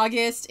then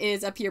August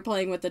is up here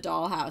playing with the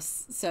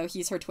dollhouse. So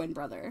he's her twin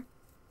brother.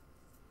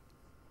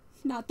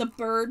 Not the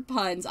bird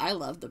puns. I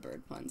love the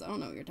bird puns. I don't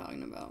know what you're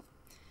talking about.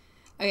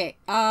 Okay,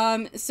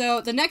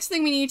 so the next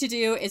thing we need to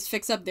do is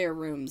fix up their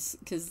rooms.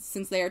 Because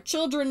since they are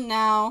children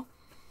now...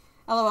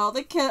 LOL,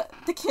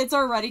 the kids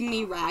are running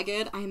me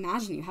ragged. I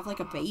imagine you have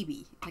like a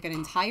baby. Like an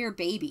entire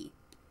baby.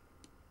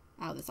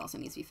 Oh, this also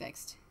needs to be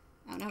fixed.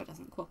 Oh, no, it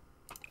doesn't. Cool.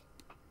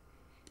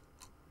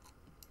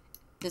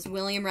 Does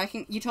William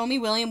you told me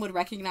William would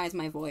recognize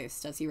my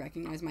voice. Does he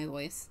recognize my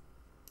voice?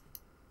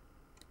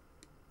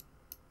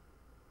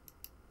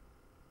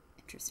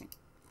 Interesting.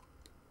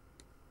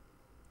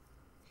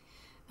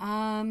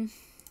 Yeah,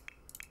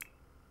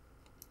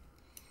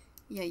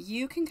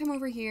 you can come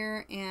over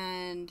here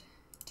and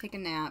take a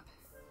nap.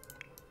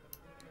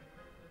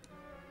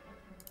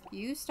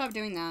 You stop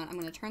doing that. I'm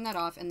going to turn that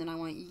off, and then I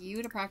want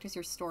you to practice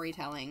your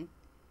storytelling.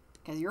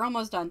 Because you're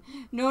almost done.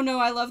 No,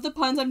 I love the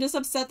puns. I'm just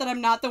upset that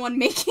I'm not the one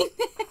making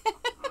them.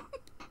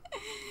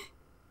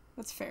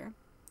 That's fair.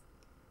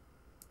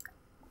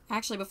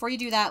 Actually, before you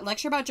do that,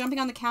 lecture about jumping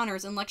on the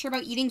counters and lecture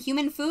about eating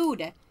human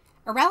food.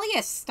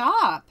 Aurelius,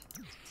 stop!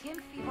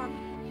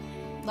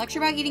 Lecture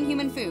about eating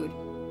human food.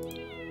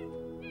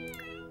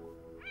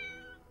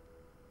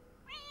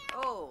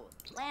 Oh,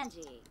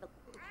 Langy.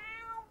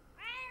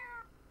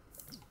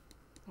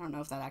 I don't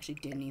know if that actually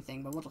did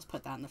anything, but we'll just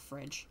put that in the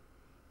fridge.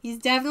 He's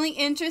definitely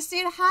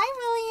interested. Hi,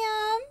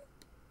 William.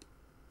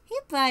 Hey,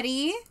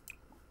 buddy.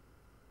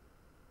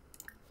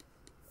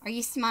 Are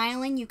you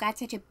smiling? You got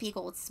such a big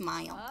old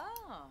smile.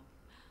 Oh,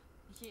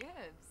 yes.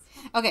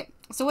 Okay,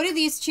 so what are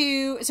these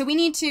two? So we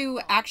need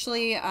to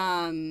actually,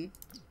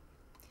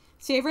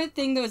 favorite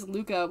thing, though, is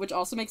Luca, which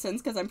also makes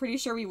sense, because I'm pretty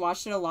sure we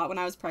watched it a lot when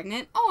I was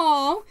pregnant.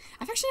 Oh,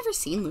 I've actually never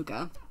seen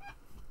Luca.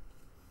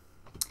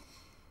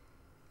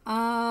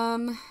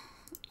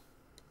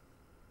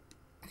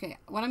 Okay,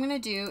 what I'm going to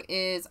do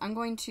is I'm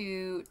going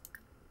to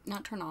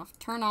not turn off,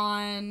 turn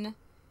on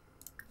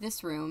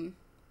this room.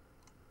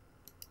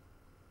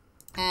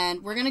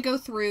 And we're going to go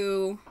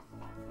through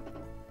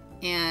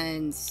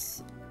and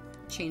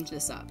change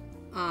this up.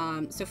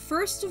 So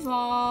first of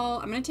all,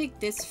 I'm going to take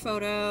this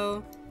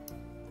photo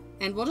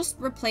and we'll just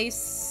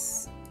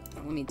replace,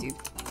 let me do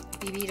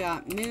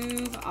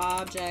bb.move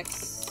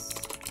objects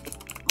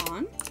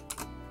on.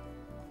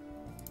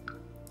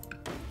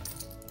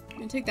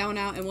 I'm gonna take that one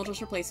out and we'll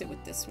just replace it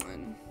with this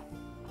one.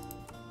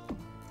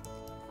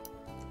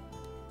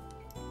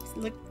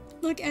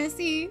 Look,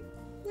 Essie.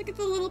 Look at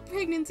the little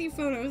pregnancy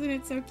photos and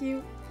it's so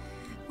cute.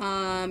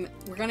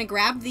 We're gonna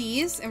grab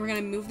these and we're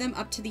gonna move them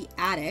up to the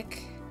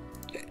attic.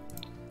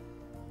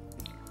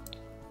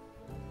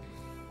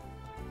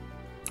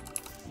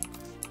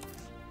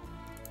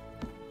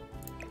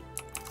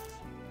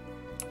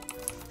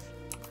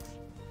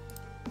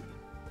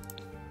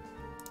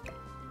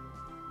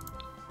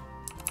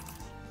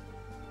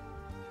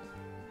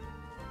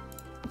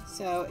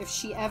 So if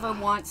she ever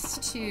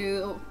wants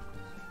to,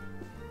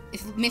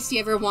 if Misty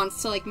ever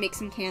wants to like make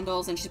some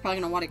candles, and she's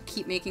probably gonna want to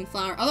keep making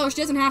flower, although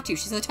she doesn't have to,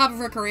 she's at the top of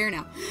her career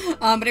now.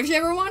 But if she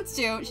ever wants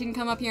to, she can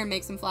come up here and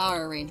make some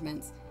flower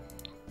arrangements.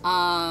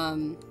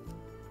 And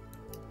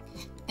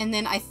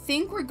then I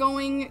think we're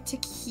going to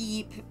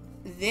keep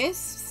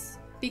this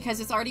because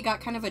it's already got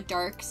kind of a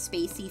dark,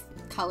 spacey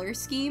color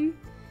scheme.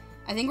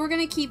 I think we're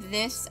gonna keep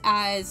this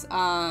as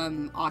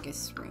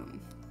August's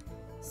room.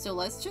 So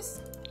let's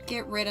just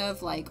get rid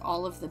of like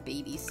all of the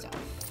baby stuff.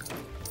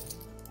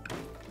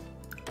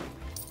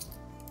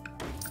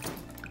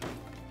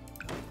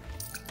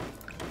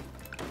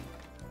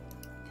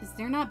 Because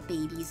they're not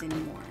babies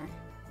anymore.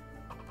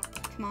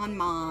 Come on,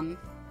 Mom.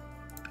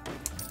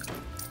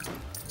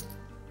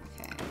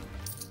 Okay.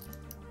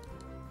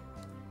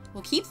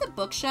 We'll keep the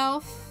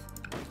bookshelf.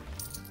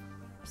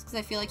 Just because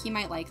I feel like he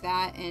might like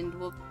that. And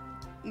we'll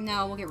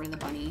get rid of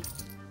the bunny.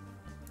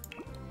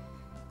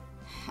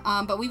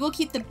 But we will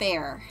keep the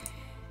bear.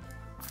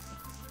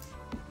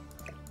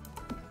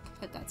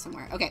 Put that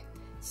somewhere. Okay.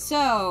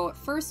 So,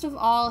 first of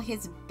all,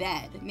 his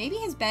bed. Maybe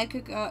his bed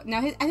could go... No,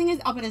 I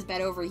think I'll put his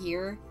bed over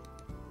here.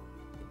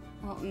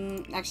 Well,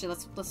 actually,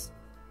 let's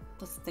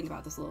think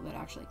about this a little bit,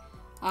 actually.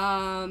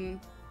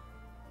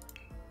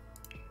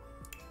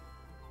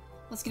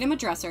 Let's get him a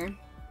dresser.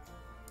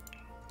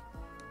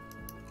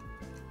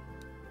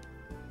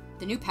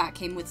 The new pack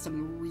came with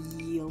some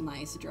real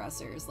nice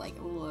dressers. Like,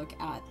 look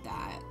at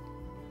that.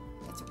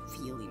 That's a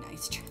really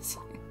nice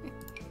dresser.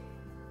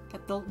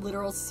 Got the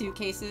literal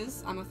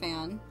suitcases. I'm a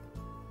fan.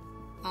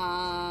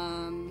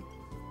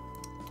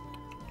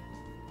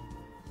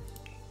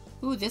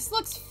 Ooh, this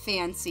looks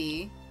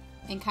fancy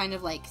and kind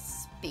of like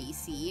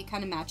spacey. It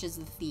kind of matches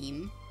the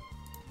theme.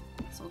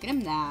 So we'll get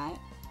him that.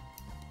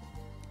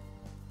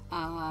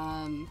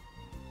 Can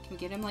we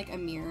get him like a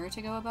mirror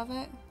to go above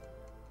it?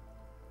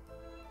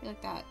 I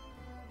like that.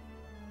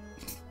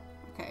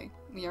 Okay,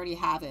 we already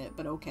have it,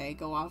 but okay,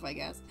 go off, I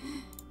guess.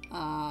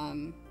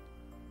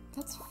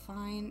 That's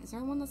fine. Is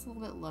there one that's a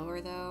little bit lower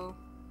though?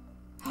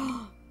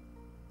 Oh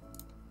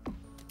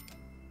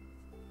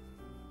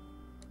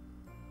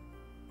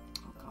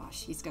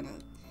gosh, his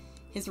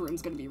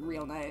room's gonna be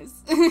real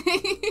nice.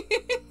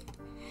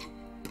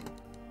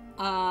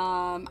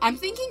 I'm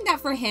thinking that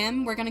for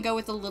him, we're gonna go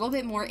with a little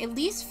bit more, at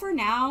least for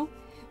now,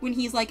 when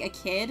he's like a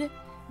kid,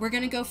 we're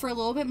gonna go for a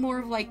little bit more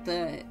of like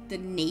the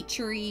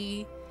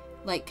nature-y,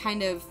 like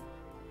kind of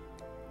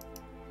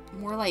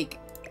more like,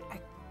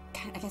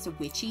 I guess a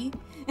witchy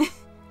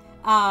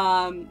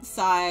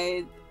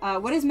side.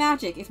 What is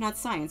magic if not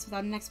science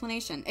without an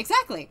explanation?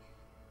 Exactly.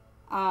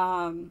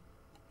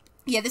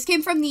 Yeah, this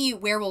came from the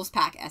Werewolves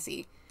pack,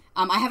 Essie.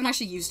 I haven't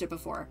actually used it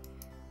before.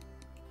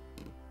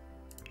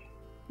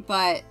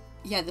 But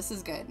yeah, this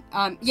is good.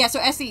 Yeah,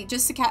 so Essie,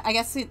 just to I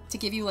guess to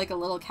give you like a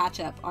little catch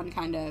up on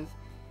kind of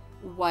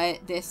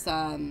what this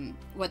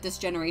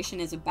generation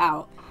is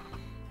about.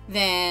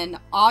 Then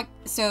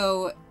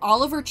so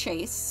Oliver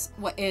Chase,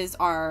 what is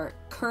our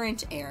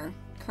current heir,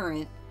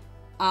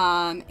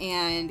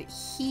 and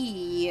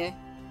he,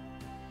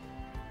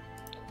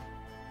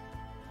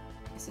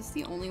 is this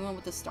the only one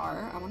with the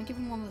star? I want to give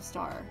him one with the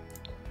star.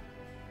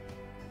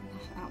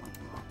 I don't like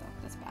that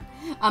though. That's bad.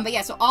 But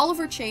yeah, so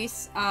Oliver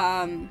Chase,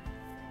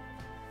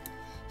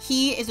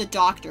 he is a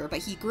doctor, but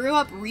he grew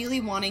up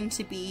really wanting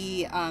to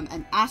be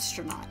an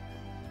astronaut.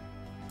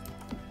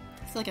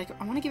 I feel like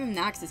I want to give him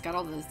that because it's got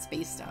all the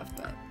space stuff,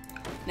 but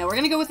no, we're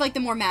gonna go with like the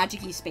more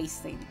magic-y space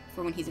thing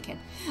for when he's a kid.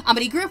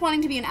 But he grew up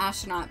wanting to be an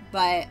astronaut,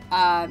 but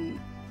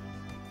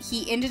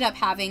he ended up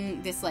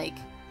having this like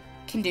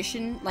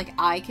condition, like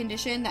eye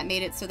condition, that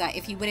made it so that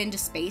if he went into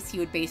space, he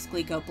would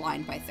basically go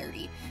blind by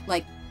 30.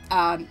 Like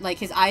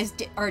his eyes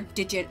are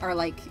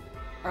degenerating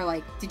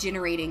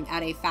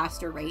at a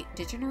faster rate.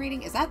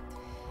 Degenerating? Is that?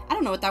 I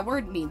don't know what that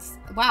word means.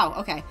 Wow.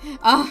 Okay.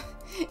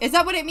 Is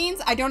that what it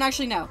means? I don't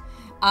actually know.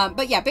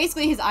 But yeah,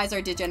 basically his eyes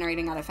are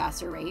degenerating at a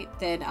faster rate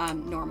than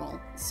normal.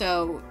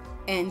 So,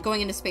 and going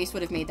into space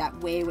would have made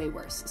that way, way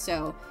worse.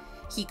 So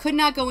he could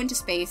not go into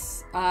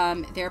space,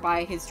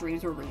 thereby his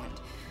dreams were ruined.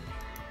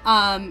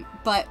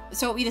 But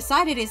so what we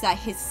decided is that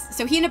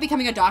so he ended up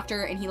becoming a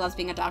doctor and he loves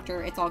being a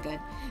doctor. It's all good.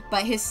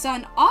 But his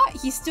son,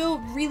 he still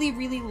really,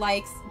 really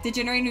likes,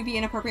 degenerating would be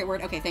an appropriate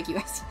word. Okay, thank you.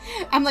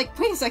 I'm like,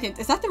 wait a second,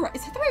 is that the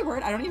right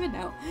word? I don't even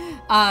know.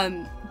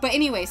 But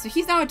anyway, so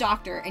he's now a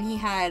doctor and he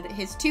had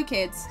his two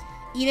kids,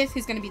 Edith,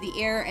 who's going to be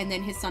the heir, and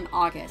then his son,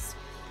 August.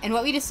 And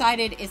what we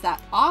decided is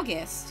that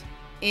August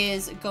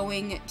is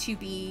going to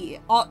be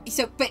but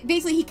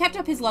basically he kept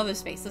up his love of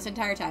space this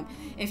entire time.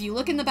 If you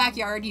look in the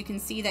backyard, you can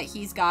see that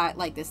he's got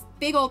like this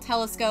big old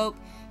telescope.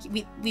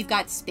 We've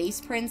got space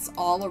prints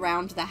all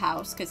around the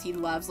house because he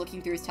loves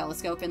looking through his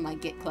telescope and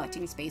like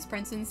collecting space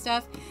prints and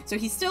stuff. So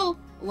he still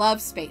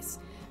loves space.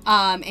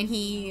 And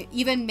he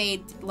even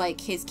made like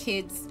his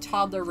kids'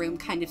 toddler room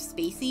kind of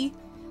spacey,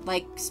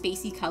 like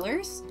spacey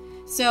colors.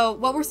 So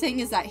what we're saying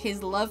is that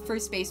his love for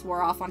space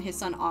wore off on his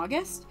son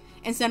August,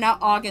 and so now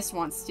August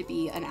wants to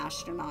be an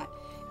astronaut.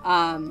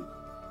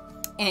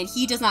 And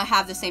he does not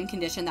have the same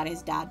condition that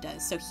his dad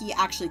does, so he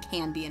actually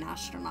can be an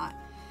astronaut,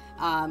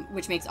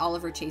 which makes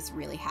Oliver Chase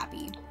really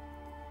happy.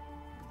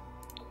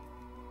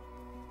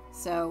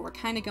 So we're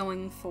kind of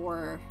going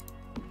for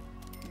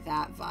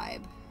that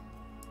vibe.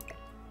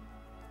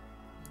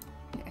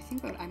 Okay, I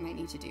think what I might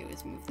need to do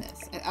is move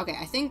this. Okay,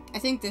 I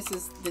think this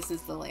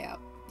is the layout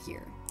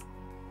here.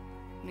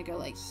 I'm gonna go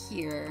like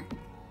here.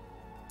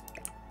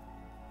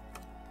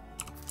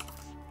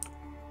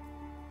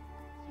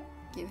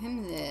 Give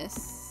him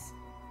this.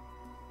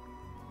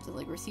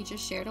 Deligracy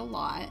just shared a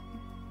lot.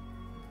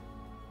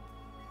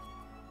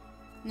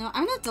 No,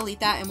 I'm gonna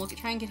delete that and we'll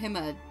try and get him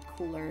a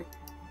cooler.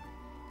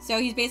 So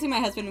he's basically my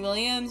husband.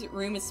 William's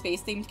room is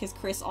space themed because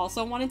Chris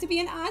also wanted to be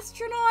an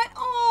astronaut.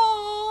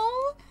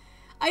 Oh,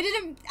 I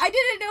didn't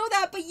know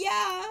that, but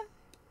yeah,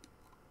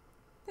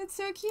 that's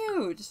so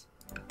cute.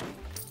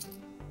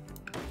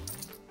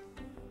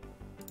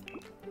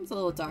 It's a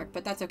little dark,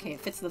 but that's okay.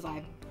 It fits the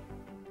vibe.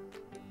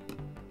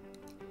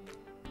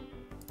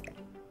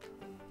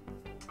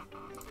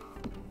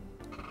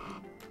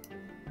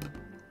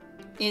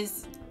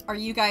 Are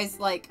you guys,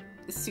 like,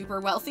 super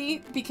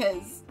wealthy?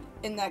 Because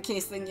in that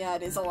case, then yeah,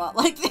 it is a lot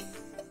like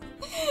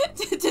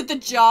did the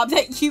job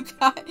that you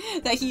got,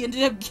 that he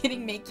ended up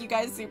getting, make you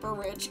guys super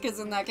rich? Because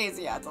in that case,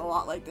 yeah, it's a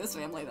lot like this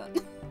family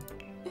then.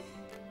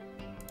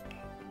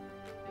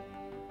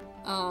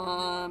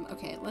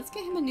 Okay, let's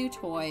get him a new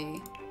toy.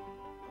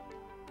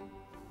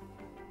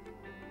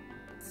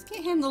 Let's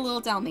get him the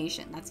little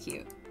Dalmatian. That's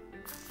cute.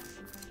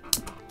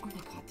 Oh my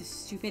god, this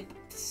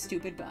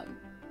stupid bug.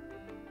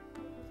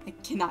 I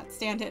cannot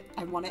stand it.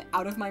 I want it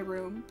out of my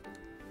room.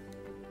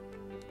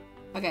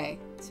 Okay,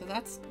 so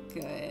that's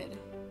good.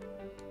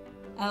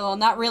 Oh, well,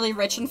 not really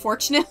rich,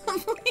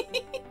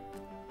 unfortunately.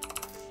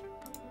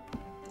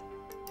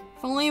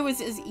 If only it was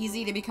as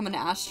easy to become an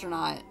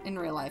astronaut in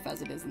real life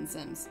as it is in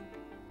Sims.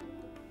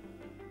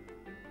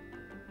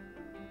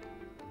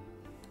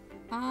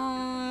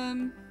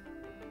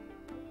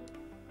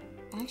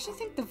 I actually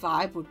think the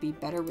vibe would be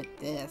better with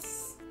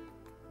this.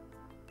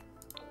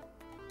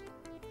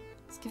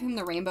 Let's give him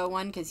the rainbow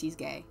one because he's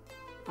gay.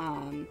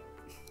 Oh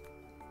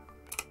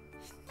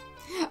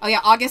yeah,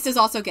 August is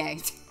also gay.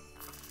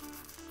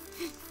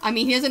 I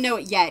mean, he doesn't know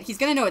it yet. He's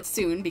gonna know it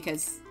soon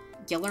because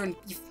you learn,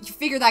 you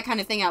figure that kind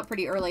of thing out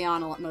pretty early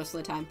on most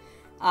of the time.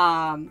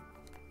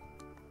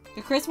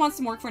 But Chris wants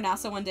to work for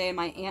NASA one day and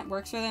my aunt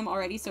works for them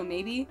already, so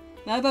maybe.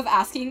 Not above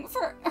asking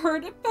for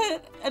her to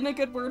put in a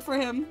good word for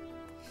him.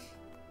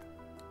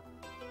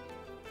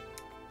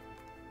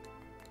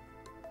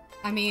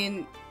 I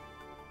mean,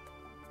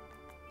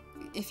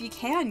 if you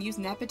can, use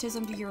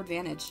nepotism to your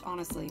advantage,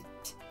 honestly.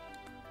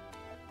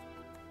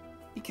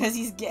 Because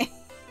he's gay.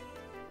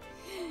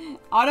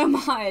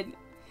 Automod,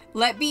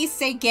 let me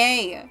say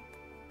gay.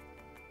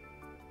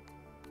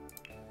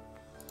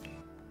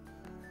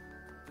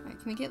 Alright,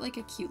 can we get like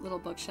a cute little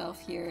bookshelf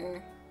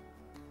here?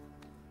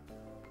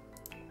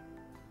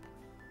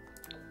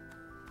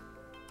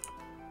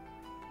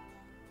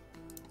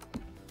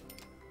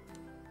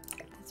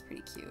 That's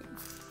pretty cute.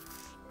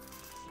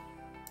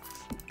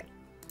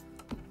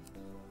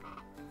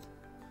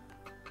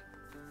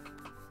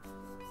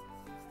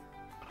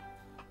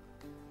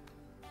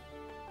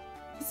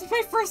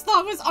 My first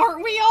thought was,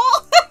 aren't we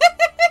all?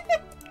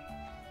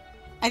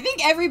 I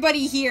think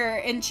everybody here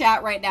in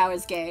chat right now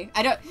is gay.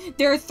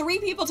 There are 3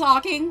 people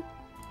talking.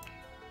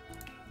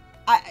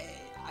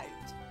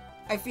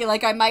 I feel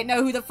like I might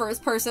know who the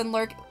fourth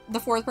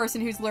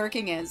person who's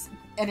lurking is.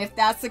 And if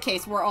that's the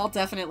case, we're all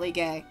definitely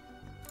gay.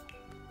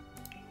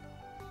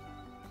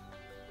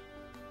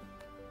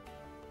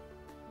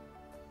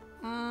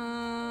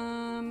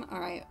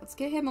 Alright, let's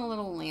get him a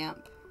little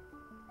lamp.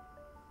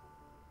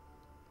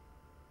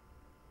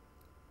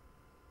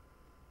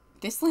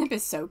 This lamp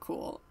is so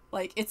cool.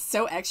 Like, it's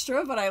so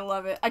extra, but I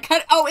love it.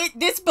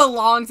 This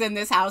belongs in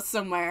this house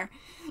somewhere.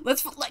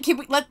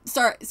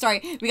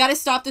 Sorry, we gotta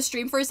stop the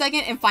stream for a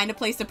second and find a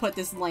place to put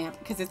this lamp,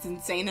 because it's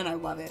insane and I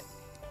love it.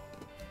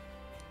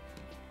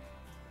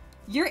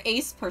 You're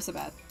ace,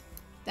 Persebeth.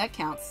 That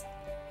counts.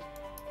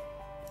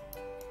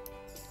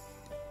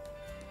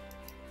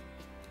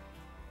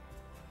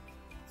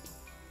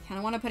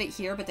 Kinda wanna put it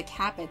here, but the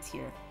cat bed's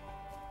here.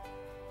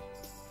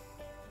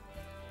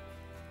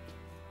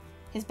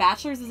 His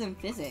bachelor's is in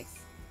physics.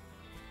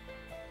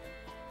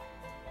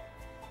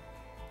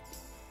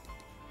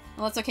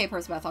 Well, that's okay,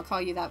 Persebeth. I'll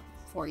call you that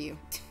for you.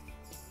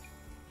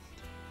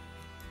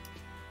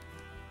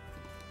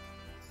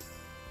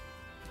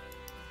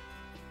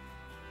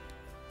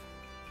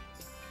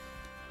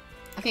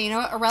 Okay, you know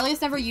what?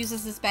 Aurelius never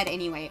uses this bed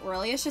anyway.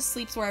 Aurelius just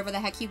sleeps wherever the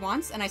heck he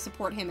wants, and I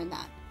support him in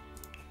that.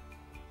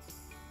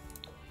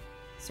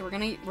 So we're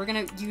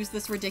gonna use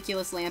this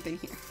ridiculous lamp in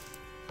here.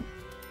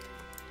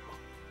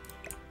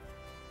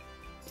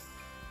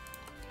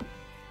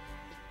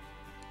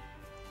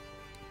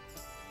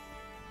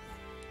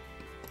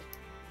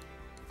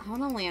 I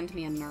want to land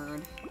me a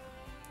nerd.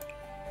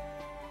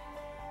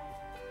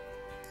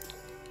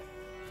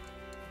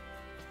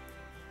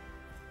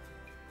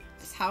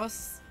 This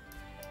house,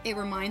 it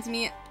reminds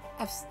me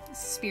of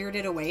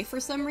Spirited Away for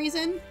some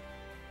reason.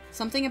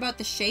 Something about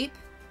the shape.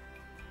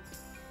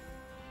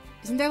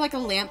 Isn't there like a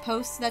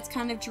lamppost that's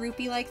kind of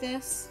droopy like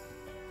this?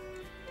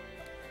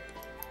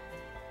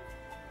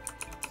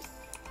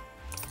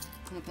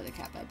 I'm gonna put the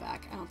cat bed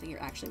back. I don't think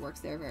it actually works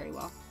there very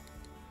well.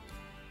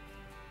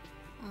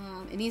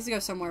 It needs to go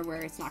somewhere where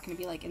it's not going to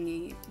be, like, in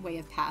the way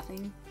of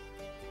pathing.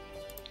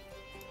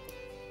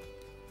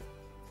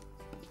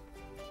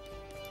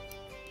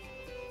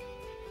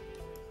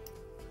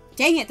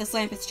 Dang it, this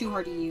lamp is too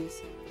hard to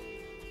use.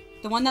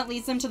 The one that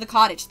leads them to the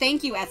cottage.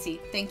 Thank you, Essie.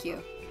 Thank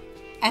you.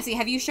 Essie,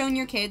 have you shown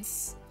your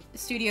kids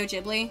Studio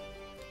Ghibli?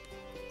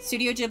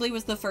 Studio Ghibli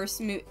was the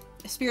first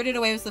Spirited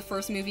Away was the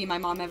first movie my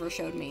mom ever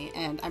showed me,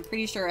 and I'm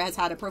pretty sure it has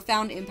had a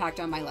profound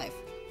impact on my life.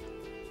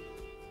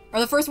 Or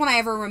the first one I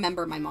ever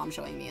remember my mom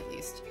showing me, at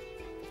least.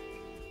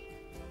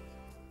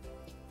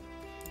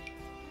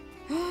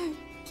 Can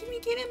we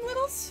get him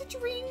little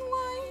string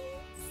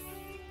lights?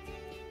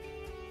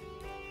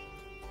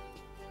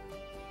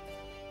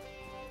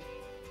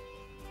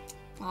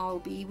 Oh,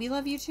 B, we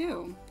love you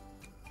too.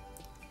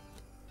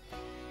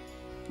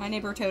 My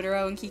Neighbor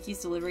Totoro and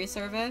Kiki's Delivery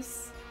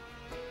Service.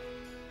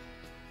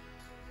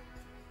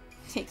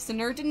 Takes a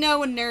nerd to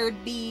know a nerd,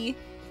 B.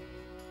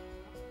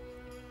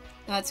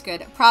 That's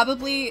good.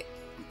 Probably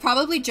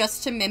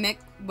just to mimic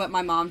what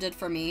my mom did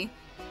for me.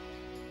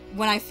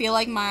 When I feel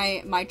like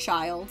my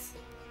child...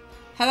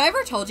 Have I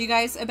ever told you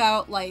guys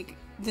about, like,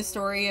 the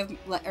story of...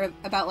 Or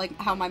about, like,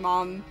 how my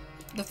mom...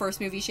 The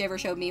first movie she ever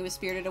showed me was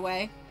Spirited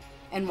Away?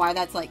 And why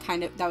that's, like,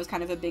 that was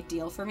kind of a big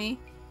deal for me?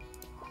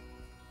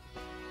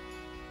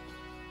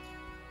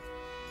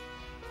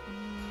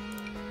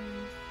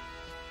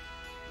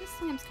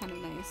 kind of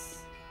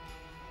nice.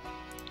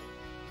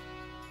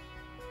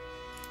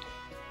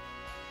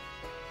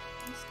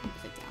 I'm just gonna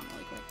put it down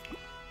really quick.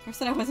 I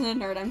said I wasn't a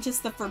nerd, I'm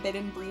just the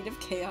forbidden breed of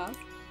chaos.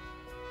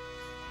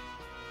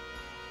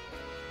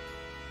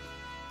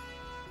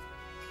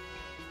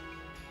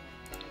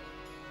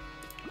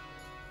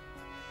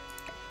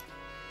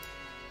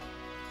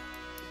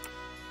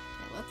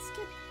 Okay, let's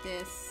get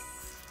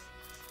this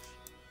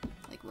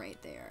like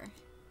right there.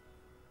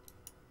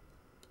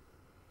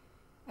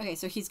 Okay,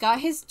 so he's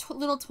got his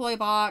little toy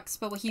box,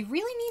 but what he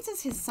really needs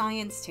is his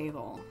science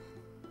table.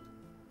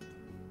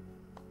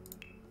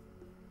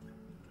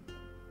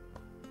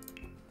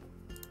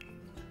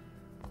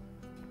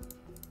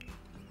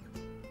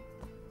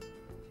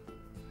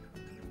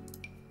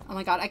 Oh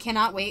my god, I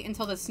cannot wait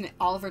until this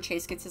Oliver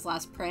Chase gets his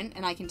last print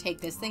and I can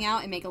take this thing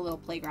out and make a little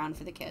playground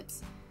for the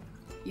kids.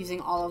 Using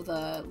all of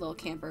the little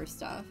camper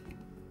stuff.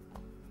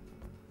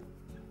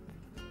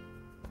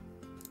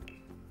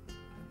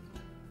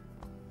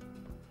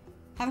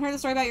 Haven't heard the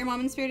story about your mom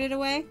and Spirited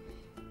Away?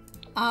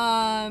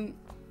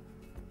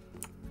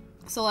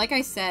 So like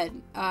I said,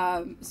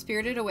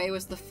 Spirited Away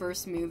was the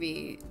first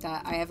movie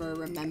that I ever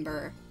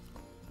remember.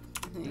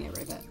 I'm gonna get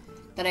rid of it.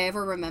 That I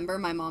ever remember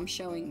my mom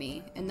showing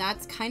me. And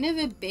that's kind of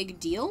a big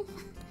deal.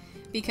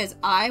 Because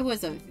I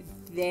was a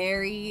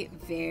very,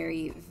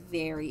 very,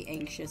 very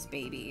anxious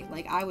baby.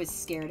 Like, I was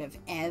scared of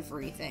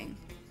everything.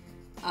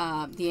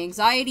 The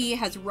anxiety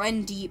has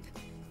run deep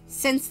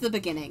since the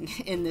beginning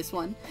in this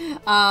one.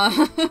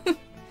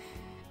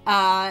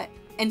 And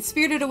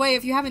Spirited Away,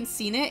 if you haven't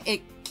seen it,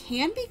 it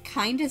can be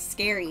kind of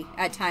scary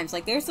at times.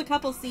 Like, there's a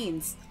couple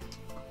scenes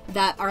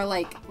that are,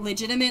 like,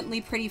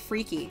 legitimately pretty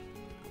freaky.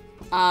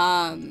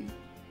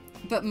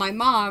 But my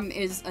mom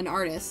is an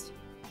artist,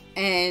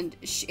 and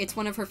it's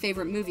one of her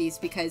favorite movies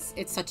because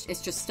it's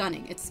just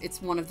stunning.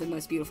 It's one of the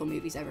most beautiful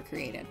movies ever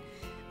created.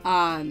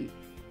 And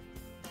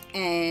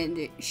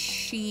it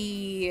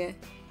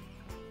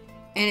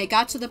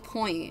got to the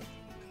point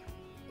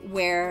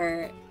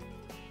where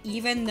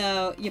even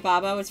though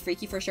Yubaba was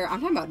freaky for sure,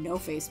 I'm talking about No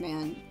Face,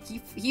 man.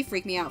 He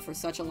freaked me out for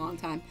such a long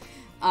time.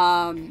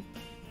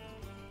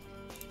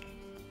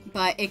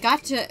 But it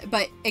got to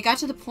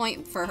the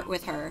point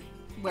with her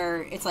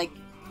where it's like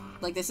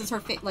this is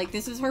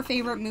her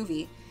favorite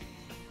movie.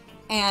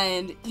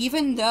 And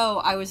even though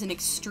I was an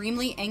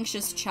extremely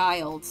anxious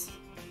child,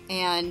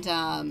 and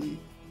oh,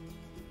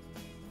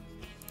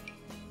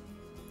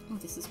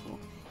 this is cool.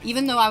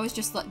 Even though I was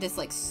just this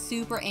like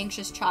super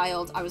anxious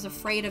child, I was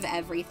afraid of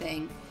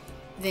everything.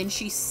 Then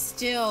she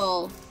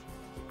still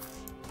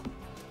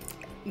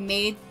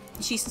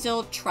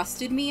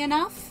trusted me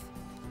enough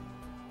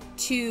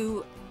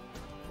to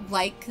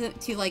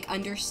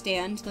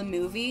understand the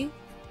movie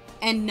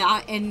and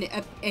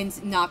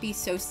not be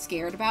so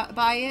scared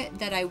by it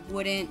that I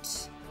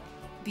wouldn't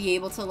be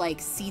able to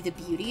like see the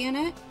beauty in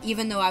it,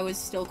 even though I was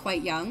still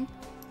quite young.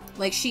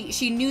 Like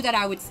she knew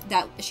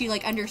that she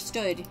like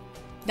understood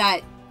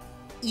that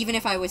even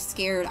if I was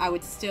scared, I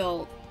would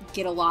still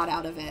get a lot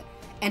out of it.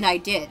 And I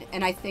did.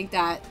 And I think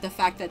that the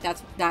fact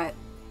that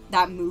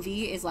that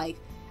movie is like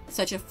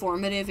such a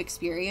formative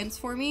experience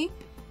for me,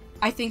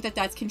 I think that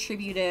that's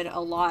contributed a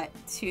lot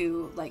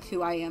to like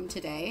who I am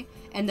today.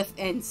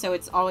 And so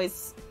it's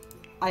always,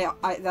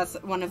 that's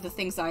one of the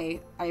things I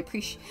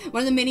appreciate.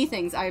 One of the many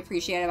things I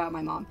appreciate about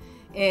my mom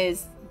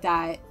is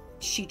that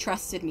she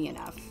trusted me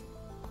enough.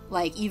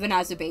 Like even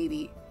as a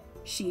baby,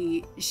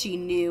 she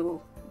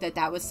knew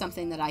that was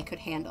something that I could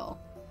handle.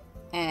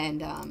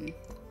 And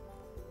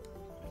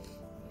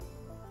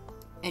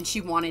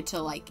she wanted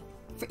to like,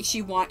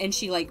 she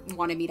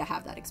wanted me to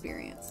have that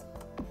experience.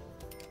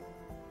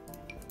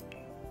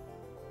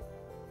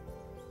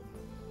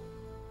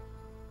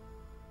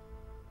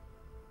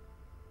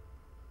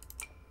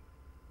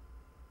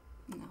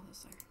 No,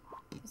 those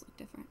look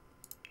different.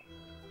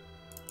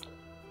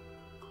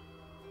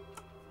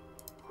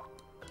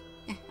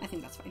 I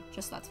think that's fine.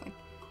 Just that's fine.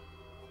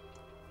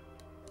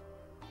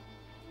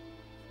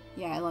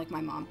 Yeah, I like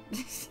my mom.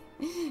 If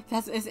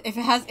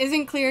it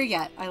isn't clear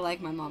yet, I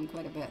like my mom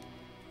quite a bit.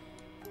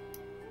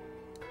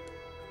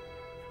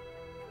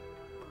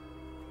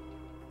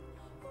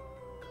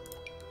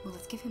 Well,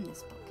 let's give him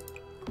this book.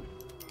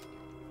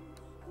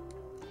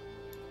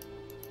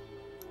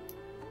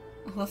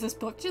 I love this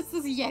book. Just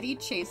this Yeti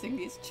chasing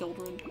these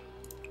children.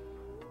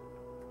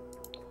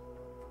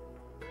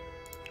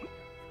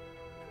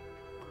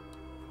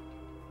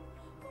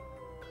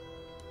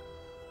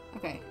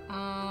 Okay,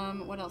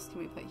 what else can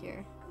we put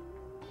here?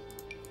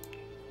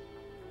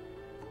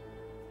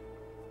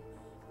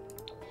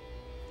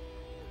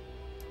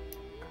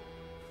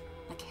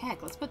 Like,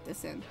 heck, let's put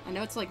this in. I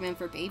know it's, like, meant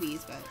for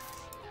babies, but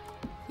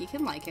you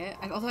can like it.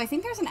 Although I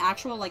think there's an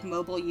actual, like,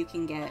 mobile you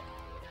can get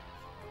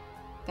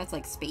that's,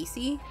 like,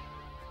 spacey.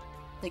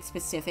 Like,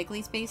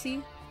 specifically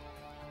spacey.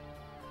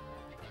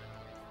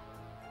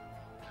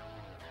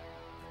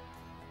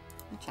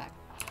 Let me check.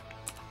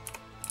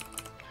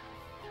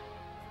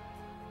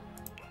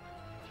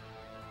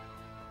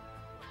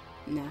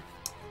 No.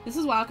 This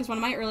is wild because one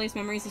of my earliest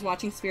memories is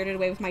watching Spirited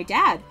Away with my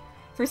dad.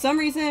 For some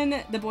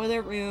reason, the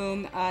boiler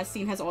room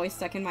scene has always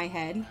stuck in my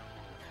head.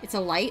 It's a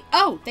light?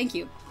 Oh, thank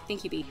you.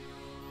 Thank you, B.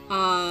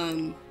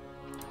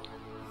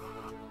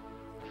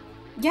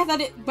 Yeah,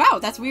 wow,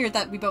 that's weird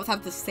that we both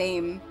have the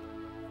same,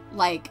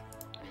 like,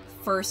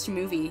 first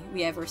movie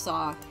we ever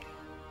saw.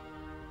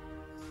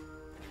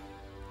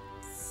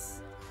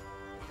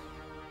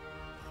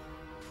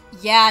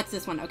 Yeah, it's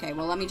this one. Okay,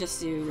 well, let me just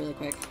do really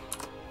quick.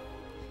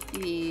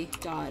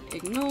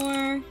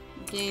 B.ignore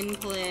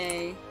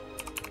gameplay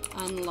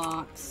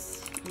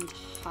unlocks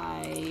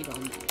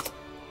entitlement.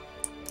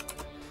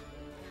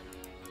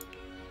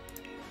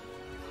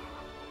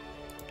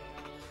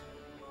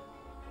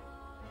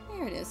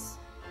 There it is.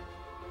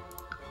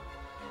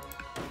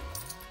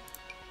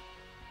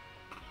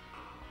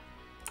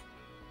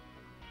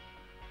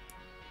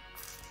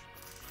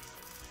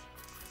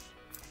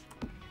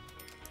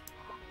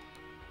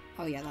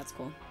 Oh yeah, that's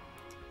cool.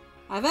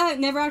 I've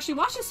never actually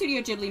watched a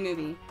Studio Ghibli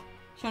movie.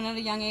 Shown at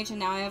a young age, and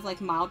now I have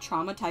like mild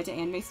trauma tied to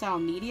anime style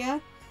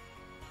media.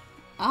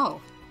 Oh.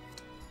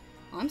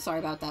 Well, I'm sorry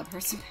about that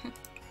person.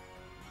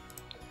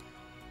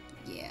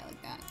 Yeah,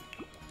 like that.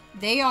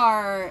 They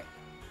are...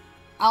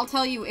 I'll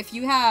tell you, if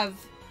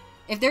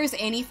there's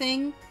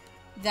anything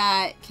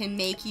that can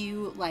make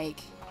you, like,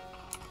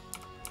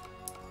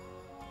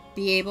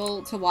 be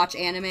able to watch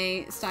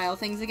anime style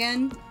things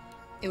again,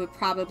 it would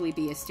probably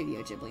be a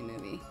Studio Ghibli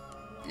movie.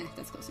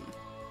 That's close enough.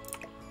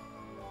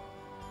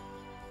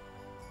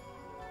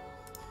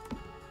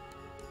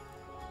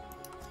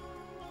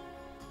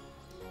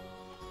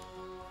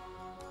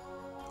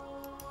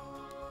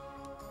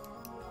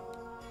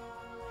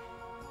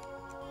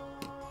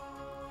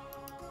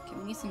 Okay,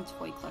 we need some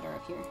toy clutter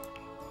up here.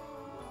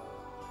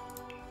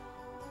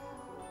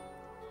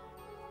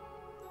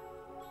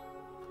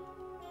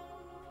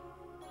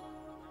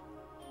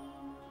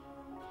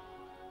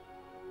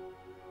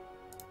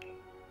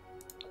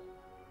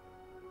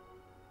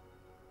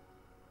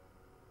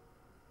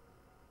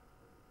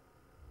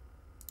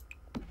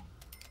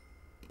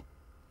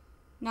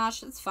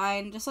 Nosh, it's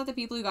fine. Just let the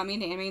people who got me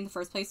into anime in the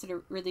first place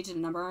really did a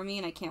number on me,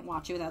 and I can't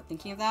watch it without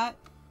thinking of that.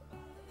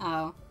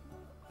 Oh.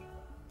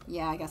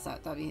 Yeah, I guess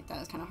that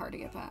is kind of hard to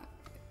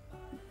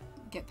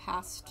get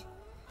past.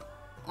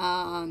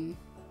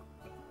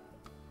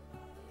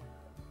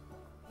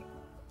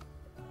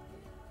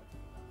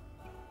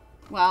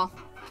 Well,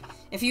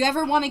 if you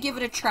ever want to give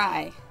it a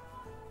try,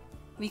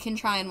 we can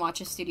try and watch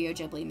a Studio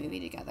Ghibli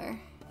movie together.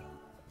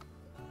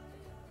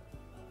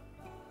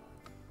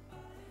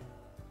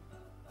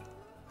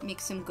 Make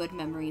some good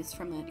memories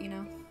from it, you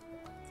know?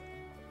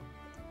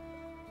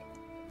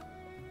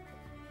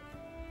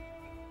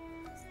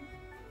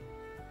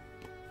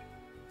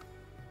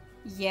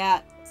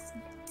 Yeah,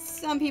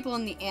 some people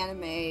in the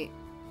anime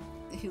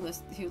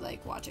who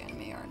like watch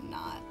anime are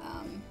not,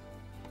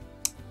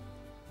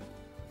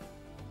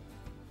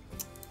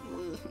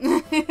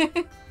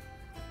 Okay,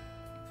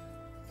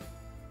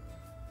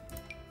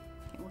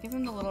 we'll give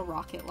him the little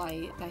rocket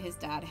light that his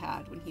dad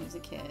had when he was a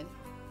kid.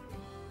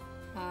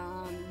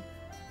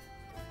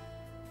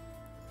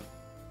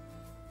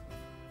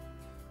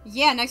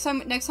 Yeah, next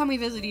time we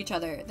visit each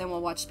other, then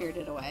we'll watch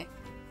Spirited Away.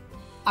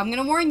 I'm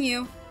gonna warn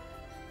you,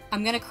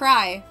 I'm gonna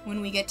cry when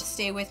we get to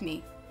stay with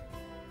me.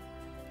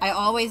 I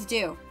always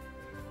do.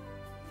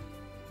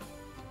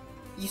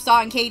 You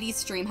saw in Katie's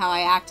stream how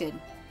I acted.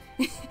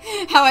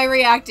 How I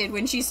reacted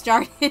when she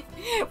started,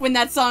 when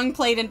that song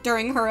played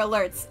during her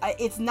alerts.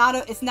 It's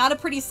not a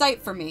pretty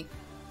sight for me.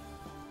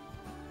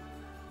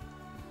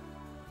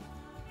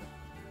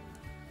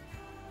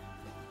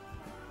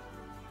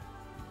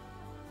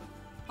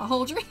 I'll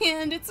hold your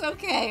hand, it's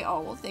okay. Oh,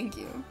 well, thank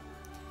you.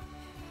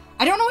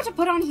 I don't know what to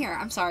put on here.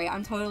 I'm sorry,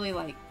 I'm totally,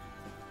 like,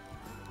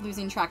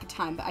 losing track of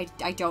time, but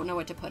I don't know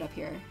what to put up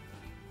here.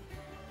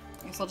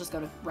 I guess I'll just go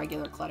to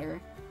regular clutter.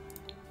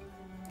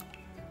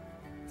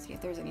 See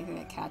if there's anything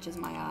that catches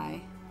my eye.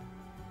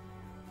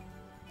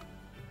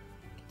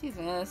 I can do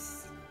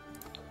this.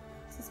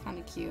 This is kind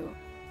of cute.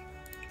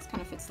 This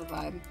kind of fits the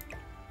vibe.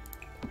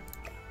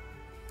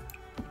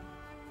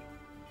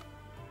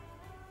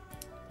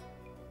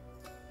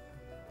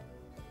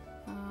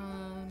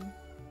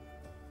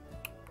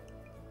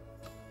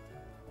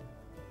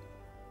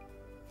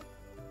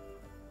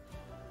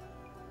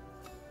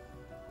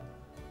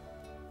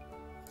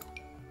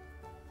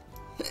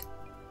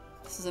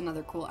 This is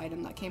another cool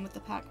item that came with the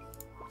pack.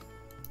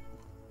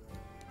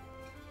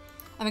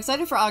 I'm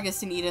excited for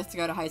August and Edith to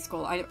go to high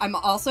school. I'm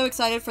also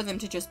excited for them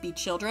to just be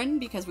children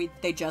because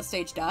they just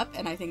aged up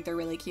and I think they're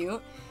really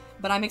cute.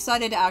 But I'm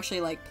excited to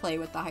actually like play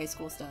with the high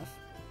school stuff.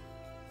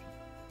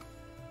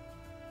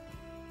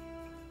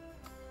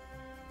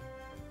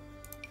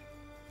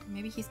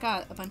 Maybe he's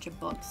got a bunch of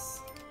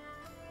books.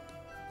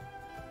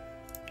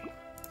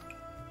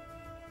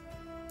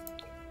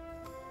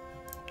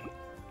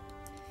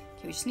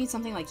 Okay, we just need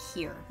something like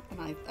here,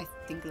 and I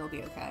think it'll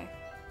be okay.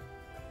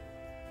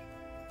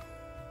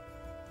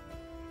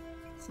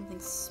 Something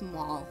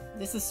small.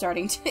 This is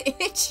starting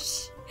to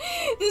itch.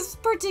 This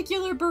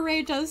particular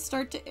beret does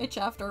start to itch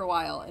after a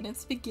while, and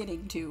it's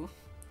beginning to.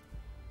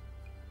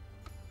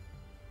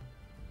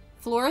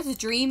 Flora's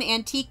Dream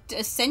Antique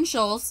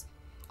Essentials.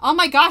 Oh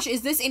my gosh,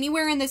 is this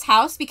anywhere in this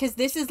house? Because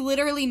this is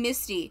literally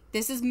Misty.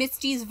 This is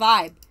Misty's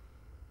vibe.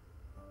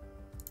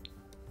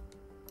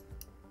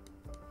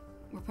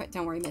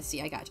 Don't worry,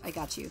 Misty. I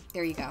got you.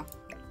 There you go.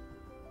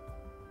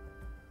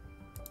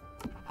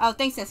 Oh,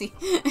 thanks, Nessie.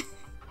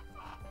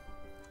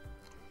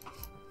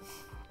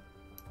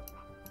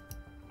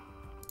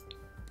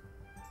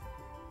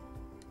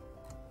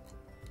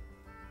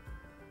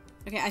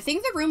 Okay, I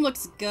think the room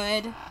looks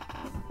good.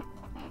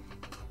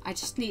 I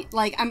just need,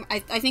 like, I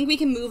think we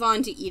can move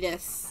on to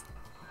Edith's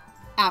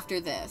after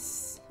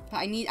this. But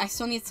I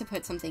still need to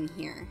put something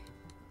here.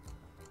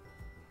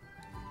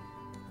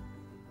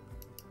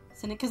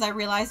 Isn't it because I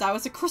realized I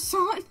was a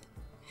croissant?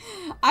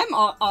 I'm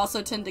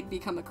also tend to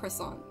become a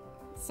croissant.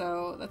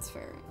 So, that's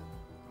fair.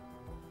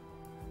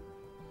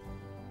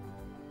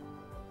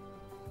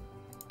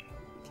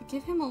 Could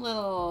give him a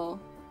little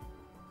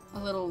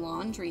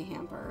laundry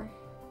hamper.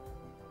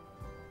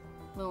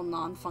 Little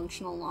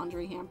non-functional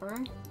laundry hamper.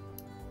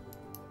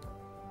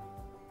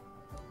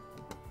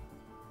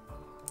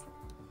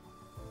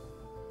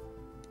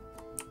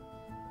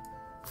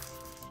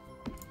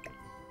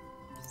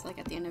 Just like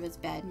at the end of his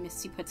bed,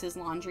 Misty puts his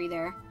laundry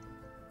there.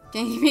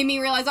 Dang, he made me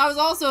realize I was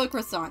also a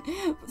croissant.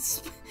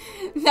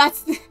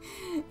 That's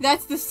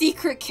the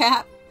secret,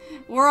 Cap.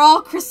 We're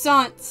all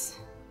croissants.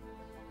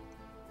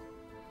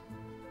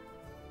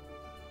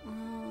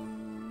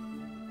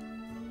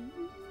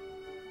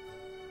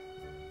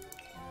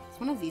 Does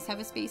one of these have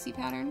a spacey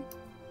pattern?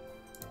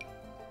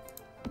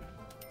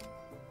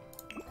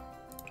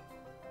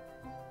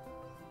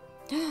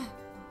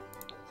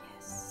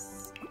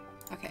 Yes.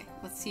 Okay,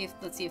 let's see if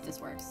this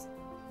works.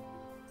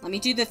 Let me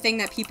do the thing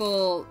that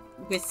people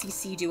with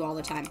CC do all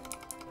the time.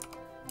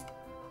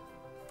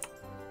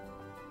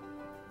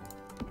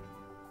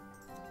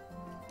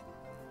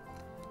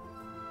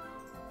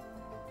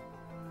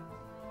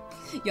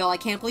 Y'all, I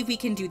can't believe we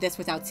can do this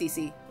without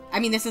CC.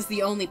 I mean, this is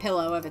the only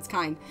pillow of its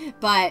kind,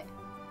 but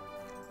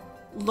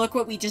look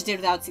what we just did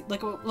without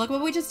look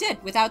what we just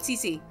did without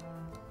CC.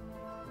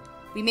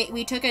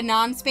 We took a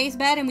non-space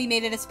bed and we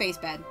made it a space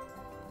bed.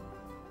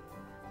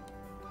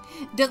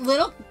 The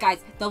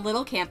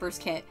little campers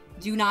kit.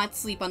 Do not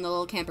sleep on the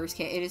little campers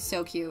kit. It is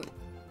so cute.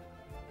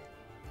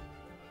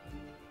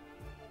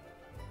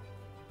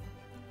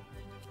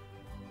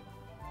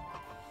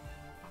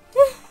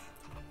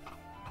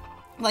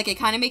 Like, it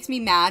kind of makes me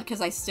mad because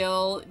I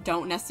still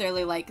don't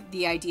necessarily like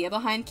the idea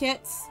behind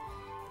kits.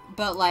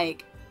 But,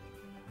 like,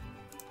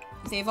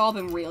 they've all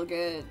been real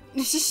good.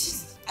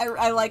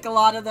 I like a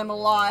lot of them a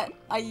lot.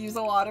 I use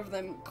a lot of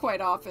them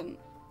quite often.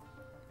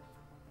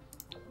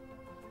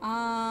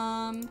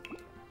 Can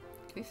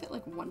we fit,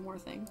 like, one more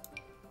thing?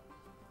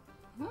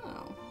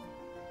 Oh.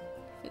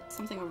 Fit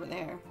something over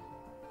there.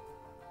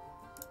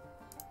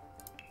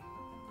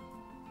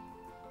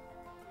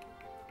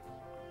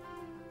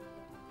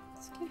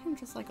 Let's give him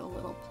just, like, a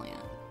little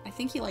plant. I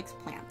think he likes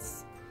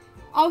plants.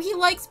 Oh, he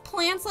likes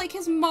plants like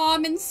his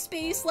mom and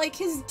space like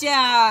his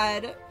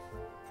dad.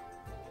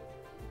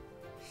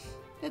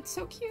 That's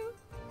so cute.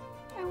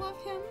 I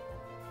love him.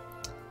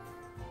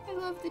 I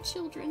love the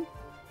children.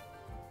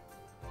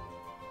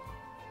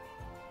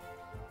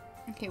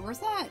 Okay, where's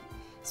that?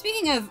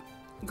 Speaking of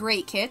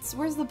great kits,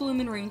 where's the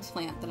Bloomin' Rooms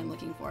plant that I'm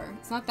looking for?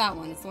 It's not that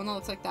one. It's the one that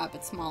looks like that,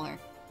 but smaller.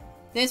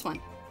 This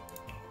one.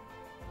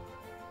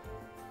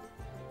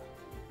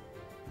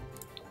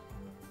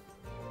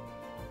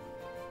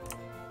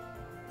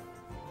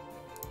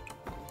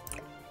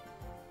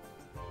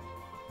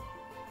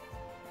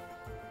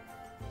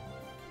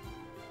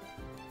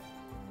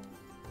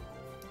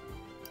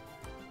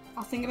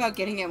 I'll think about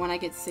getting it when I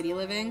get city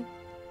living.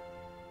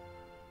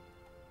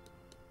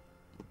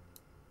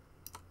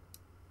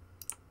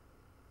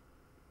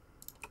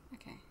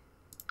 Okay.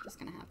 Just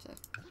gonna have to...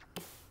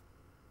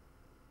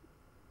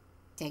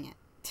 Dang it.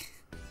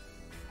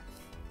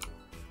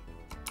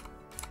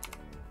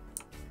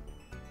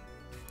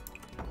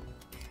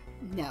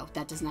 No,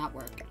 that does not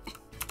work.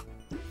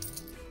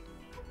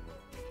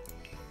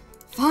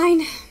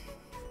 Fine.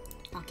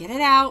 I'll get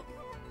it out.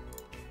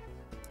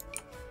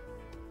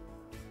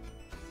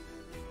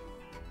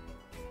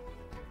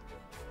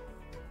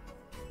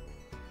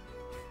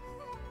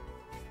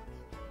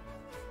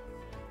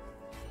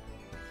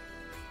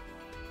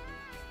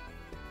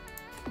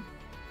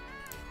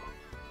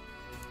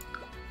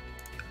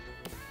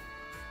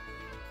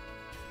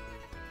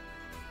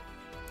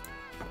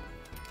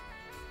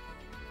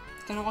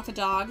 Gonna walk the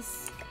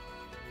dogs.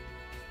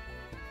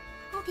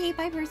 Okay,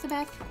 bye,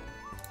 Percibec.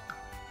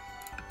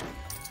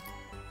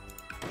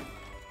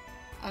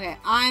 Okay,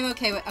 I'm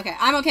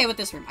okay with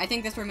this room. I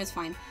think this room is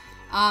fine.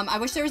 I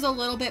wish there was a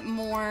little bit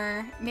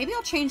more. Maybe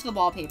I'll change the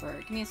wallpaper.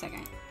 Give me a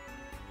second.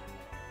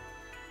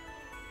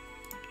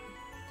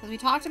 Because we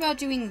talked about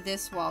doing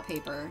this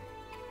wallpaper.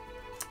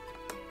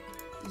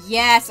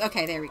 Yes,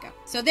 okay, there we go.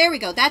 So there we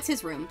go. That's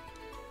his room.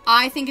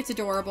 I think it's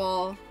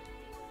adorable.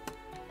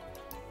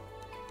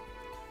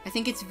 I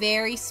think it's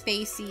very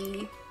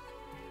spacey.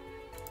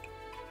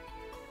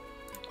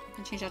 I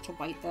can change that to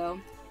white, though.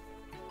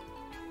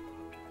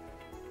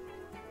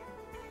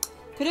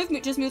 Could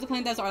have just moved the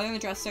plant that's already on the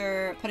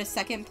dresser. Put a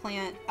second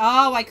plant.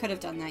 Oh, I could have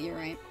done that. You're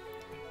right.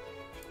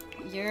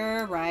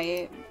 You're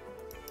right.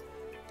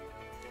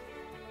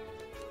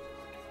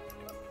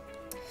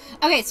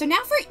 Okay, so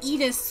now for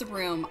Edith's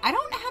room. I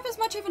don't have as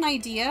much of an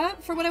idea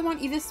for what I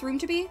want Edith's room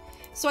to be.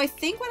 So I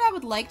think what I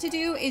would like to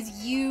do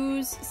is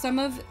use some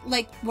of,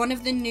 like, one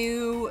of the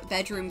new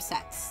bedroom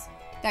sets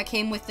that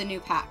came with the new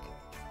pack.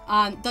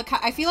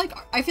 I feel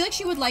like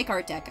she would like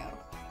Art Deco.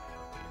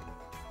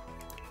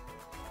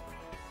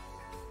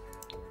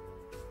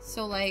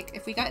 So, like,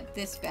 if we got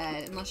this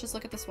bed, and let's just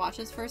look at the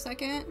swatches for a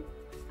second.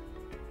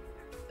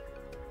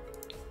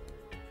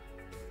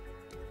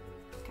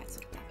 Okay, let's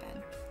look at that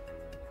bed.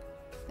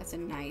 That's a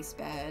nice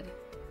bed.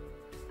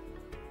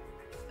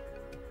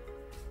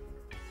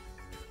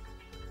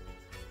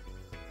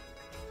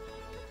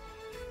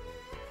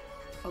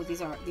 Oh,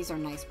 these are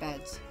nice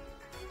beds.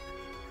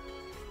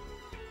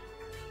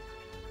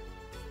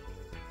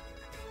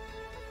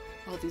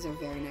 Oh, these are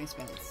very nice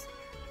beds.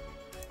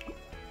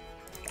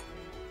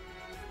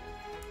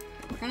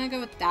 We're gonna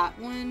go with that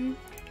one.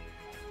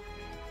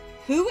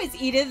 Who is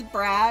Edith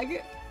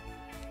Bragg?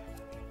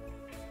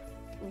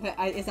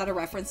 Is that a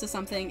reference to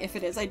something? If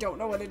it is, I don't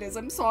know what it is.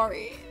 I'm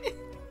sorry.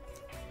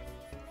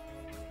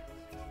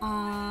 Ooh,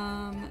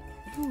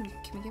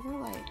 can we give her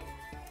like...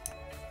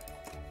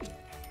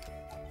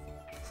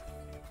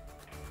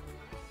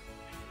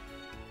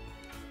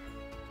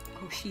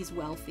 Oh, she's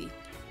wealthy.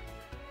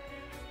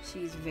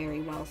 She's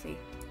very wealthy.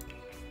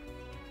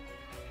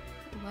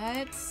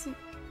 Let's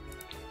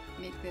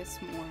make this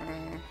more...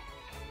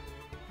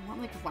 I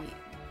want like white.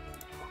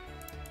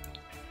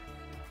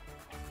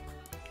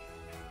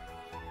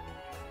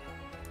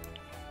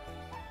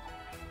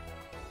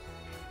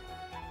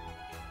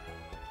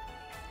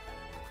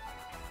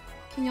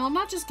 Can y'all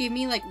not just give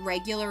me like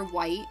regular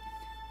white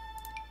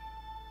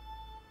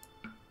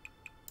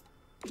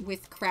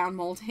with crown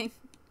molding?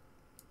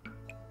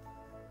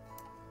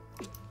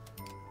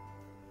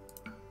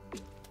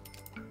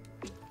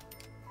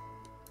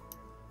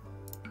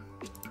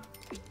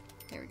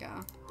 There we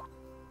go.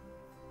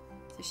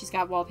 So she's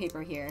got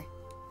wallpaper here.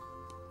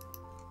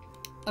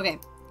 Okay.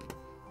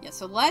 Yeah,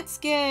 so let's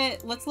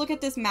look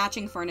at this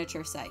matching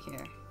furniture set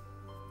here.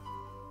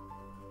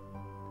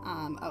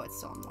 Oh, it's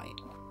still in white.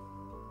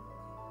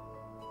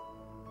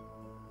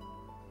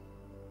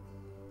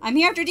 I'm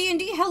here after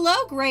D&D.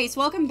 Hello, Grace.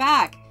 Welcome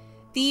back.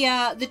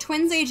 The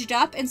twins aged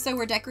up, and so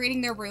we're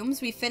decorating their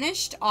rooms. We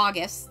finished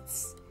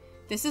August's.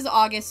 This is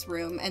August's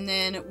room, and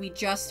then we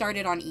just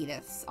started on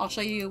Edith's. I'll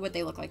show you what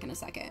they look like in a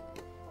second.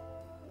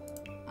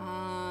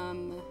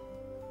 In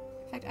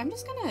fact, I'm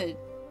just gonna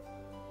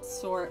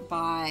sort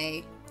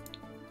by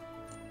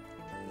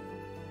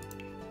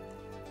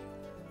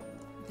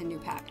the new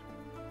pack.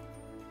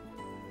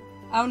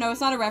 Oh no,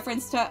 it's not a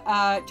reference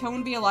to, tone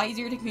would be a lot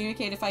easier to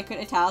communicate if I could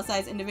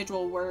italicize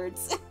individual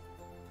words.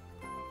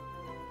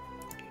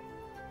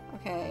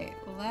 Okay,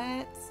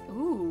 let's,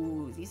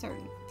 ooh, these are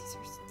nice.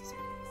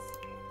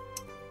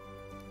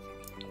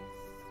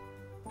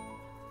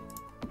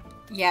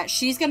 Yeah,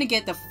 she's gonna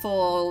get the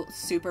full,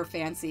 super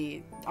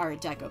fancy Art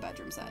Deco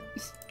bedroom set.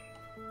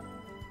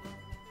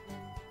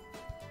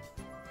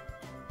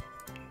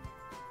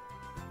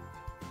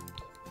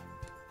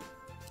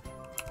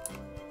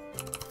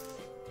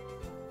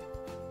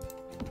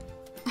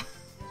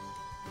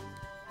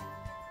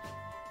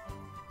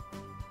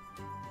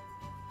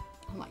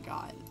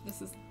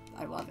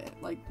 I love it.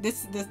 Like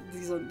these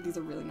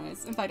are really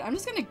nice. In fact, I'm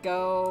just gonna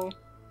go.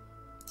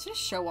 Let's just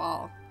show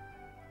all.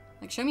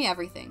 Like, show me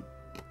everything.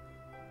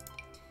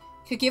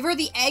 Could give her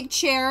the egg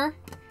chair.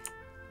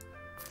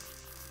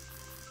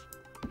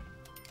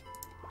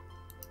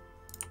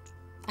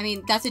 I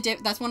mean,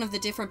 that's one of the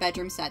different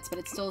bedroom sets, but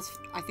it still is,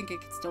 I think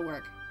it can still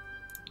work.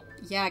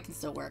 Yeah, it can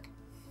still work.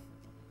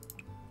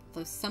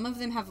 Though some of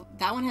them have.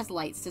 That one has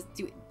lights.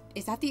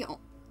 Is that the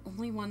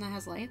only one that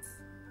has lights?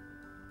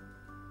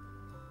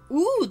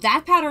 Ooh,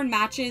 that pattern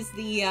matches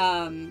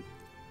the,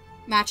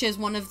 matches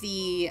one of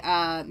the,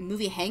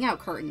 movie hangout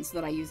curtains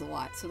that I use a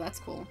lot, so that's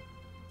cool.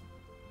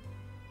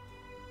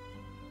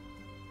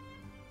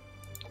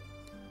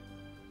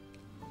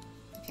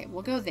 Okay,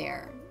 we'll go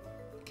there,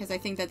 because I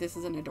think that this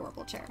is an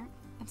adorable chair.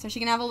 And so she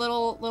can have a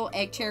little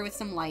egg chair with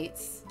some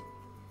lights.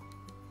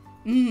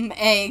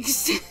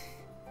 Eggs.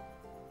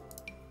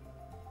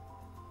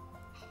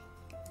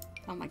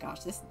 Oh my gosh,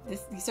 these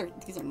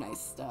are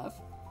nice stuff.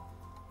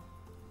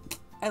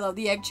 I love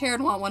the egg chair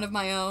and want one of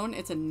my own.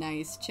 It's a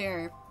nice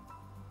chair.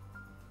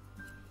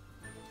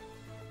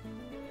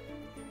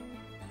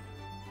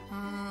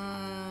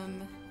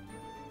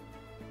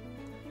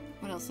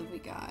 What else have we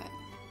got?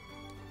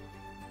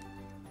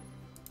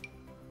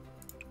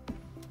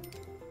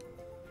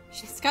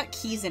 She's got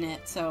keys in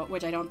it, so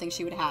which I don't think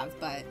she would have,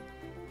 but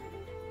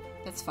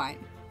that's fine.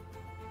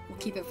 We'll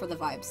keep it for the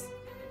vibes.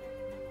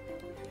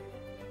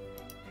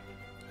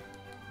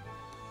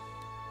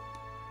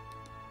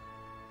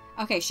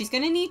 Okay, she's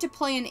gonna need to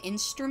play an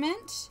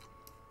instrument.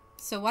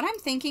 So what I'm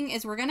thinking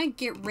is we're gonna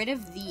get rid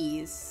of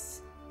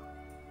these.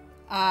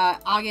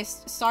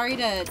 August, sorry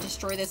to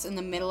destroy this in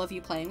the middle of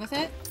you playing with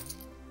it,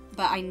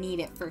 but I need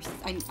it first.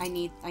 I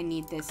need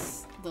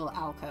this little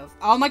alcove.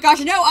 Oh my gosh,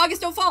 no,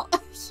 August, don't fall.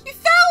 You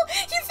fell!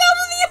 You fell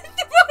to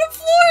the bottom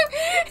floor!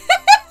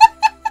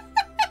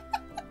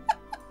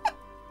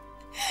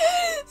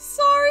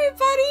 Sorry,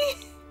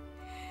 buddy.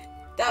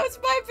 That was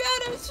my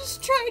bad. I was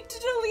just trying to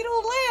delete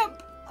a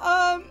lamp.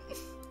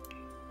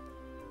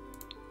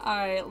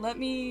 Alright, let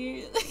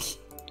me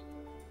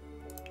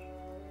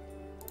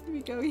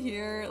go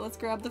here. Let's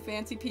grab the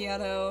fancy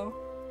piano.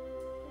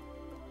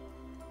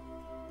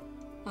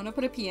 I'm gonna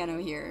put a piano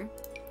here.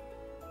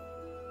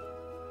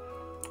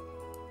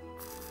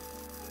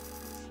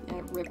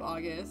 Yeah, rip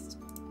August.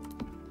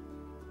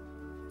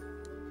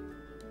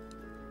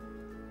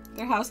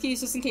 Their house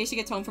keys just in case she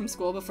gets home from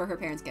school before her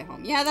parents get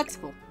home. Yeah, that's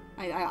cool.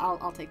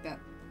 I'll take that.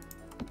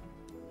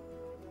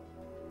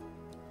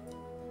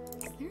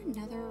 Is there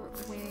another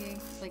way,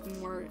 like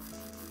more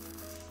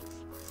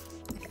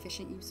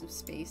efficient use of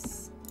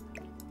space?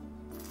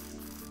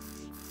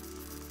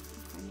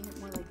 I need it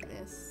more like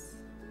this.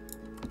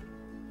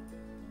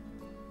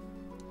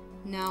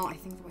 No, I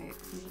think the way I had it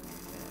at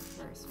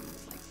first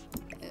was like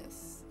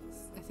this.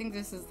 I think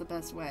this is the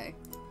best way.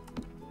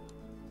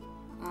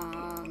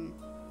 I'll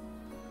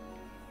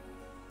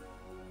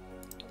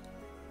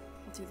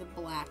do the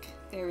black.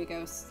 There we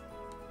go.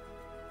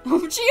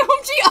 OMG,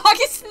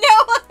 August,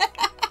 no!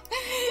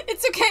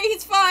 It's okay,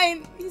 he's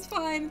fine. He's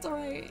fine, it's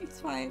alright. He's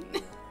fine.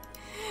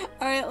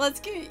 Alright, let's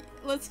get her.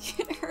 Let's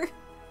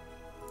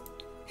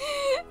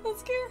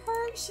get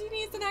her. She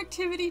needs an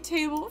activity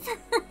table for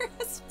her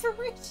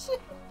respiration.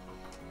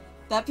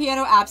 That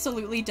piano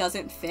absolutely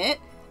doesn't fit.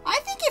 I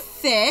think it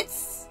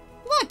fits.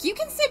 Look, you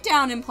can sit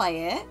down and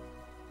play it.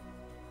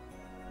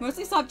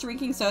 Mostly stopped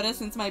drinking soda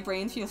since my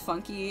brain feels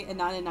funky and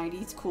not a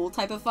 90s cool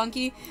type of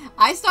funky.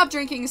 I stopped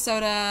drinking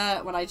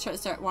soda when I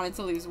wanted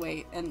to lose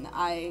weight, and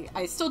I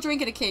still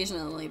drink it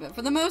occasionally, but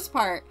for the most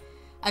part,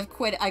 I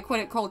quit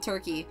it cold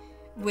turkey,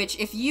 which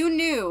if you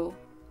knew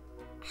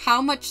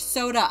how much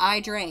soda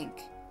I drank,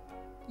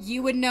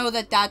 you would know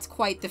that that's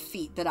quite the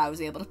feat that I was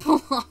able to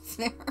pull off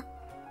there.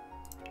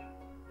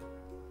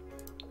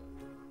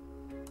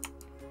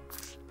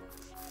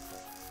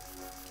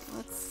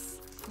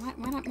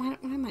 Why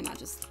am I not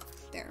just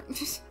there?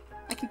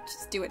 I can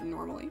just do it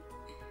normally.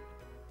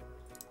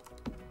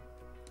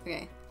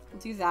 Okay,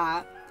 we'll do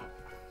that.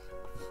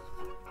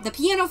 The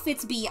piano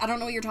fits B. I don't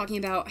know what you're talking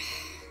about.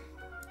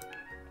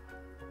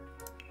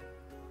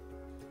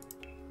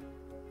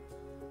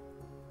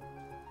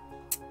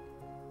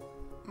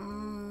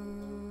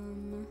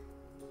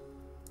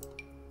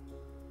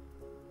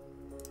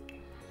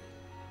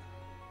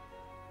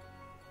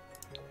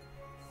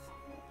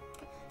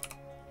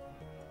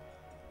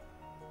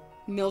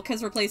 Milk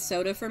has replaced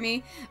soda for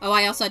me. Oh,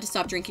 I also had to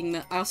stop drinking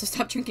milk. I also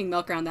stopped drinking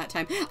milk around that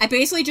time. I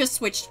basically just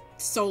switched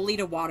solely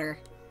to water.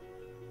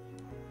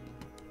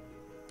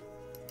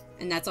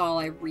 And that's all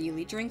I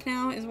really drink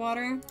now is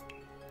water.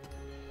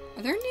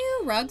 Are there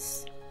new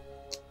rugs?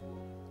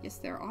 Yes,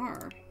 there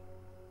are.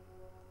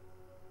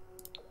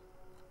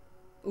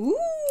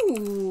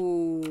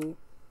 Ooh.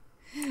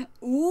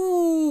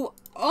 Ooh.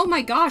 Oh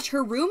my gosh,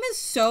 her room is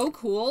so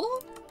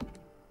cool.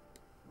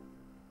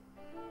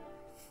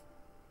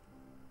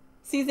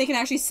 See if they can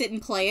actually sit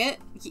and play it.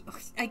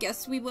 I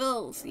guess we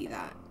will see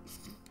that.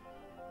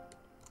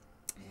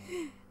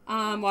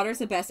 Water's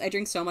the best. I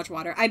drink so much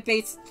water.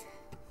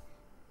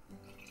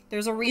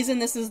 There's a reason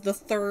this is the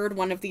third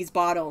one of these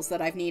bottles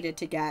that I've needed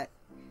to get.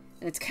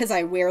 And it's because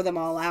I wear them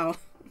all out.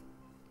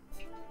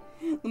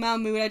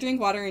 Lamau mood. I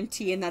drink water and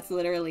tea and that's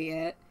literally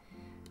it.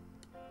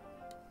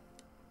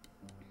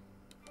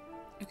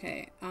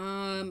 Okay,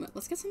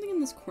 let's get something in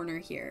this corner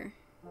here.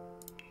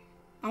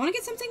 I want to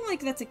get something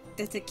like that's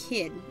a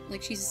kid.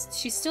 Like she's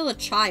still a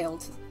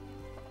child.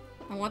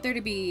 I want there to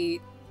be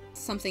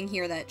something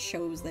here that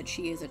shows that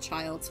she is a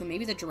child. So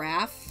maybe the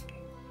giraffe.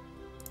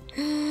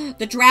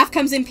 The giraffe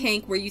comes in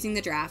pink. We're using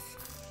the giraffe.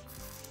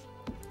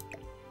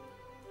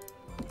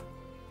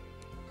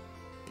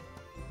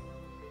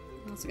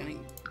 I'm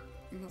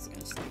also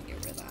gonna just get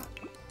rid of that.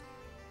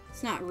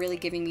 It's not really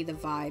giving me the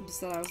vibes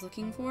that I was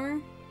looking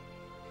for.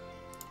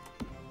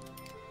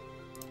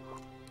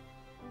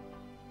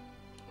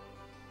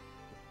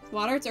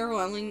 Water, it's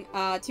overwhelming.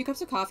 2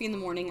 cups of coffee in the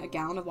morning, a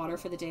gallon of water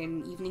for the day,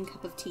 and an evening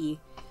cup of tea.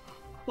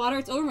 Water,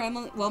 it's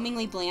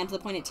overwhelmingly bland to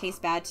the point it tastes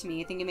bad to me.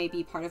 I think it may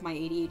be part of my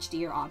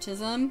ADHD or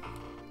autism.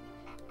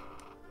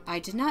 I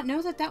did not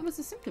know that that was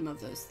a symptom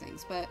of those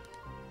things, but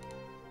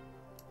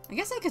I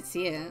guess I could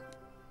see it.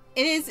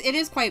 It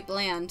is quite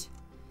bland.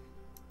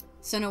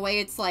 So in a way,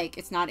 it's like,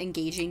 it's not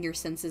engaging your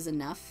senses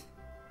enough.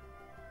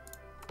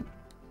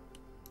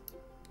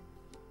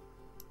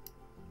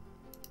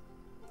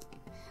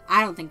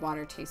 I don't think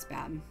water tastes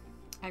bad.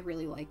 I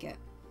really like it.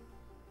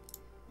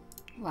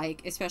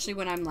 Like, especially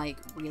when I'm, like,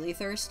 really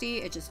thirsty,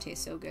 it just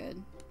tastes so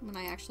good when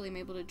I actually am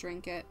able to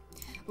drink it.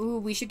 Ooh,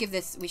 we should give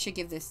this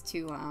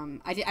to,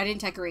 I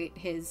didn't decorate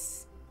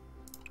his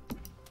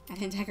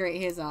end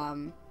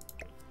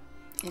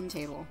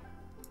table.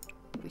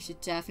 We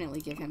should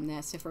definitely give him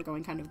this if we're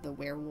going kind of the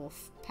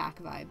werewolf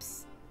pack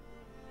vibes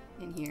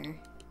in here.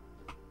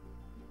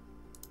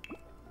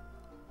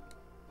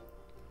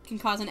 Can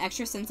cause an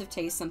extra sense of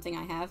taste, something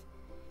I have.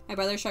 My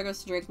brother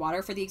struggles to drink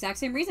water for the exact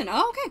same reason.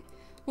 Oh, okay.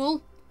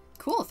 Well,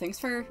 cool. Thanks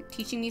for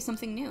teaching me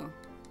something new.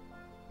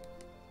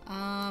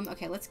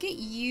 Okay, let's get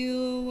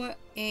you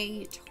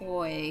a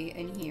toy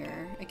in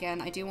here. Again,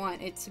 I do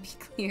want it to be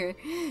clear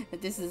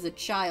that this is a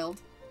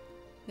child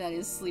that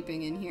is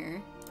sleeping in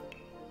here.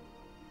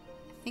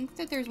 I think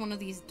that there's one of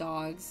these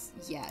dogs.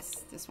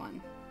 Yes, this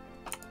one.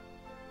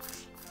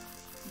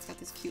 He's got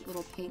this cute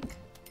little pink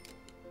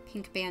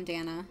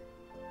bandana.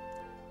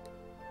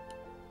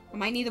 I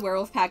might need the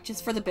werewolf pack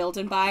just for the build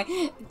and buy.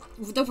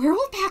 The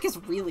werewolf pack is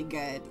really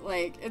good.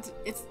 Like,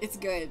 it's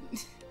good.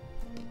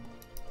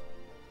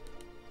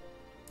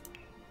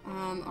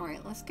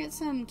 Alright, let's get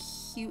some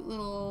cute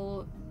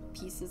little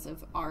pieces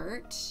of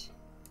art.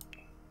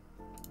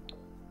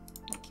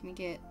 Can we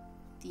get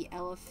the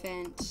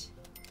elephant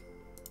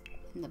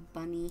and the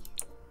bunny?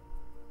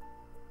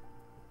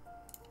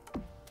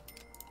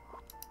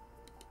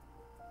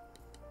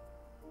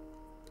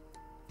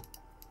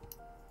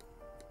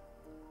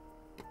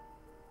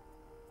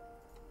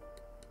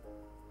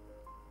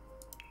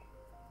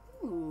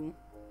 Ooh.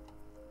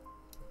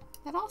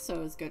 That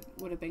also is good.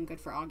 Would have been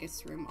good for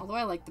August's room. Although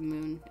I like the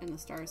moon and the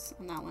stars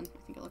on that one. I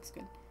think it looks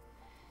good.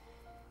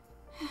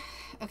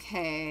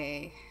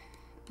 Okay.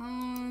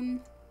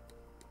 Can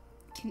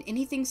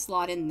anything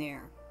slot in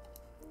there?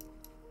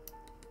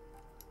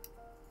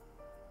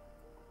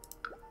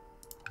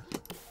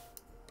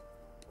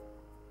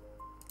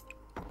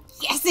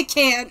 Yes, it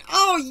can!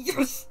 Oh,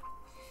 yes!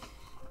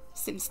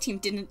 Sims team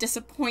didn't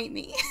disappoint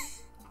me.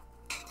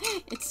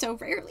 It so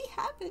rarely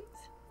happens.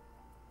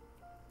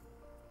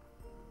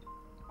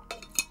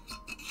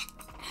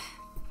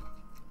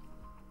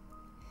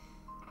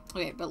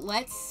 Okay, but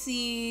let's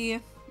see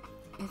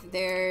if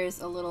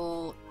there's a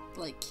little,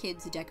 like,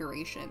 kids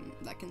decoration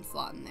that can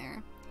slot in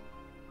there.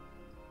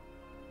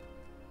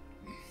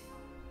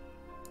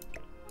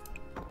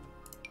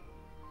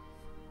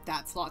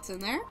 That slots in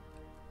there.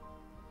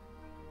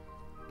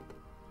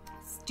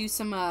 Let's do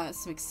some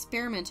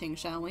experimenting,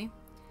 shall we?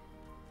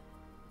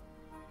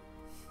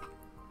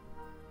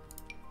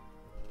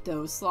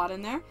 Those slot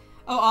in there.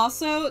 Oh,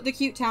 also, the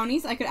cute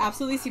townies. I could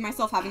absolutely see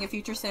myself having a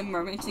future sim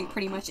mermancing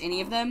pretty much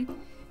any of them.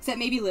 Except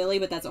maybe Lily,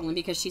 but that's only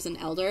because she's an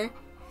elder.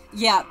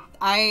 Yeah,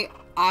 I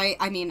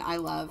mean, I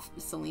love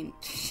Celine.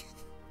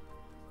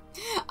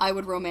 I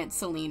would romance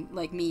Celine.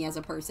 Like, me as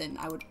a person,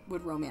 I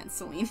would romance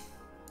Celine.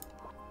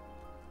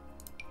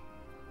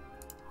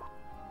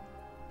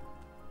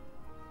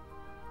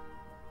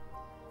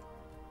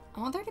 I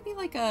want there to be,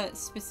 like, a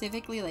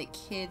specifically, like,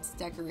 kids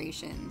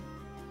decoration.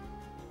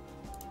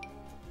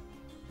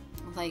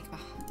 Like,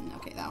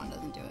 okay, that one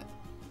doesn't do it.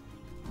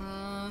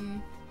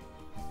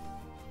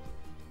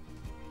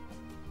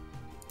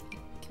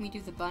 Can we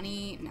do the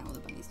bunny? No, the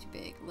bunny's too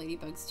big.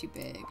 Ladybug's too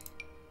big.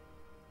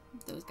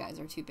 Those guys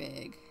are too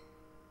big.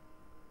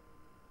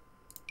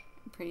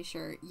 I'm pretty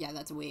sure, yeah,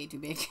 that's way too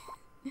big.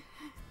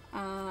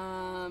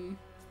 That's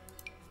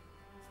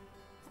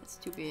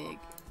too big.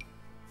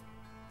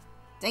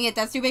 Dang it,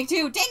 that's too big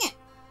too! Dang it!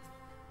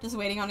 Just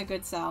waiting on a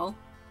good sell.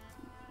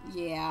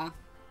 Yeah.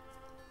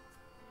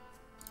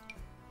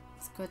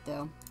 It's good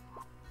though.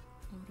 I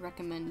would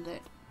recommend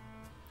it.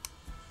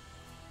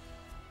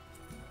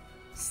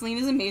 Celine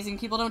is amazing.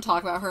 People don't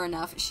talk about her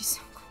enough. She's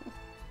so cool.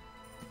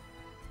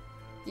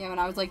 Yeah, when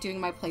I was like doing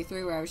my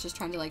playthrough where I was just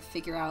trying to like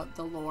figure out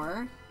the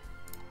lore,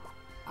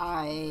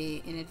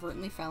 I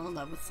inadvertently fell in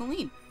love with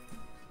Celine.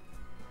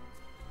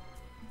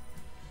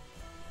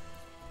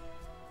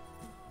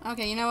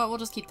 Okay, you know what? We'll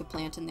just keep the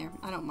plant in there.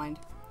 I don't mind.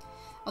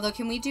 Although,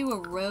 can we do a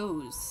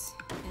rose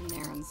in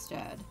there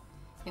instead?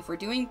 If we're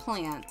doing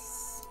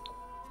plants...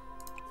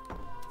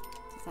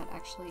 Does that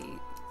actually...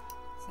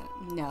 Is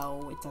that,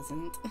 no, it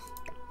doesn't.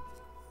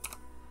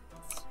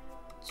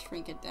 Let's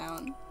shrink it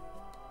down.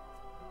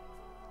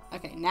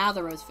 Okay, now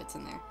the rose fits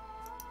in there.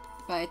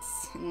 But,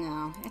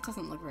 no, it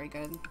doesn't look very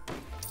good.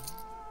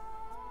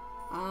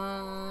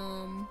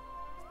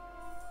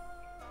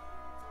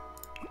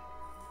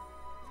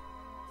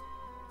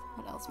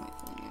 What else might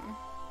fit in there?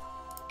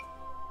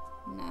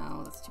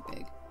 No, that's too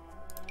big.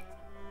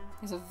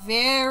 There's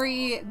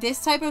a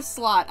this type of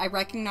slot, I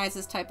recognize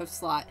this type of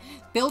slot.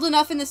 Build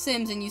enough in The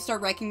Sims and you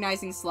start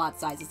recognizing slot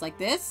sizes. Like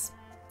this,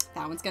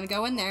 that one's gonna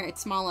go in there.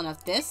 It's small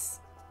enough. This,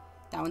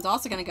 that one's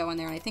also gonna go in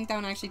there. And I think that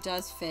one actually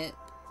does fit.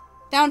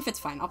 That one fits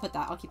fine. I'll put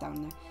that. I'll keep that one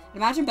in there. And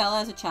imagine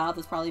Bella as a child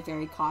was probably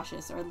very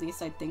cautious, or at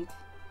least I think.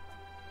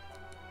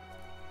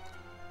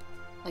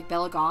 Like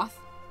Bella Goth.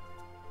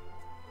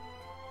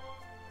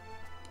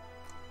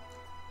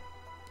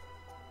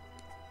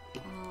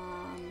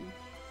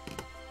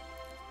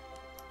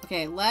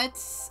 Okay,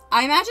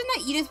 I imagine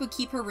that Edith would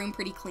keep her room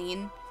pretty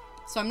clean,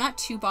 so I'm not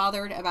too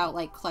bothered about,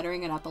 like,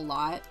 cluttering it up a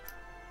lot.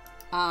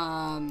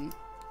 But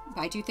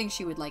I do think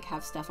she would, like,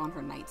 have stuff on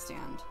her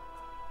nightstand.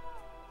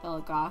 Bella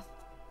Goth.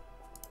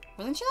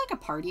 Wasn't she, like,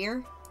 a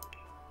partier?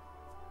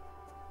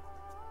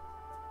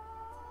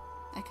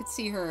 could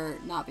see her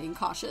not being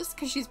cautious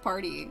because she's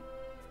partying.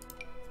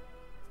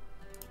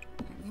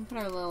 Okay, we can put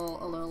our a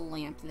little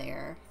lamp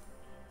there.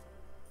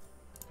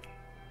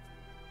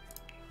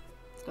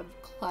 Let's go to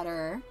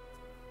clutter.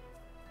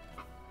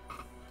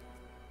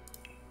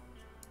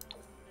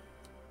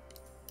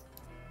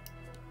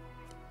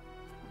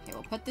 Okay,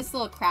 we'll put this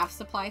little craft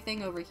supply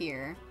thing over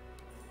here.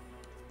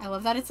 I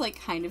love that it's like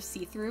kind of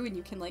see-through and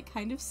you can like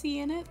kind of see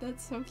in it.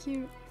 That's so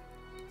cute.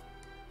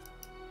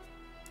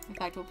 In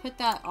fact, we'll put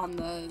that on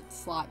the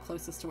slot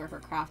closest to where her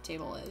craft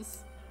table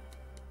is.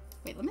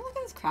 Wait, let me look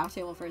at this craft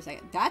table for a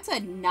second. That's a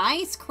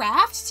nice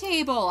craft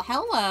table.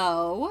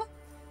 Hello.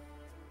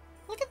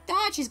 Look at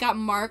that. She's got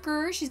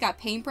markers. She's got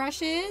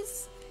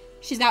paintbrushes.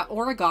 She's got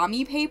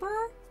origami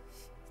paper.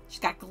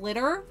 She's got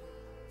glitter.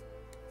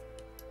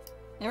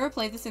 Never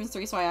played The Sims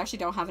 3, so I actually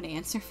don't have an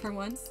answer for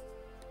once.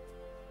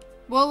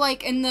 Well,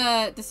 like, in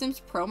the Sims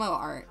promo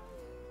art,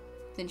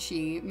 then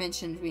she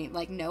mentioned me,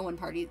 like, no one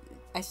partied.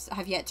 I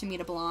have yet to meet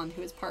a blonde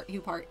who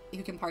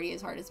can party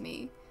as hard as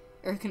me.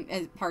 Or who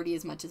can party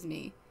as much as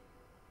me.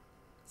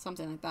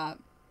 Something like that.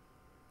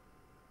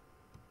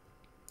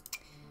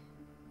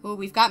 Oh,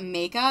 we've got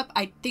makeup.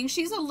 I think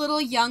she's a little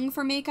young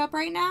for makeup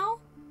right now.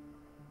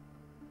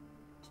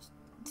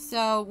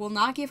 So, we'll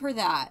not give her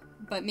that.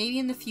 But maybe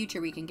in the future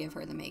we can give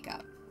her the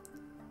makeup.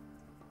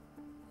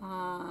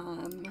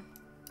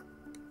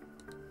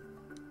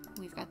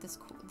 We've got this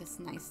cool, this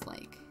nice,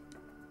 like,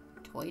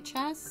 toy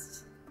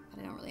chest.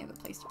 But I don't really have a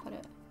place to put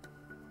it.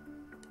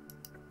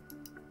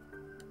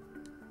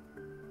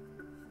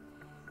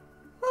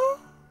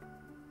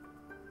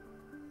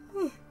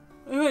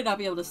 I might not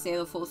be able to stay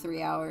the full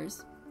 3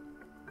 hours.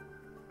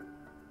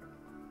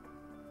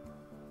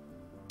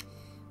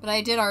 But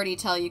I did already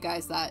tell you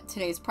guys that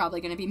today's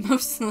probably going to be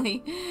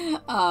mostly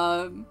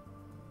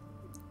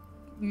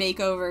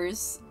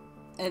makeovers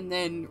and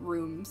then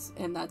rooms,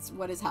 and that's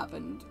what has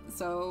happened.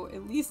 So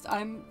at least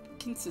I'm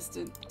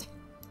consistent.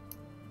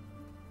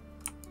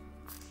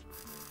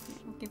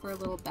 We'll give her a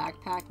little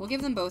backpack. We'll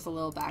give them both a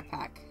little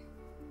backpack.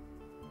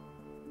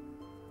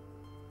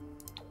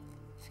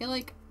 I feel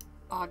like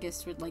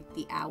August would like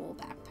the owl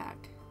backpack.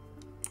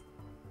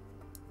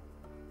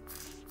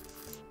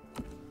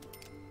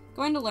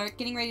 Going to lurk,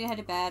 getting ready to head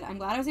to bed. I'm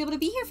glad I was able to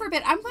be here for a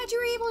bit. I'm glad you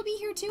were able to be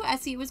here too,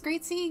 Essie. It was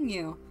great seeing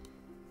you.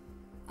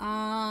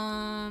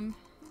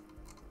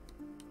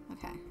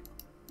 Okay.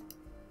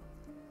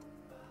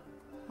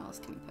 What else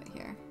can we put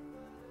here?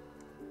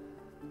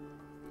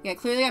 Yeah,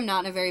 clearly I'm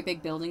not in a very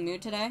big building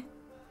mood today.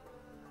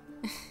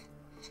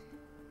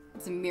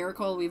 It's a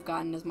miracle we've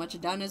gotten as much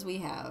done as we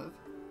have.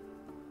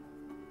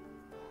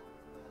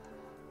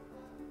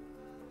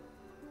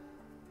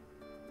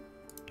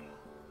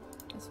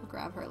 Guess we'll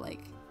grab her,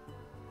 like,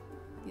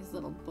 these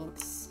little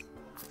books.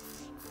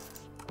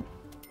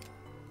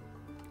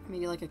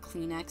 Maybe like a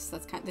Kleenex.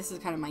 This is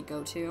kind of my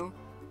go-to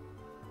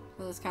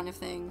for this kind of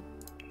thing.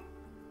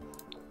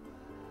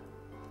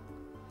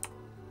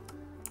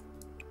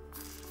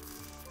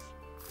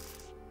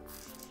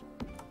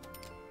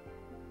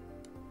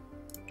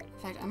 In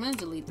fact, I'm gonna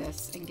delete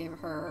this and give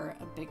her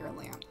a bigger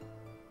lamp.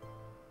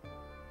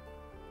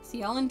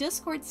 See y'all in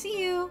Discord.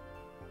 See you!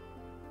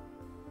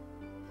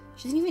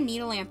 She doesn't even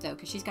need a lamp though,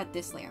 because she's got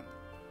this lamp.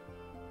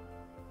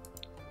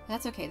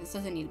 That's okay, this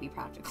doesn't need to be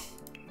practical.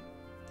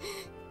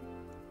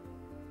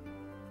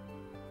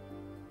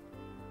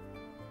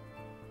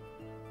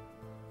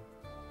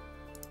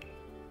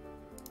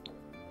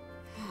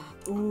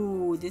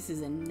 Ooh, this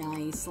is a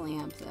nice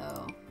lamp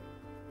though.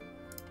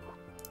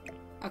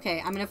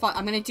 Okay, I'm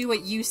gonna do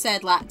what you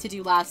said to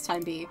do last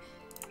time, B.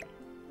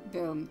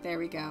 Boom, there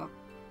we go.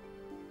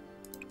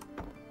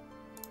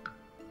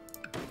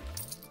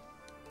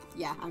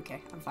 Yeah,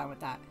 okay, I'm fine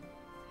with that.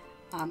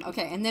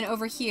 Okay, and then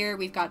over here,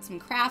 we've got some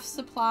craft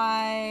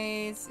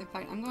supplies. In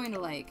fact, I'm going to,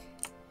 like,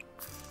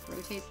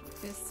 rotate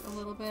this a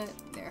little bit.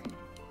 There.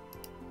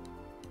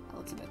 That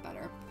looks a bit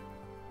better.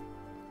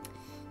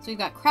 So we've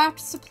got craft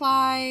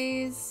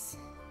supplies.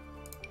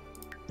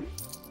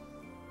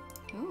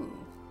 Ooh.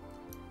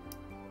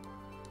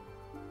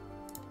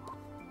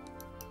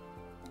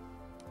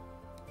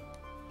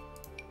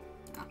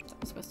 Ah, that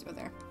was supposed to go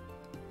there.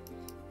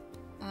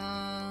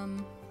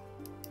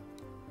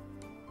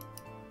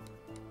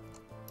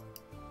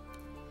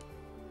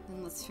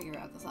 Then let's figure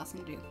out this last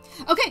thing to do.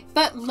 Okay,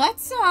 but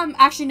let's,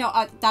 actually,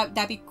 no,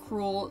 that'd be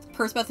cruel.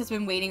 Perspeth has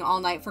been waiting all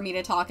night for me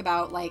to talk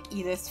about, like,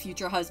 Edith's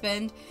future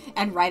husband,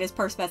 and right as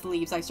Perspeth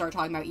leaves, I start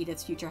talking about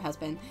Edith's future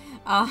husband.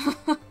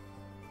 So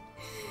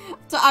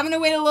I'm gonna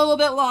wait a little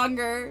bit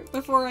longer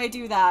before I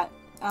do that.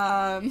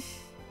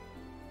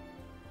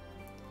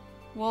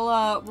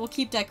 We'll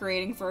keep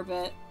decorating for a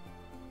bit.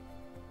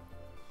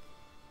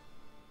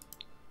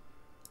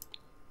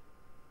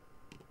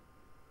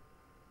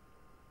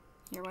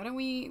 Here, why don't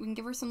we can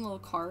give her some little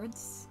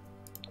cards.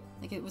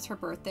 Like, it was her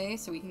birthday,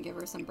 so we can give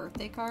her some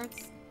birthday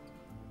cards.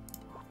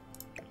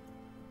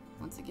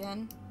 Once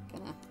again,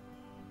 gonna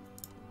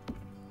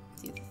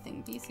see if the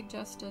thing B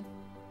suggested.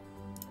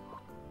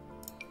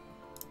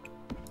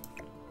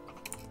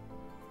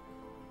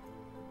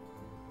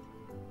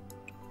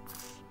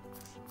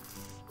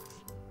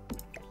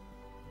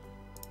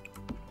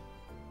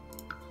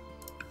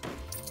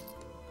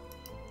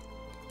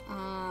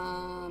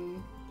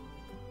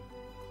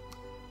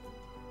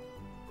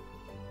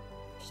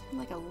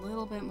 like a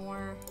little bit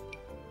more.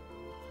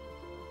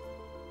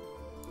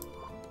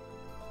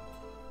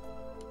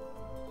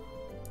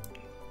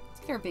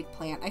 Let's get her a big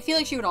plant. I feel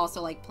like she would also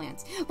like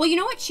plants. Well, you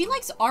know what? She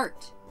likes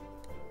art.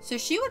 So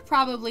she would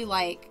probably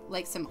like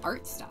some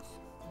art stuff.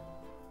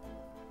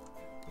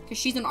 Because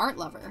she's an art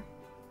lover.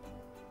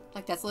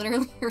 Like, that's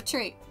literally her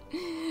trait.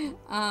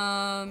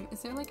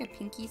 Is there like a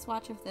pinky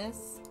swatch of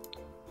this?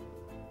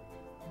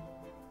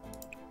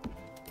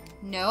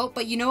 No,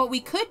 but you know what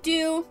we could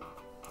do?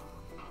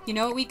 You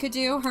know what we could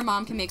do? Her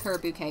mom can make her a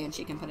bouquet and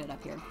she can put it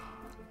up here.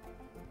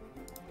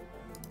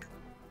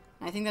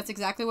 I think that's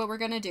exactly what we're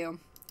gonna do.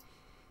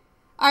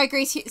 Alright,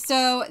 Grace,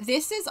 so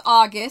this is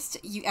August.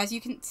 As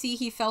you can see,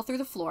 he fell through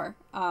the floor.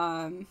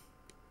 Hi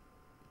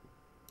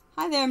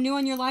there, I'm new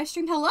on your live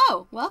stream.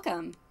 Hello,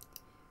 welcome.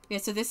 Yeah,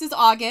 so this is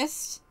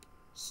August.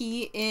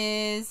 He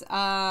is,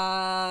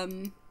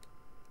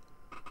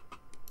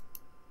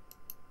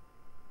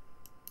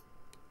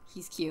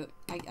 he's cute.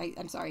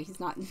 I'm sorry, he's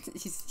not,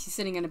 he's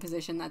sitting in a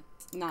position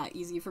that's not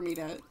easy for me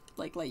to,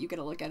 like, let you get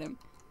a look at him.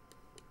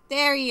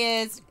 There he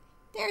is.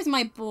 There's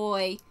my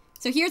boy.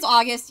 So here's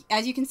August.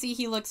 As you can see,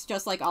 he looks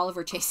just like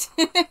Oliver Chase.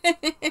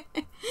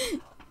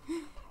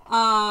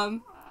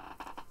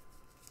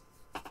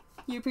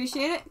 You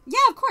appreciate it? Yeah,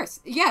 of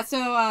course. Yeah,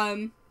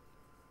 so,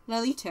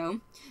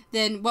 Lalito.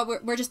 Then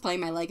what we're just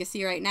playing my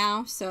legacy right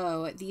now.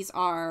 So these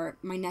are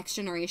my next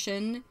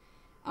generation.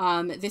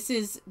 This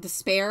is the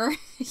spare.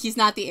 He's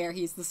not the heir,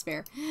 he's the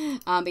spare.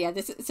 But yeah,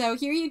 so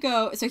here you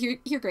go. So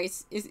here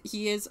Grace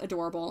he is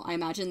adorable. I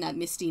imagine that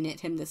Misty knit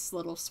him this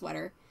little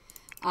sweater.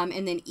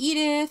 And then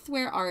Edith,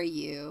 where are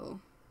you?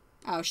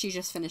 Oh, she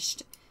just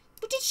finished.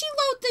 But did she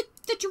load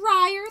the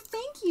dryer?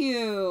 Thank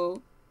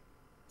you.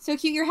 So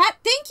cute, your hat.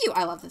 Thank you.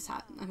 I love this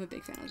hat. I'm a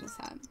big fan of this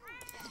hat.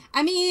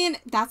 I mean,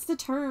 that's the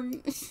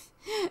term.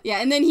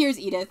 Yeah, and then here's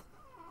Edith.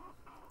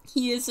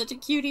 He is such a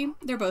cutie.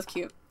 They're both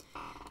cute.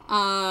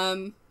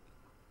 But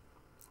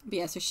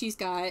yeah, so she's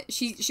got,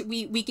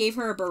 we gave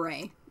her a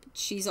beret.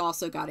 She's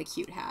also got a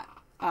cute hat.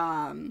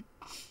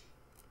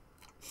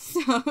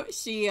 So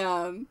she,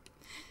 so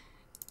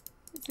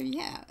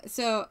yeah,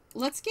 so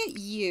let's get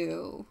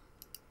you.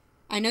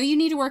 I know you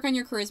need to work on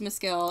your charisma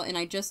skill, and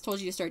I just told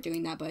you to start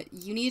doing that, but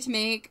you need to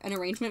make an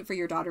arrangement for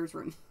your daughter's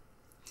room.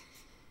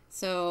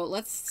 So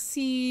let's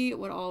see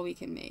what all we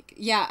can make.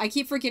 Yeah, I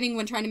keep forgetting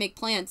when trying to make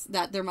plants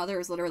that their mother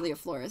is literally a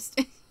florist.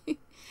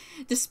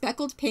 The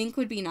speckled pink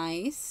would be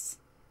nice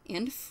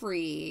and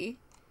free.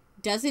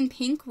 Dozen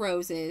pink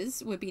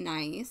roses would be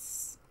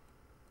nice.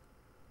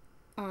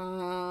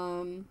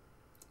 Adorable.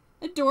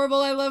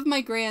 I love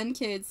my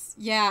grandkids.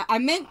 Yeah, I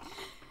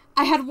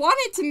had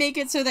wanted to make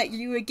it so that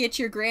you would get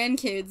your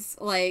grandkids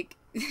like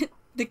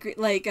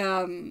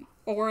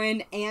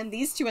Oren and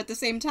these two at the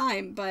same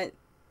time, but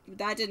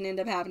that didn't end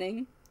up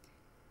happening.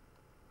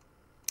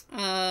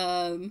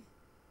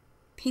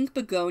 Pink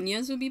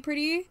begonias would be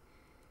pretty.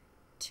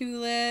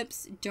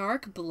 Tulips,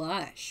 dark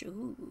blush.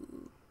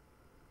 Ooh.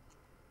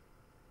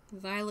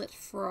 Violet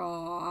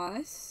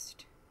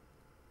frost.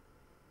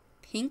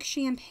 Pink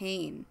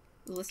champagne.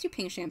 Ooh, let's do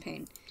pink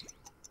champagne.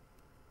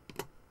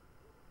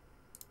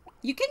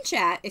 You can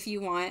chat if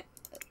you want,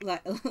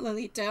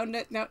 Lolito.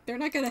 No, they're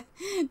not gonna.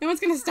 No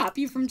one's gonna stop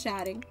you from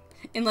chatting,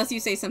 unless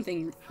you say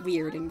something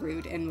weird and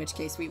rude. In which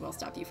case, we will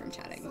stop you from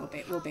chatting.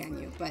 We'll ban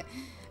you. But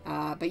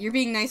you're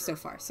being nice so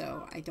far,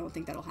 so I don't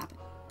think that'll happen.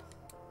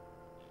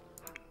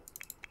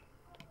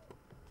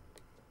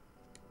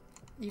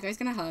 You guys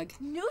gonna hug?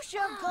 No.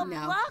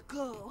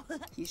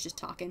 He's just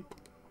talking.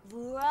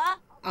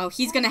 Oh,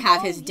 he's gonna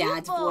have his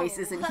dad's voice,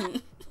 isn't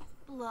he?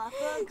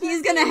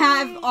 He's gonna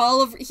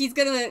have he's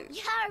gonna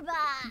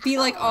be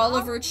like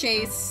Oliver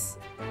Chase.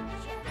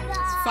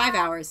 It's 5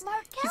 hours.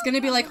 He's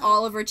gonna be like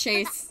Oliver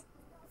Chase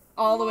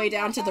all the way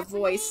down to the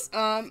voice.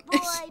 Look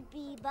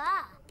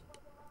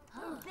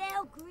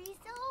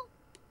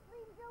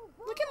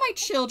at my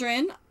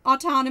children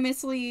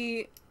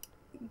autonomously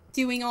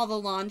doing all the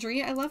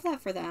laundry. I love that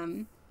for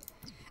them.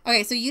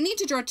 Okay, so you need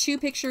to draw 2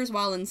 pictures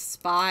while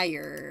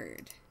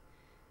inspired.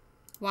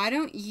 Why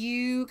don't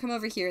you come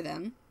over here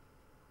then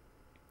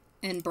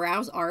and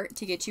browse art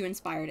to get you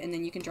inspired, and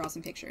then you can draw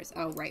some pictures.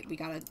 Oh, right, we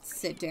gotta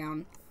sit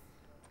down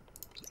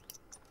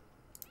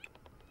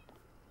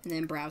and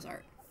then browse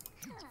art.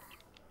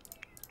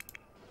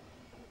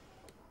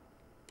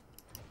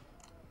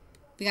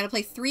 We gotta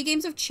play 3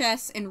 games of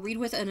chess and read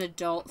with an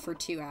adult for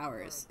 2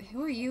 hours.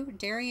 Who are you?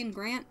 Darian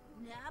Grant?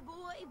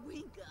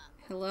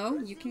 Hello?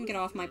 You can get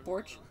off my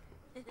porch.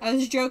 I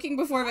was joking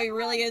before, but it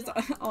really is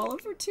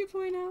Oliver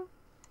 2.0.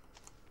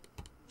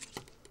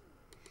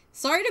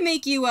 Sorry to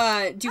make you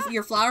do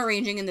your flower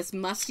arranging in this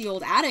musty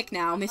old attic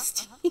now,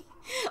 Misty.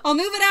 I'll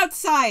move it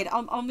outside.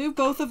 I'll move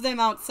both of them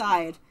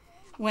outside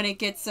when it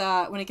gets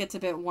a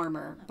bit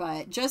warmer,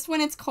 but just when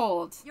it's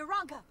cold.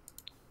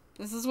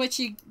 This is what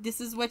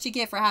you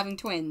get for having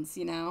twins,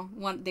 you know.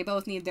 They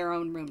both need their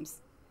own rooms.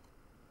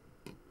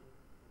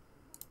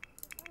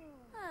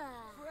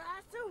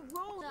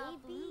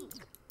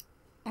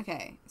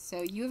 Okay,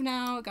 so you've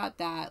now got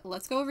that.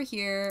 Let's go over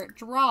here,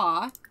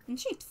 draw, and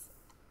shapes.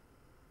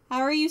 How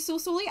are you,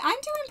 Sulsuli? I'm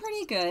doing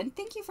pretty good.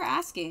 Thank you for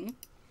asking.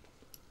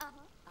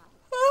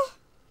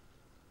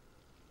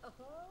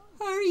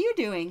 How are you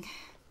doing?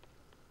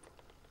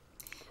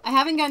 I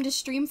haven't gotten to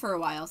stream for a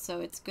while,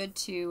 so it's good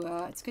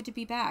to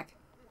be back.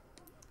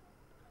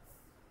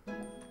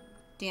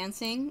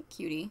 Dancing,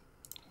 cutie.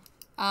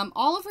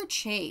 Oliver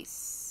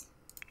Chase.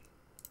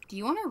 Do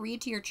you want to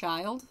read to your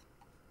child?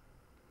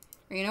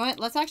 Or you know what?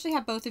 Let's actually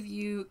have both of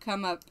you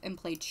come up and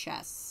play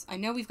chess. I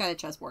know we've got a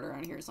chessboard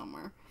around here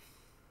somewhere.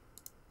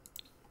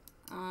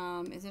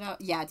 Is it out?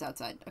 Yeah, it's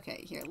outside.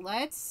 Okay, here.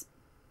 Let's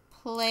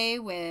play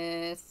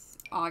with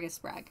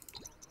August Bragg.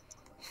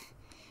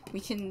 We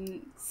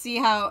can see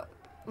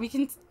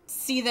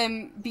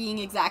them being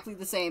exactly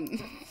the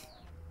same.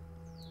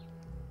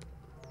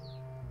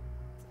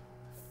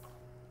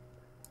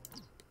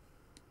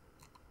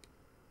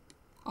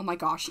 Oh my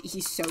gosh,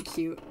 he's so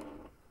cute.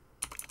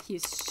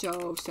 He's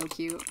so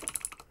cute.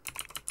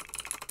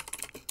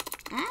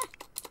 Ah.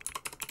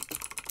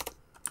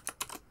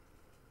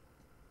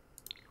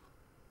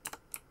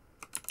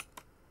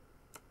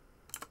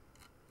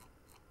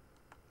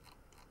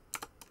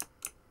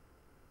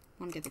 I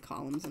want to get the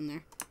columns in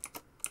there.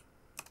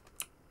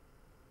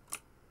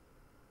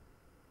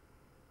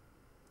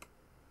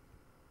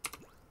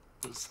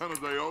 The son of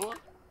Diola?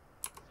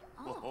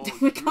 Oh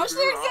my gosh,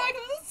 they're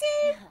exactly the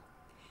same!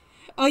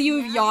 Oh, you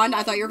yawned?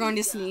 I thought you were going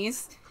to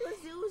sneeze.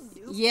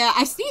 Yeah,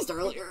 I sneezed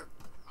earlier.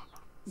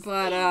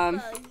 But no,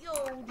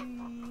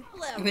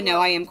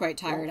 I am quite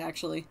tired,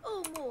 actually.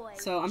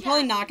 So I'm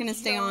probably not going to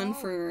stay on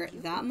for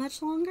that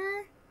much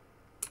longer.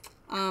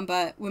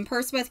 But when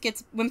Percebeth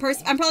gets... I'm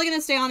probably going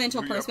to stay on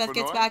until Percebeth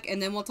gets back,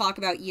 and then we'll talk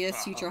about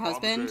Edith's future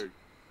husband.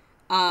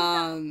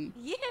 And,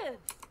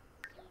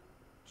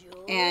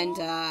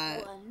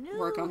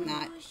 work on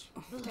that.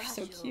 Oh, they're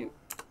so cute.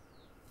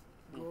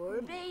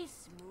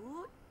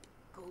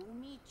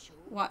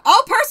 What?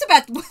 Oh,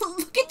 Percebeth!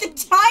 Look at the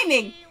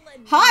timing!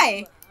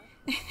 Hi!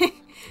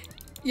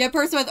 Yeah,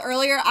 Percebeth,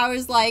 earlier I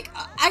was like,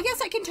 I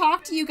guess I can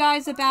talk to you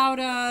guys about,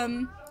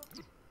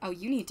 Oh,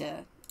 you need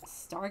to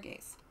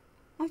stargaze.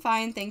 I'm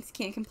fine, thanks,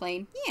 can't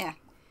complain. Yeah.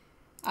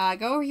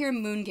 Go over here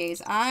and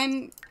moongaze.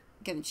 I'm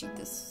gonna cheat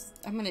this.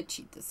 I'm gonna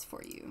cheat this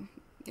for you.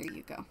 There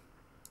you go.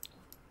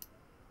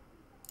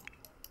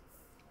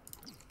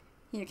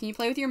 Here, can you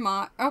play with your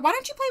mom? Oh, why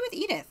don't you play with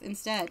Edith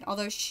instead?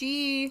 Although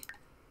she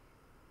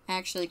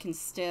actually can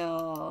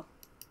still...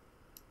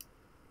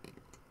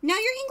 No,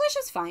 your English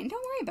is fine.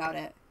 Don't worry about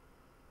it.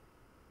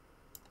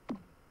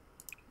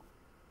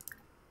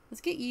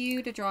 Let's get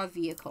you to draw a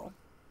vehicle.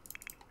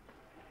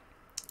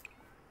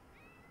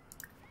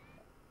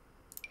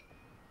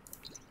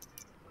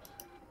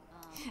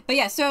 But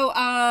yeah, so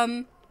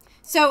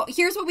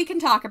here's what we can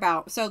talk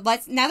about. So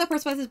now that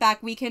Percebeth is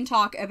back, we can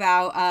talk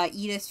about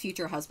Edith's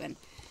future husband.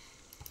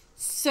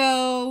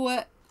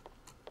 So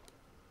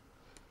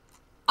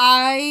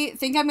I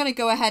think I'm gonna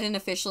go ahead and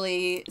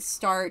officially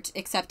start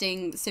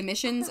accepting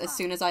submissions as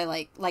soon as I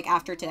like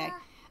after today.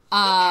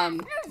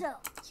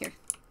 Here,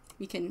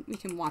 we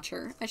can watch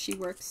her as she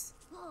works.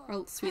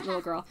 Our sweet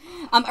little girl.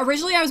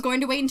 Originally I was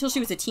going to wait until she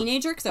was a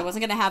teenager because I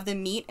wasn't gonna have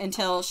them meet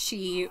until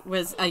she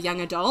was a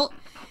young adult.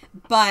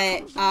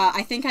 But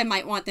I think I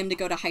might want them to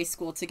go to high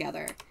school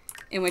together.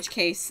 In which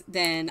case,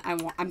 then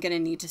I'm gonna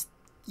need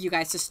you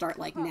guys to start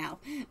like now.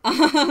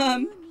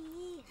 Yeah,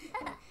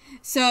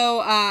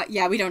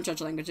 we don't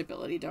judge language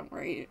ability. Don't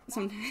worry.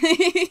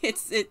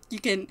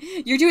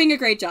 You're doing a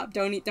great job.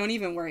 Don't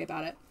even worry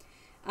about it.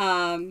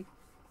 Yeah,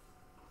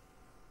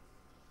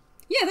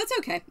 that's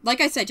okay.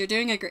 Like I said, you're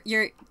doing a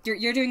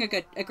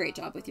great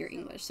job with your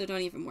English. So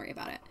don't even worry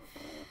about it.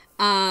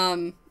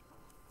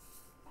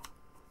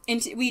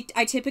 And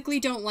I typically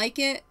don't like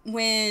it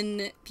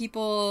when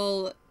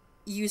people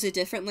use a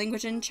different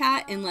language in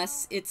chat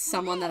unless it's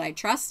someone that I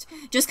trust,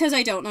 just because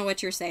I don't know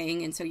what you're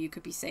saying, and so you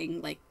could be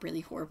saying like really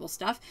horrible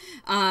stuff.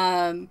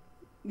 But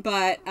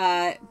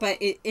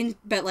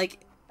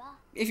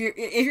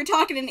if you're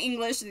talking in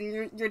English,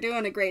 then you're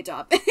doing a great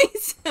job.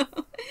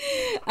 But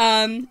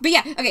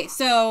yeah, okay.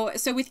 So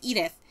with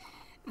Edith,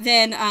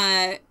 then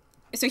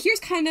so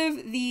here's kind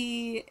of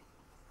the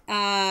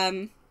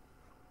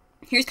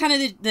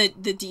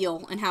the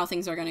deal and how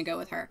things are going to go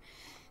with her.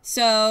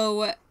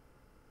 So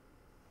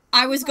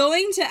I was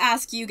going to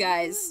ask you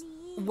guys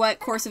what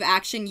course of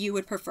action you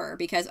would prefer,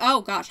 because,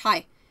 oh gosh,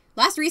 hi.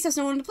 Last recess,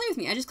 no one wanted to play with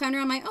me. I just climbed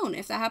around my own.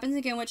 If that happens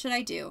again, what should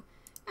I do?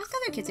 Ask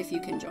other kids if you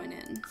can join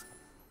in.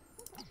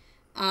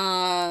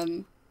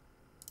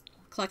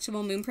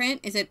 Collectible moonprint.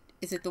 Is it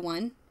the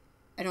one?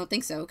 I don't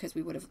think so, because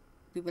we would have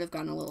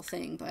gotten a little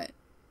thing, but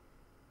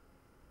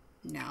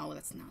no,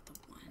 that's not the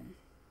one.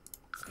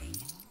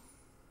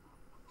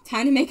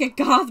 Time to make a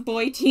goth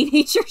boy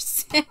teenager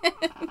sim.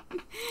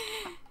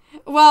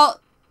 Well,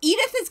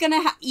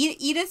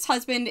 Edith's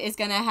husband is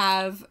gonna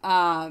have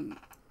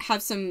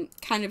some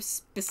kind of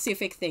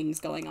specific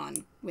things going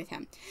on with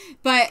him.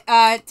 But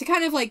to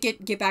kind of like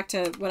get back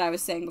to what I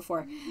was saying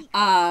before,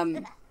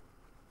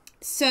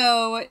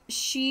 so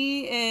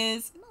she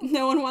is,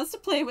 no one wants to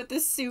play with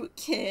this suit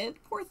kid.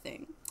 Poor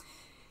thing.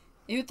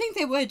 You would think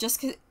they would,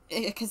 just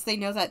because they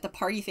know that the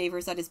party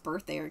favors at his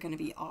birthday are going to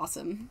be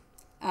awesome.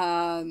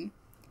 I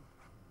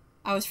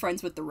was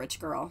friends with the rich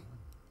girl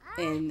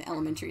in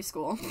elementary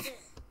school.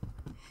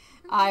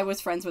 I was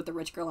friends with the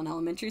rich girl in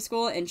elementary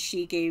school, and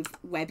she gave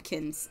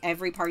Webkins.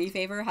 Every party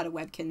favor had a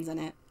Webkins in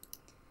it.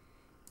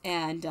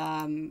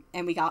 And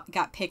we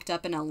got picked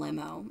up in a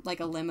limo. Like,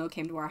 a limo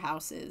came to our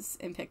houses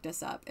and picked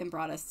us up and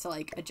brought us to,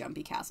 like, a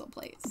Jumpy Castle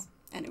place.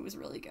 And it was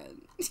really good.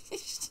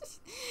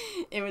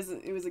 It was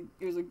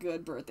a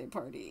good birthday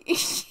party.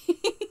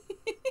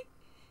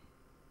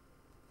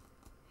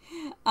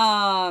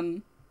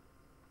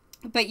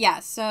 But yeah,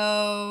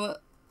 so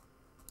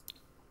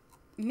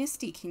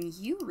Misty, can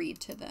you read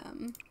to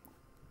them?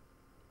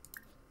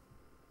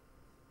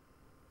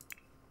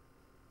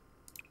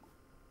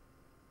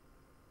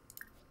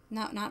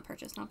 No, not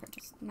purchase, not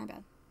purchase. My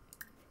bad.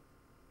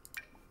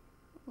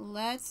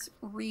 Let's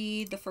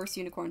read The First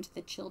Unicorn to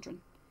the children.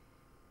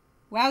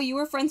 Wow, you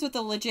were friends with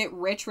a legit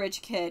rich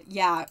kid.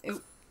 Yeah,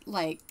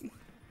 like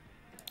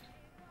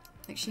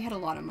she had a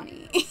lot of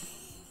money.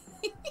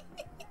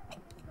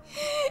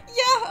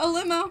 Yeah, a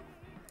limo.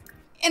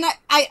 And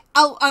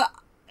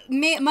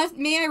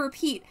may I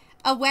repeat,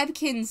 a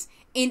Webkins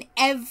in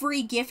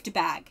every gift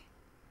bag.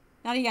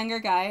 Not a younger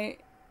guy.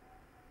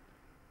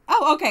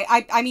 Oh, okay.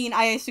 I mean,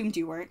 I assumed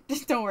you weren't.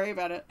 Don't worry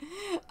about it.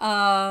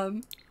 I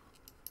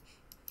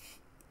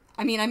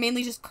mean, I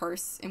mainly just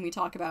curse and we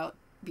talk about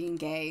being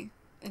gay,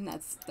 and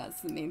that's the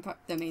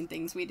main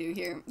things we do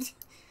here.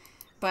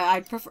 But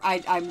I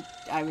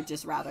would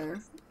just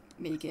rather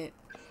make it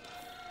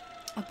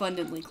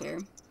abundantly clear.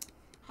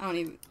 I don't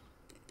even.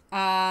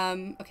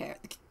 Okay.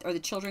 Are the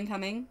children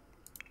coming?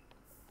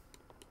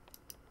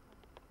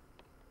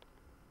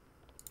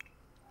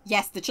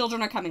 Yes, the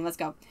children are coming. Let's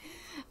go.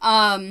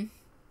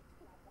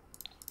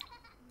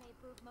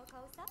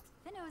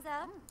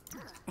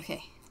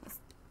 Okay.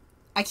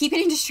 I keep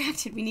getting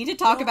distracted. We need to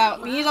talk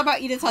about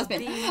Edith's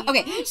husband.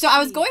 Okay, so I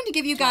was going to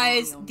give you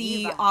guys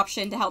the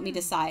option to help me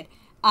decide.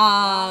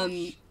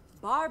 To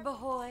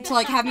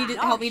like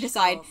help me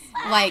decide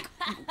like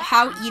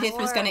how Edith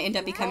was going to end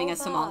up becoming a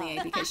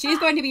sommelier, because she is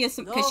going to be a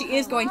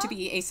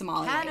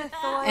sommelier.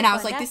 And I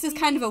was like, this is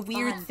kind of a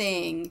weird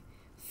thing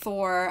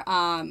for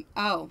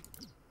oh.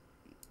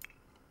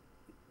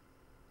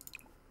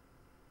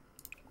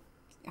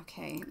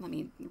 Okay, let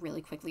me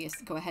really quickly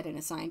go ahead and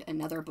assign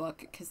another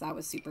book, because that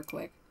was super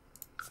quick.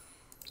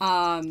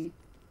 But,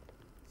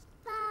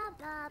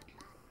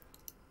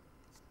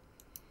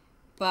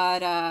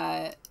 what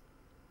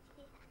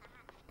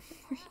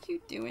are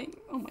you doing?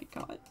 Oh my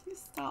god,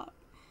 please stop.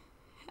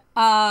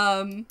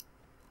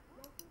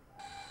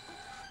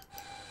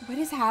 What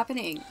is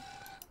happening?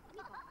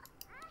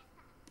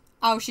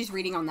 Oh, she's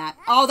reading on that.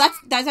 Oh,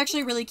 that's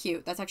actually really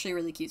cute. That's actually a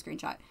really cute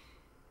screenshot.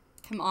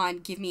 Come on,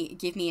 give me it.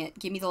 Give me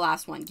the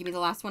last one. Give me the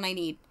last one I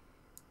need.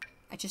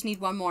 I just need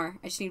one more.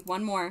 I just need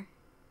one more.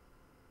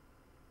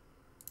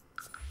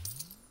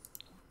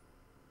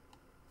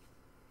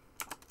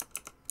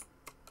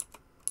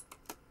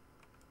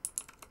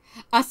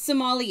 A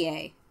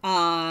sommelier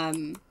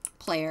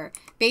player.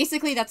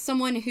 Basically, that's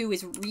someone who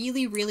is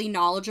really, really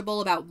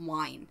knowledgeable about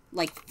wine.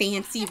 Like,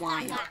 fancy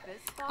wine.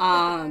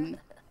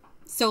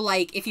 So,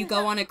 like, if you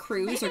go on a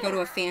cruise or go to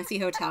a fancy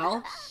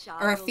hotel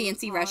or a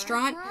fancy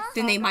restaurant,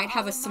 then they might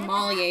have a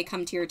sommelier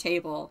come to your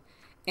table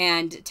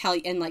and tell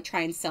you, and, like, try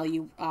and sell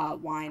you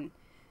wine.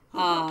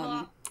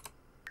 Gosh,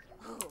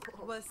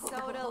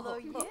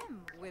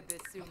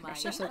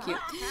 they're so cute.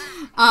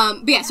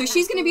 But yeah, so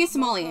she's gonna be a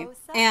sommelier.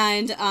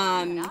 And,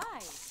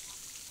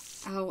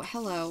 oh,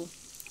 hello.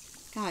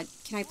 God,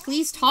 can I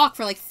please talk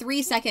for, like,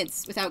 3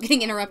 seconds without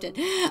getting interrupted?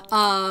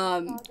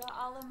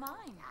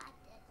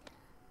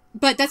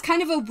 But that's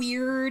kind of a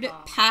weird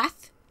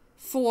path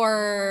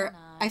for,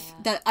 I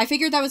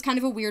figured that was kind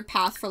of a weird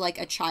path for, like,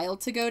 a child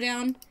to go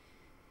down.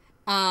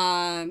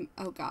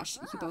 Oh gosh,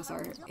 you both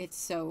are, it's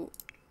so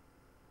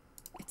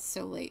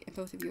late, and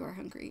both of you are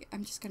hungry.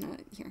 I'm just gonna,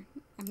 here,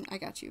 I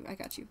got you. I'm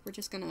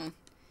just gonna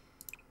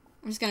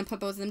put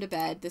both of them to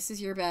bed. This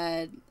is your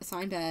bed,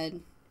 assign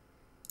bed.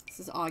 This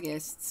is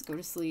August's, go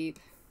to sleep.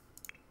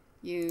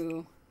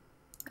 You,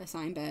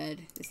 assign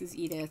bed. This is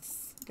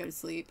Edith's, go to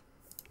sleep.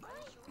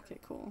 Okay,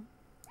 cool.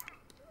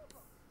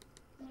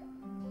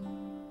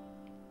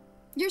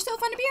 You're so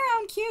fun to be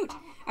around, cute.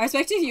 I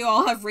respect if you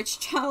all have rich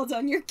child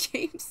on your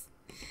games.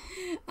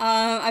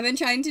 I've been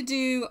trying to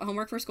do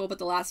homework for school, but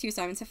the last few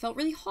assignments have felt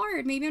really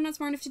hard. Maybe I'm not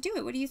smart enough to do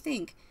it. What do you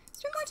think?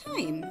 Spend more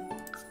time.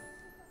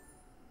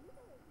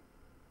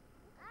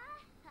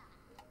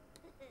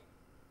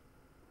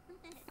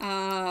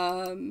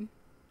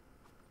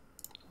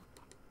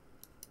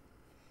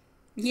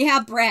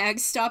 Yeah, Bragg,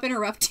 stop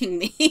interrupting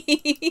me.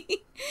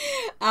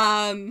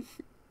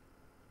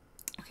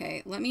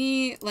 Okay, let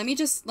me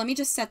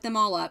just set them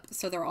all up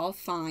so they're all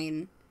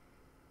fine.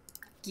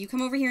 You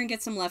come over here and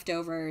get some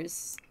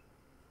leftovers.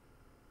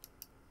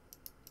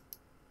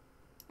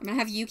 I'm gonna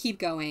have you keep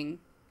going.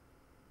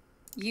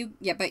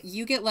 Yeah, but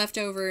you get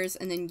leftovers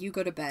and then you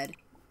go to bed.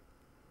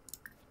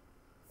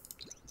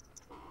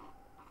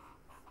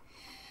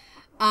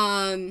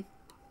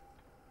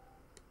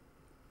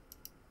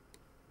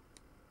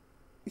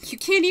 You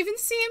can't even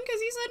see him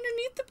because he's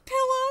underneath the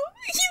pillow.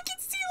 You can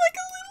see like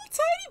a little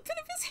tiny bit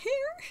of his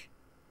hair.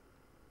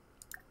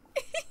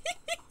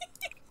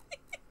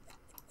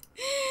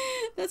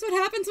 That's what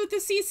happens with the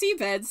CC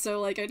bed, so,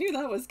 like, I knew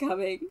that was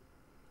coming.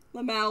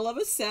 Lamau, love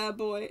a sad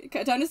boy.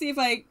 Time to see if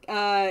I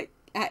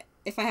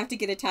have to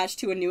get attached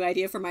to a new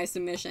idea for my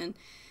submission.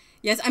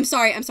 Yes, I'm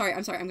sorry. I'm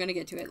gonna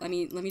get to it. Let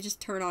me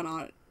just turn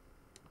on.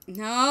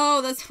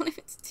 No, that's not what I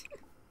meant to do.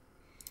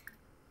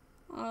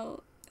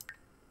 I'll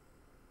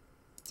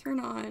turn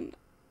on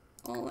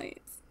all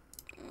lights.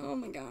 Oh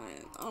my god.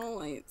 Auto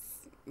lights.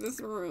 This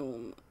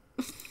room.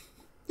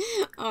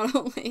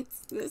 Auto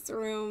lights. This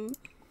room.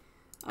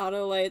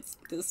 Auto lights.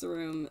 This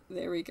room.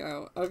 There we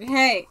go.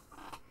 Okay.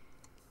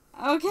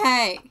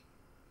 Okay.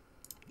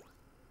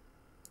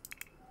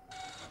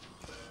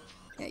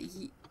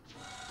 Yeah,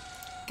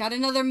 got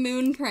another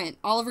moon print.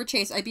 Oliver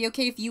Chase, I'd be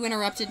okay if you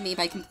interrupted me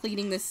by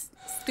completing this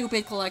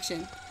stupid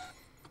collection.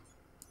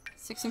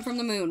 6 from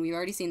the moon. We've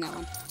already seen that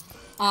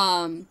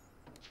one.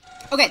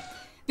 Okay.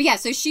 But yeah,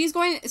 so she's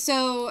going,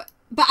 so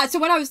what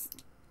I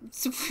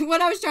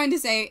was trying to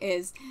say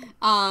is,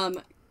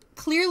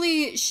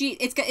 clearly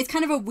it's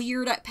kind of a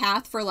weird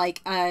path for,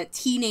 like, a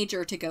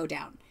teenager to go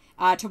down.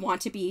 To want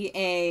to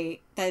be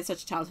that is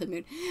such a childhood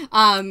mood.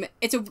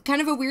 It's a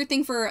kind of a weird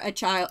thing for a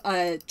child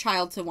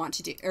to want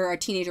to do, or a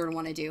teenager to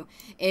want to do,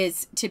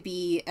 is to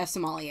be a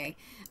sommelier.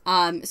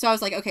 So I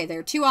was like, okay, there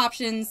are 2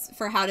 options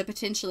for how to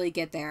potentially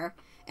get there.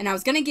 And I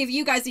was going to give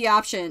you guys the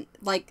option,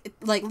 like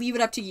leave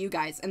it up to you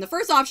guys. And the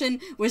first option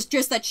was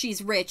just that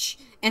she's rich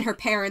and her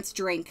parents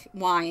drink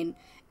wine,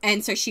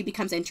 and so she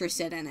becomes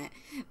interested in it.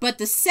 But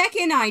the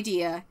second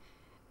idea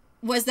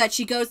was that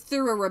she goes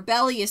through a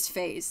rebellious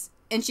phase,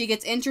 and she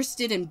gets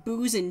interested in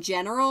booze in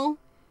general,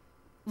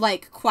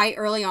 like, quite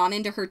early on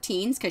into her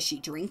teens, because she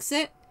drinks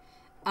it.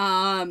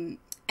 And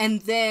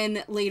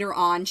then later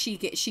on, she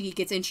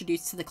gets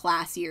introduced to the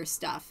classier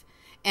stuff.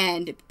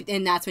 And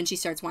that's when she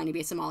starts wanting to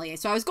be a sommelier.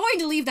 So I was going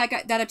to leave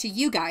that up to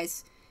you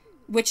guys,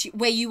 which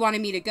way you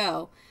wanted me to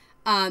go.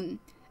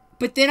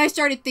 But then I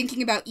started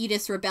thinking about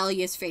Edith's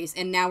rebellious phase,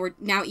 and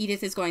now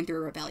Edith is going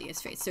through a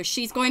rebellious phase. So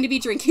she's going to be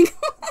drinking.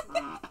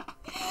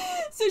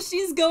 So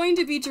she's going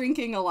to be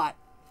drinking a lot.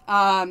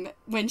 Right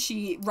as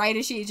she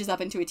ages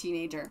up into a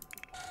teenager.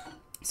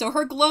 So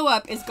her glow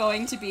up is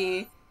going to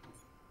be,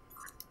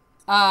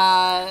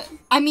 the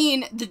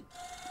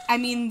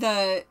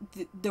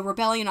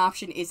rebellion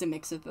option is a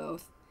mix of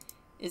both.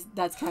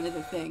 That's kind of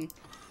the thing.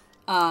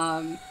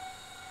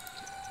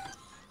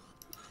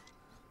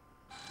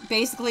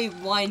 Basically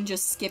one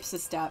just skips a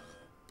step.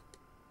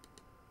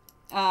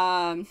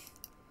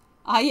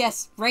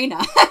 Yes,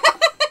 Reina.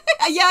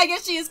 Yeah, I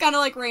guess she is kind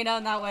of like Reina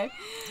in that way.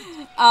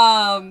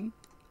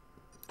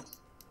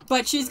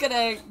 But she's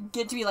gonna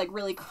get to be, like,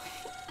 really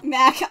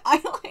MAC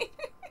eyeliner.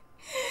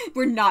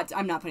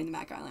 I'm not putting the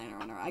MAC eyeliner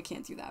on her. I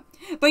can't do that.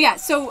 But yeah,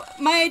 so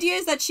my idea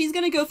is that she's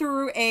gonna go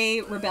through a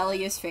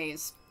rebellious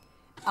phase.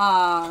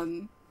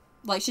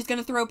 Like, she's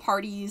gonna throw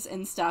parties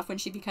and stuff when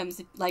she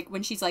becomes, like,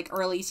 when she's, like,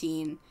 early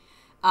teen.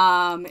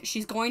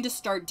 She's going to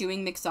start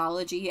doing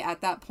mixology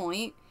at that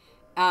point.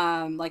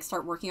 Like,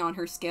 start working on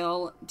her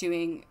skill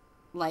doing,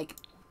 like,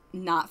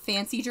 not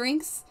fancy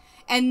drinks.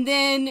 And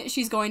then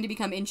she's going to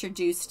become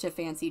introduced to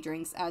fancy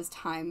drinks as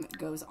time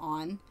goes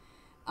on.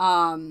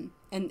 And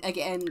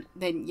again,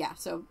 then, yeah,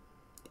 so,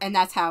 and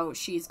that's how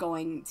she's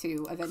going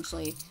to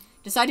eventually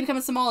decide to become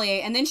a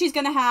sommelier. And then she's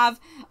going to have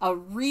a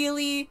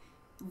really,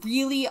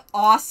 really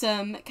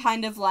awesome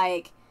kind of,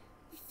 like,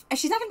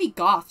 she's not going to be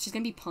goth, she's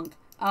going to be punk.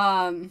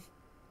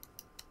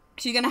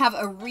 She's going to have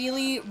a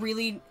really,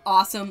 really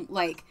awesome,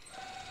 like,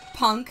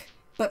 punk,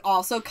 but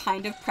also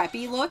kind of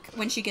preppy look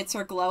when she gets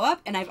her glow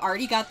up, and I've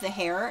already got the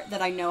hair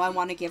that I know I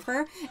want to give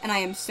her, and I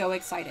am so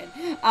excited.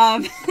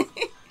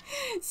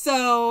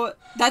 So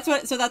that's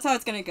how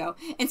it's gonna go.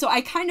 And so I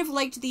kind of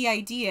liked the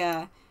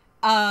idea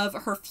of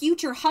her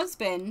future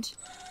husband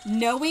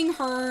knowing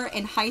her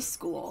in high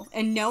school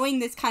and knowing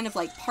this kind of,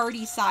 like,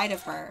 party side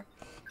of her.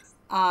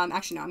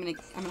 Actually, no, I'm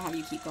gonna have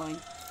you keep going.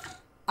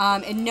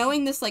 And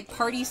knowing this, like,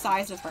 party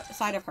side of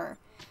her.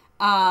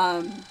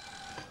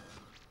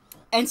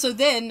 And so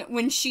then,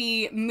 when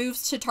she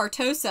moves to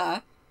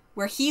Tartosa,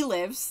 where he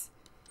lives,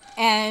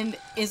 and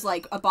is,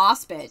 like, a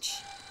boss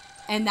bitch,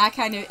 and that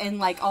kind of, and,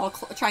 like, all,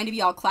 trying to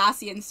be all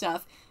classy and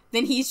stuff,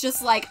 then he's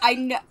just like, I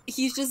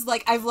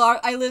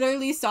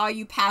literally saw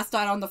you passed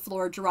out on the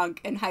floor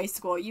drunk in high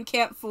school. You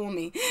can't fool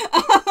me.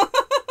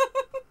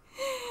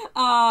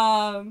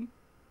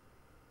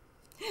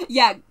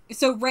 Yeah,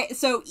 so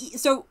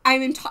I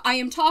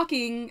am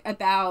talking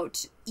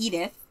about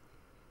Edith,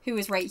 who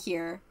is right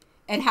here,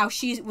 and how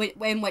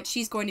and what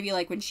she's going to be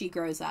like when she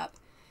grows up.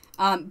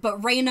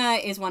 But Reina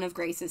is one of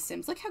Grace's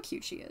Sims. Look how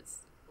cute she is.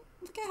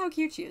 Look at how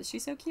cute she is.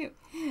 She's so cute.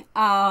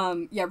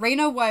 Yeah,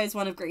 Reina was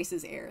one of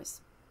Grace's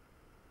heirs.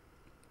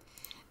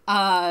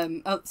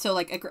 So,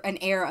 like, an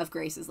heir of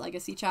Grace's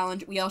legacy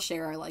challenge. We all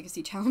share our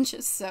legacy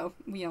challenges, so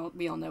we all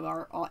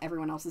know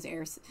everyone else's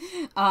heirs.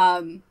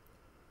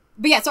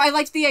 But yeah, so I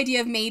liked the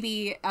idea of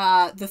maybe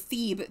the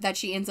Thebe that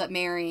she ends up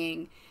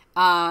marrying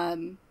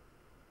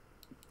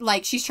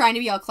Like, she's trying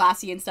to be all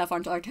classy and stuff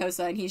on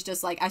Tartosa, and he's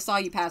just like, I saw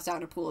you pass out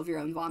in a pool of your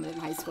own vomit in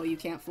high school, you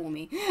can't fool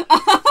me.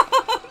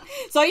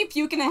 Saw you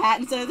puke in a hat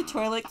instead of the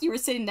toilet you were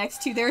sitting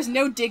next to, there's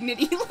no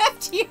dignity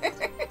left here.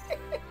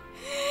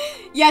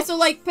 Yeah, so,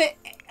 like, but,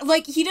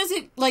 like, he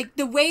doesn't, like,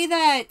 the way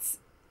that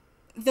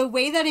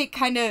they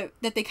kind of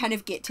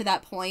get to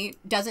that point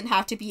doesn't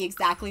have to be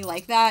exactly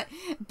like that,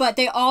 but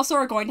they also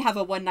are going to have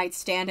a one-night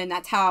stand, and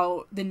that's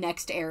how the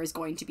next heir is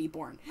going to be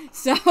born.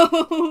 So,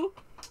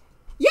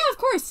 yeah, of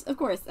course.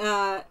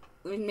 Let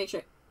me make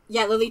sure.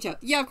 Yeah, Lolito.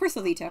 Yeah, of course,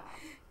 Lolito.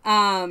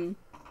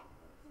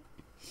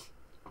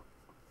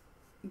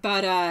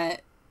 They're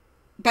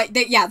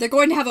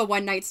going to have a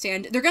one-night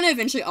stand. They're going to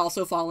eventually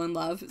also fall in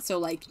love, so,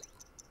 like,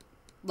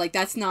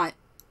 that's not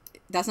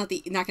going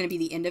to be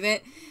the end of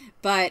it.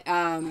 But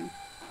I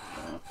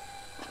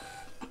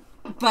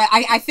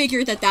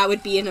figured that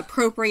would be an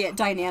appropriate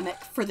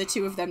dynamic for the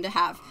two of them to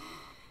have.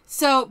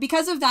 So,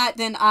 because of that,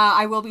 then,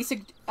 I will be,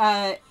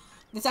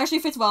 this actually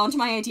fits well into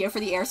my idea for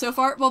the heir so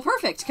far. Well,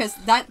 perfect, because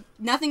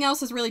nothing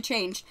else has really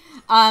changed.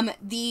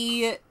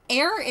 The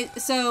heir,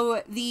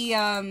 so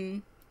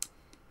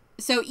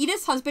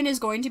Edith's husband is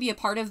going to be a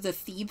part of the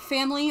Thebe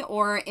family,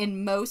 or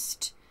in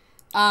most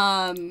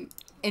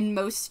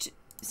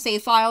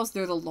save files,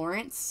 they're the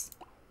Laurent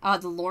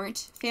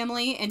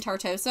family in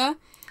Tartosa.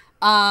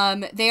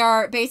 They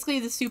are basically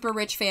the super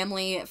rich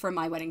family from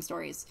My Wedding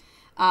Stories.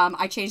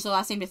 I changed the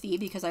last name to Thebe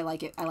because I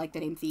like it. I like the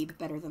name Thebe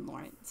better than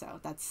Laurent, so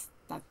that's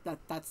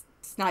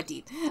it's not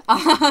deep.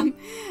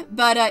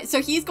 So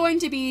he's going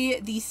to be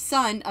the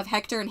son of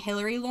Hector and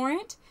Hilary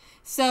Laurent.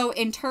 So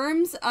in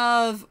terms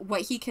of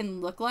what he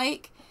can look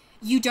like,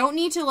 you don't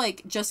need to,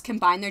 like, just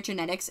combine their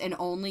genetics and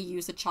only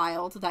use a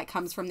child that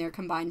comes from their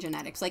combined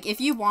genetics. Like,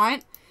 if you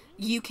want,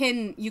 you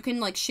can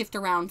like shift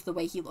around the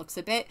way he looks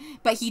a bit,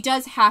 but he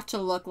does have to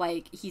look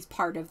like he's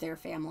part of their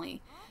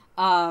family.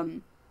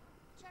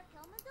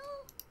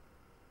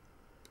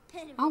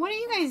 Oh, what are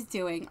you guys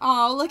doing?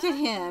 Oh, look at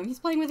him. He's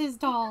playing with his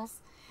dolls.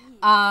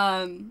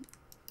 But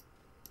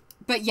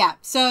yeah,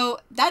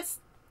 so that's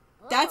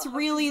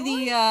really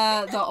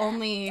the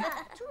only,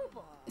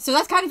 so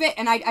that's kind of it.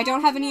 And I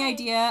don't have any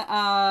idea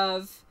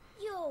of,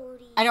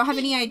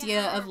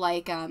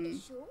 like,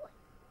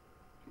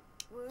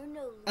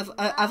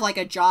 of like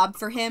a job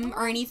for him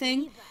or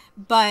anything,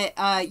 but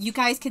you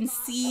guys can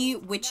see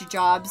which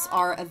jobs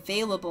are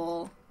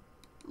available.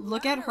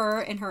 Look at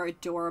her in her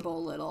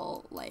adorable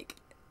little, like,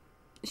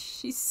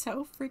 she's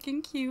so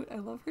freaking cute. I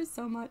love her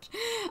so much.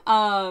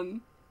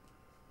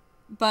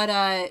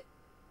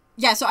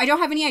 Yeah, so I don't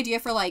have any idea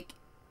for like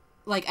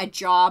a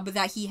job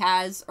that he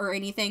has or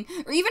anything,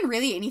 or even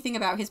really anything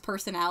about his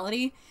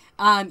personality.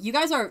 You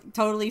guys are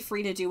totally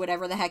free to do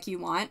whatever the heck you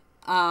want.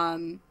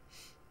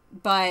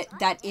 But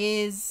that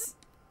is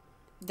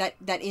the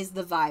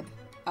vibe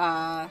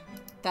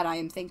that I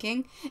am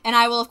thinking. And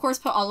I will, of course,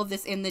 put all of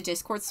this in the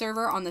Discord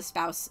server on the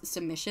spouse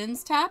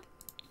submissions tab.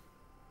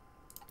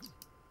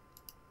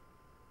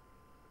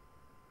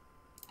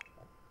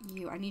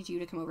 I need you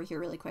to come over here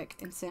really quick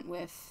and sit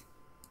with...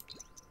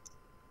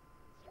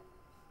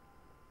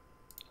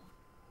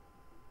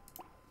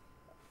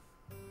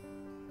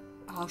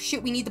 Oh,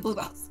 shoot, we need the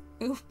bluebells.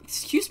 Oh,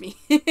 excuse me.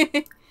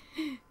 Give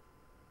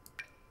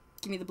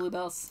me the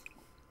bluebells.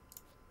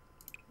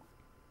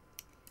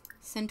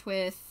 Sent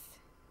with...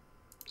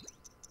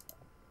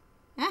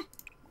 Ah!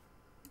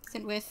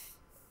 Sent with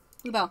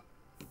bluebell.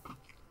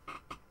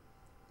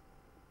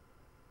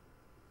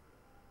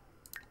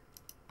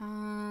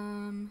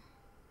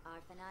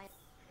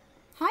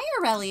 Hi,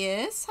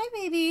 Aurelius. Hi,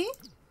 baby.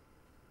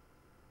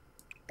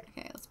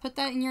 Okay, let's put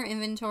that in your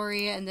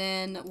inventory, and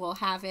then we'll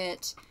have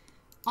it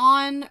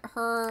on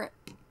her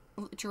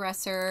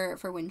dresser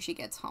for when she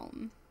gets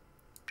home.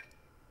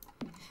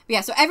 But yeah,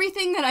 so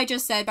everything that I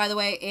just said, by the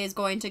way, is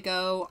going to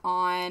go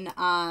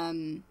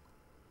on,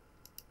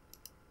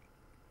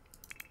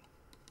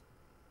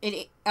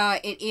 it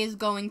is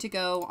going to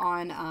go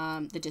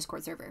on, the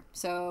Discord server.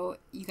 So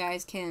you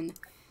guys can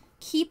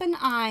keep an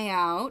eye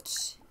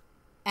out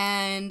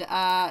and,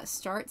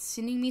 start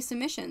sending me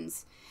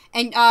submissions.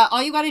 And,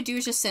 all you gotta do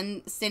is just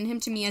send him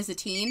to me as a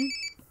teen.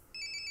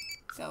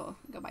 Go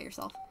by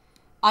yourself.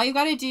 All you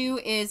gotta do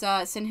is,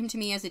 send him to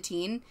me as a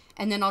teen,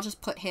 and then I'll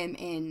just put him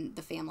in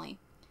the family.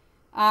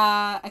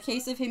 A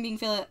case of him being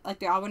feel like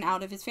the odd one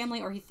out of his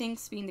family, or he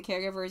thinks being the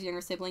caregiver of his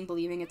younger sibling,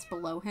 believing it's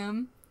below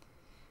him.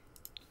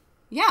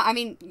 Yeah, I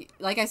mean,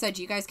 like I said,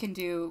 you guys can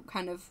do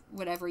kind of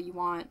whatever you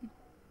want.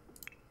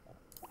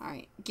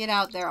 Alright, get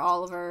out there,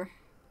 Oliver.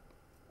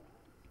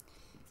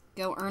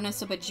 Go earn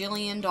us $1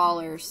 bajillion.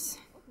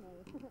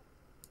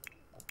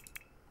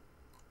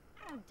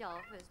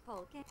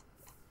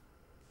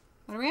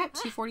 What are we at?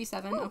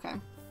 247? Okay.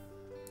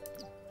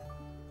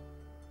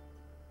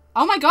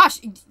 Oh my gosh!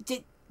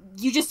 Did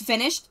you just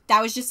finished?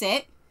 That was just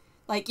it?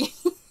 Like...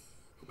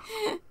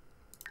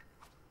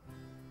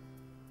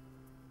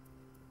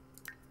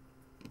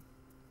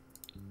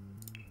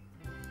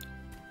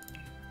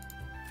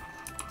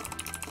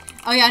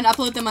 Oh yeah, and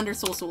upload them under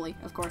Soul Souli,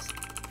 of course.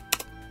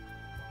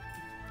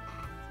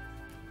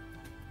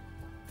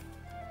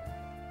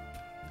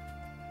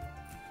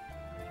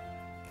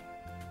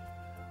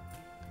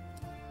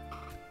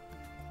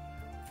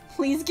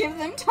 Please give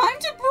them time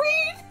to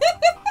breathe.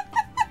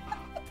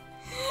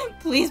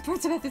 Please,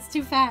 Percival, it's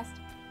too fast.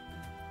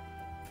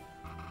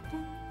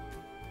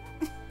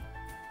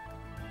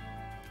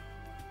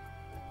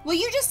 Well,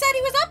 you just said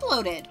he was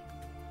uploaded.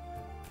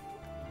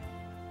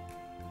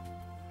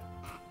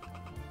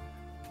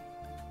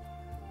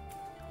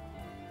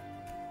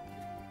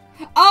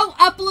 Oh,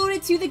 upload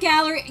it to the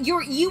gallery.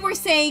 You were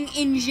saying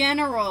in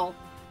general,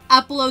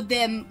 upload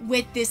them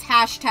with this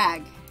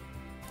hashtag.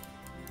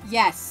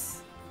 Yes.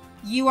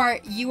 You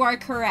are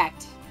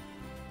correct.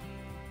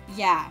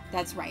 Yeah,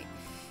 that's right.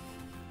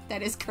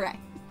 That is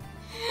correct.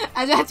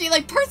 I was about to be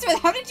like, Percival,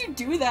 how did you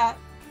do that?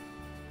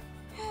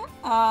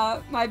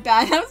 My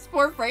bad. That was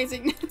poor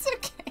phrasing. It's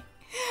okay.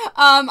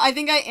 I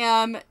think I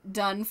am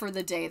done for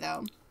the day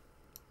though.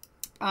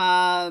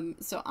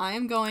 So I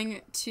am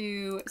going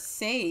to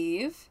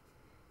save.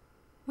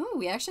 Oh,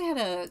 we actually have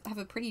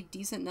a pretty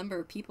decent number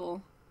of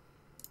people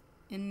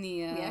in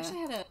the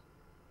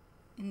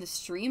in the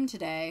stream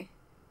today.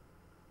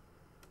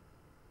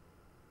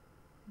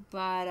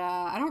 But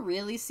I don't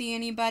really see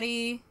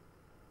anybody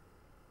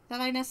that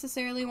I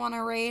necessarily want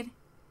to raid.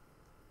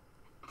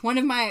 One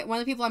of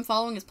the people I'm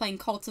following is playing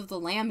Cult of the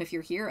Lamb, if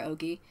you're here,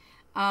 Ogie.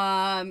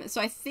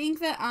 So I think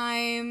that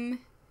I'm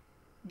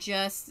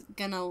just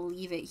gonna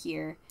leave it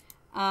here.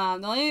 The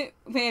only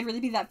way I'd really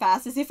be that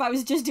fast is if I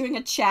was just doing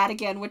a chat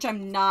again, which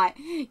I'm not.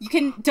 You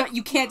can't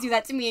do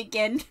that to me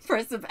again,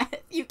 Percival.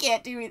 You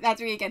can't do that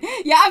to me again.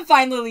 Yeah, I'm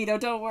fine, Lolito,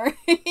 don't worry.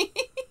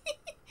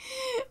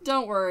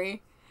 Don't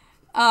worry.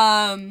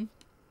 I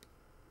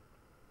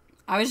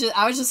was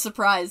just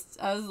surprised.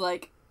 I was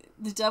like,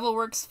 the devil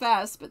works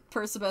fast, but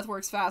Percibeth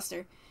works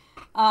faster.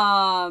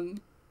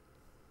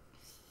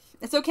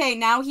 It's okay,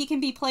 now he can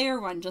be player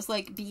one, just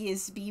like B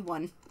is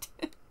B1.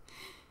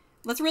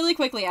 Let's really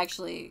quickly,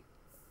 actually.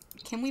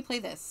 Can we play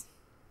this?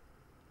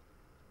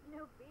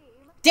 No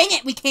beam. Dang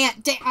it, we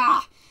can't!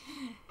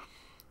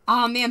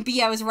 Oh man,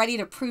 B, I was ready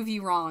to prove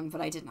you wrong, but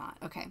I did not.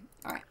 Okay,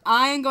 alright.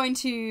 I'm going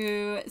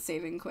to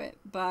save and quit,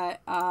 but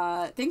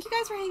thank you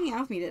guys for hanging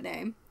out with me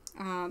today.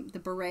 The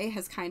beret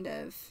has kind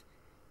of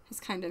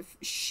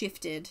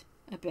shifted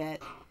a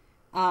bit.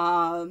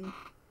 But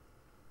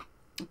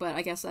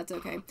I guess that's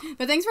okay.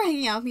 But thanks for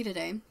hanging out with me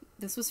today.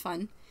 This was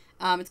fun.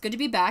 It's good to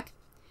be back.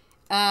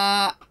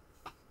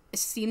 It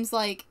seems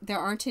like there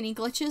aren't any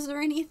glitches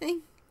or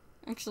anything.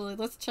 Actually,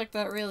 let's check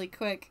that really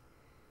quick.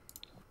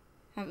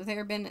 Has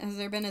there been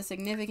a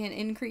significant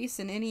increase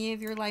in any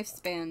of your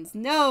lifespans?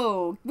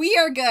 No! We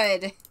are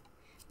good!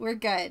 We're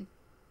good.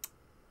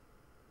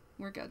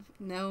 We're good.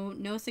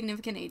 No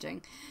significant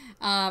aging.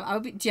 I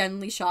would be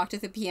genuinely shocked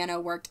if the piano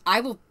worked.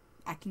 I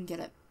can get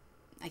it.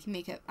 I can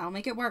make it. I'll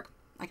make it work.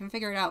 I can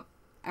figure it out.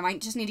 I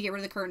might just need to get rid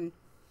of the curtain.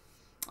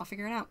 I'll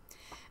figure it out.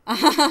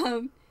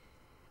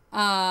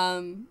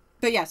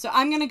 But yeah, so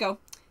I'm gonna go.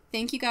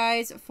 Thank you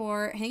guys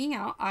for hanging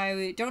out.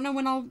 I don't know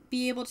when I'll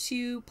be able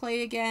to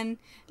play again.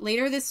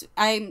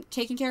 I'm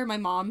taking care of my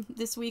mom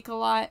this week a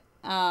lot.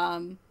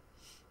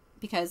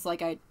 Because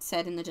like I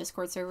said in the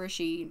Discord server,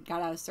 she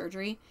got out of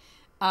surgery.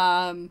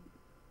 And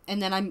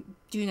then I'm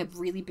doing a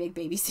really big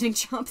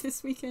babysitting job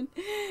this weekend.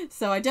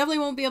 So I definitely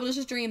won't be able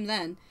to stream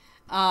then.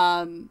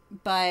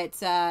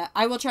 But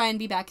I will try and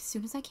be back as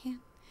soon as I can.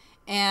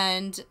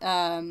 And,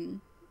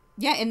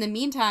 yeah, in the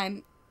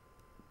meantime,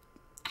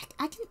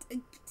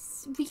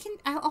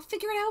 I'll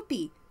figure it out,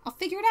 B. I'll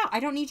figure it out. I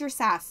don't need your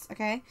sass,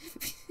 okay?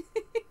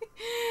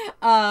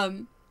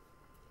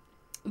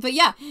 But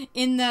yeah,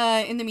 in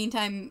the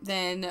meantime,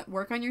 then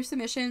work on your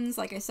submissions.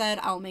 Like I said,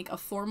 I'll make a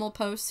formal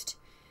post.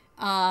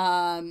 It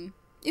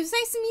was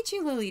nice to meet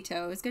you,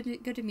 Lolito. It was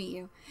good to meet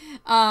you.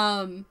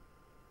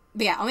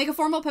 But yeah, I'll make a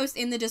formal post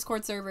in the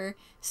Discord server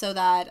so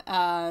that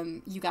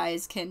you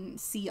guys can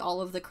see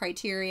all of the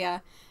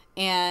criteria.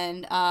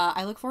 And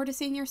I look forward to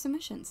seeing your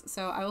submissions.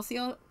 So I will see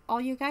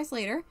all you guys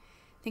later.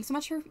 Thanks so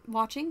much for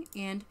watching,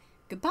 and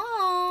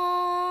goodbye!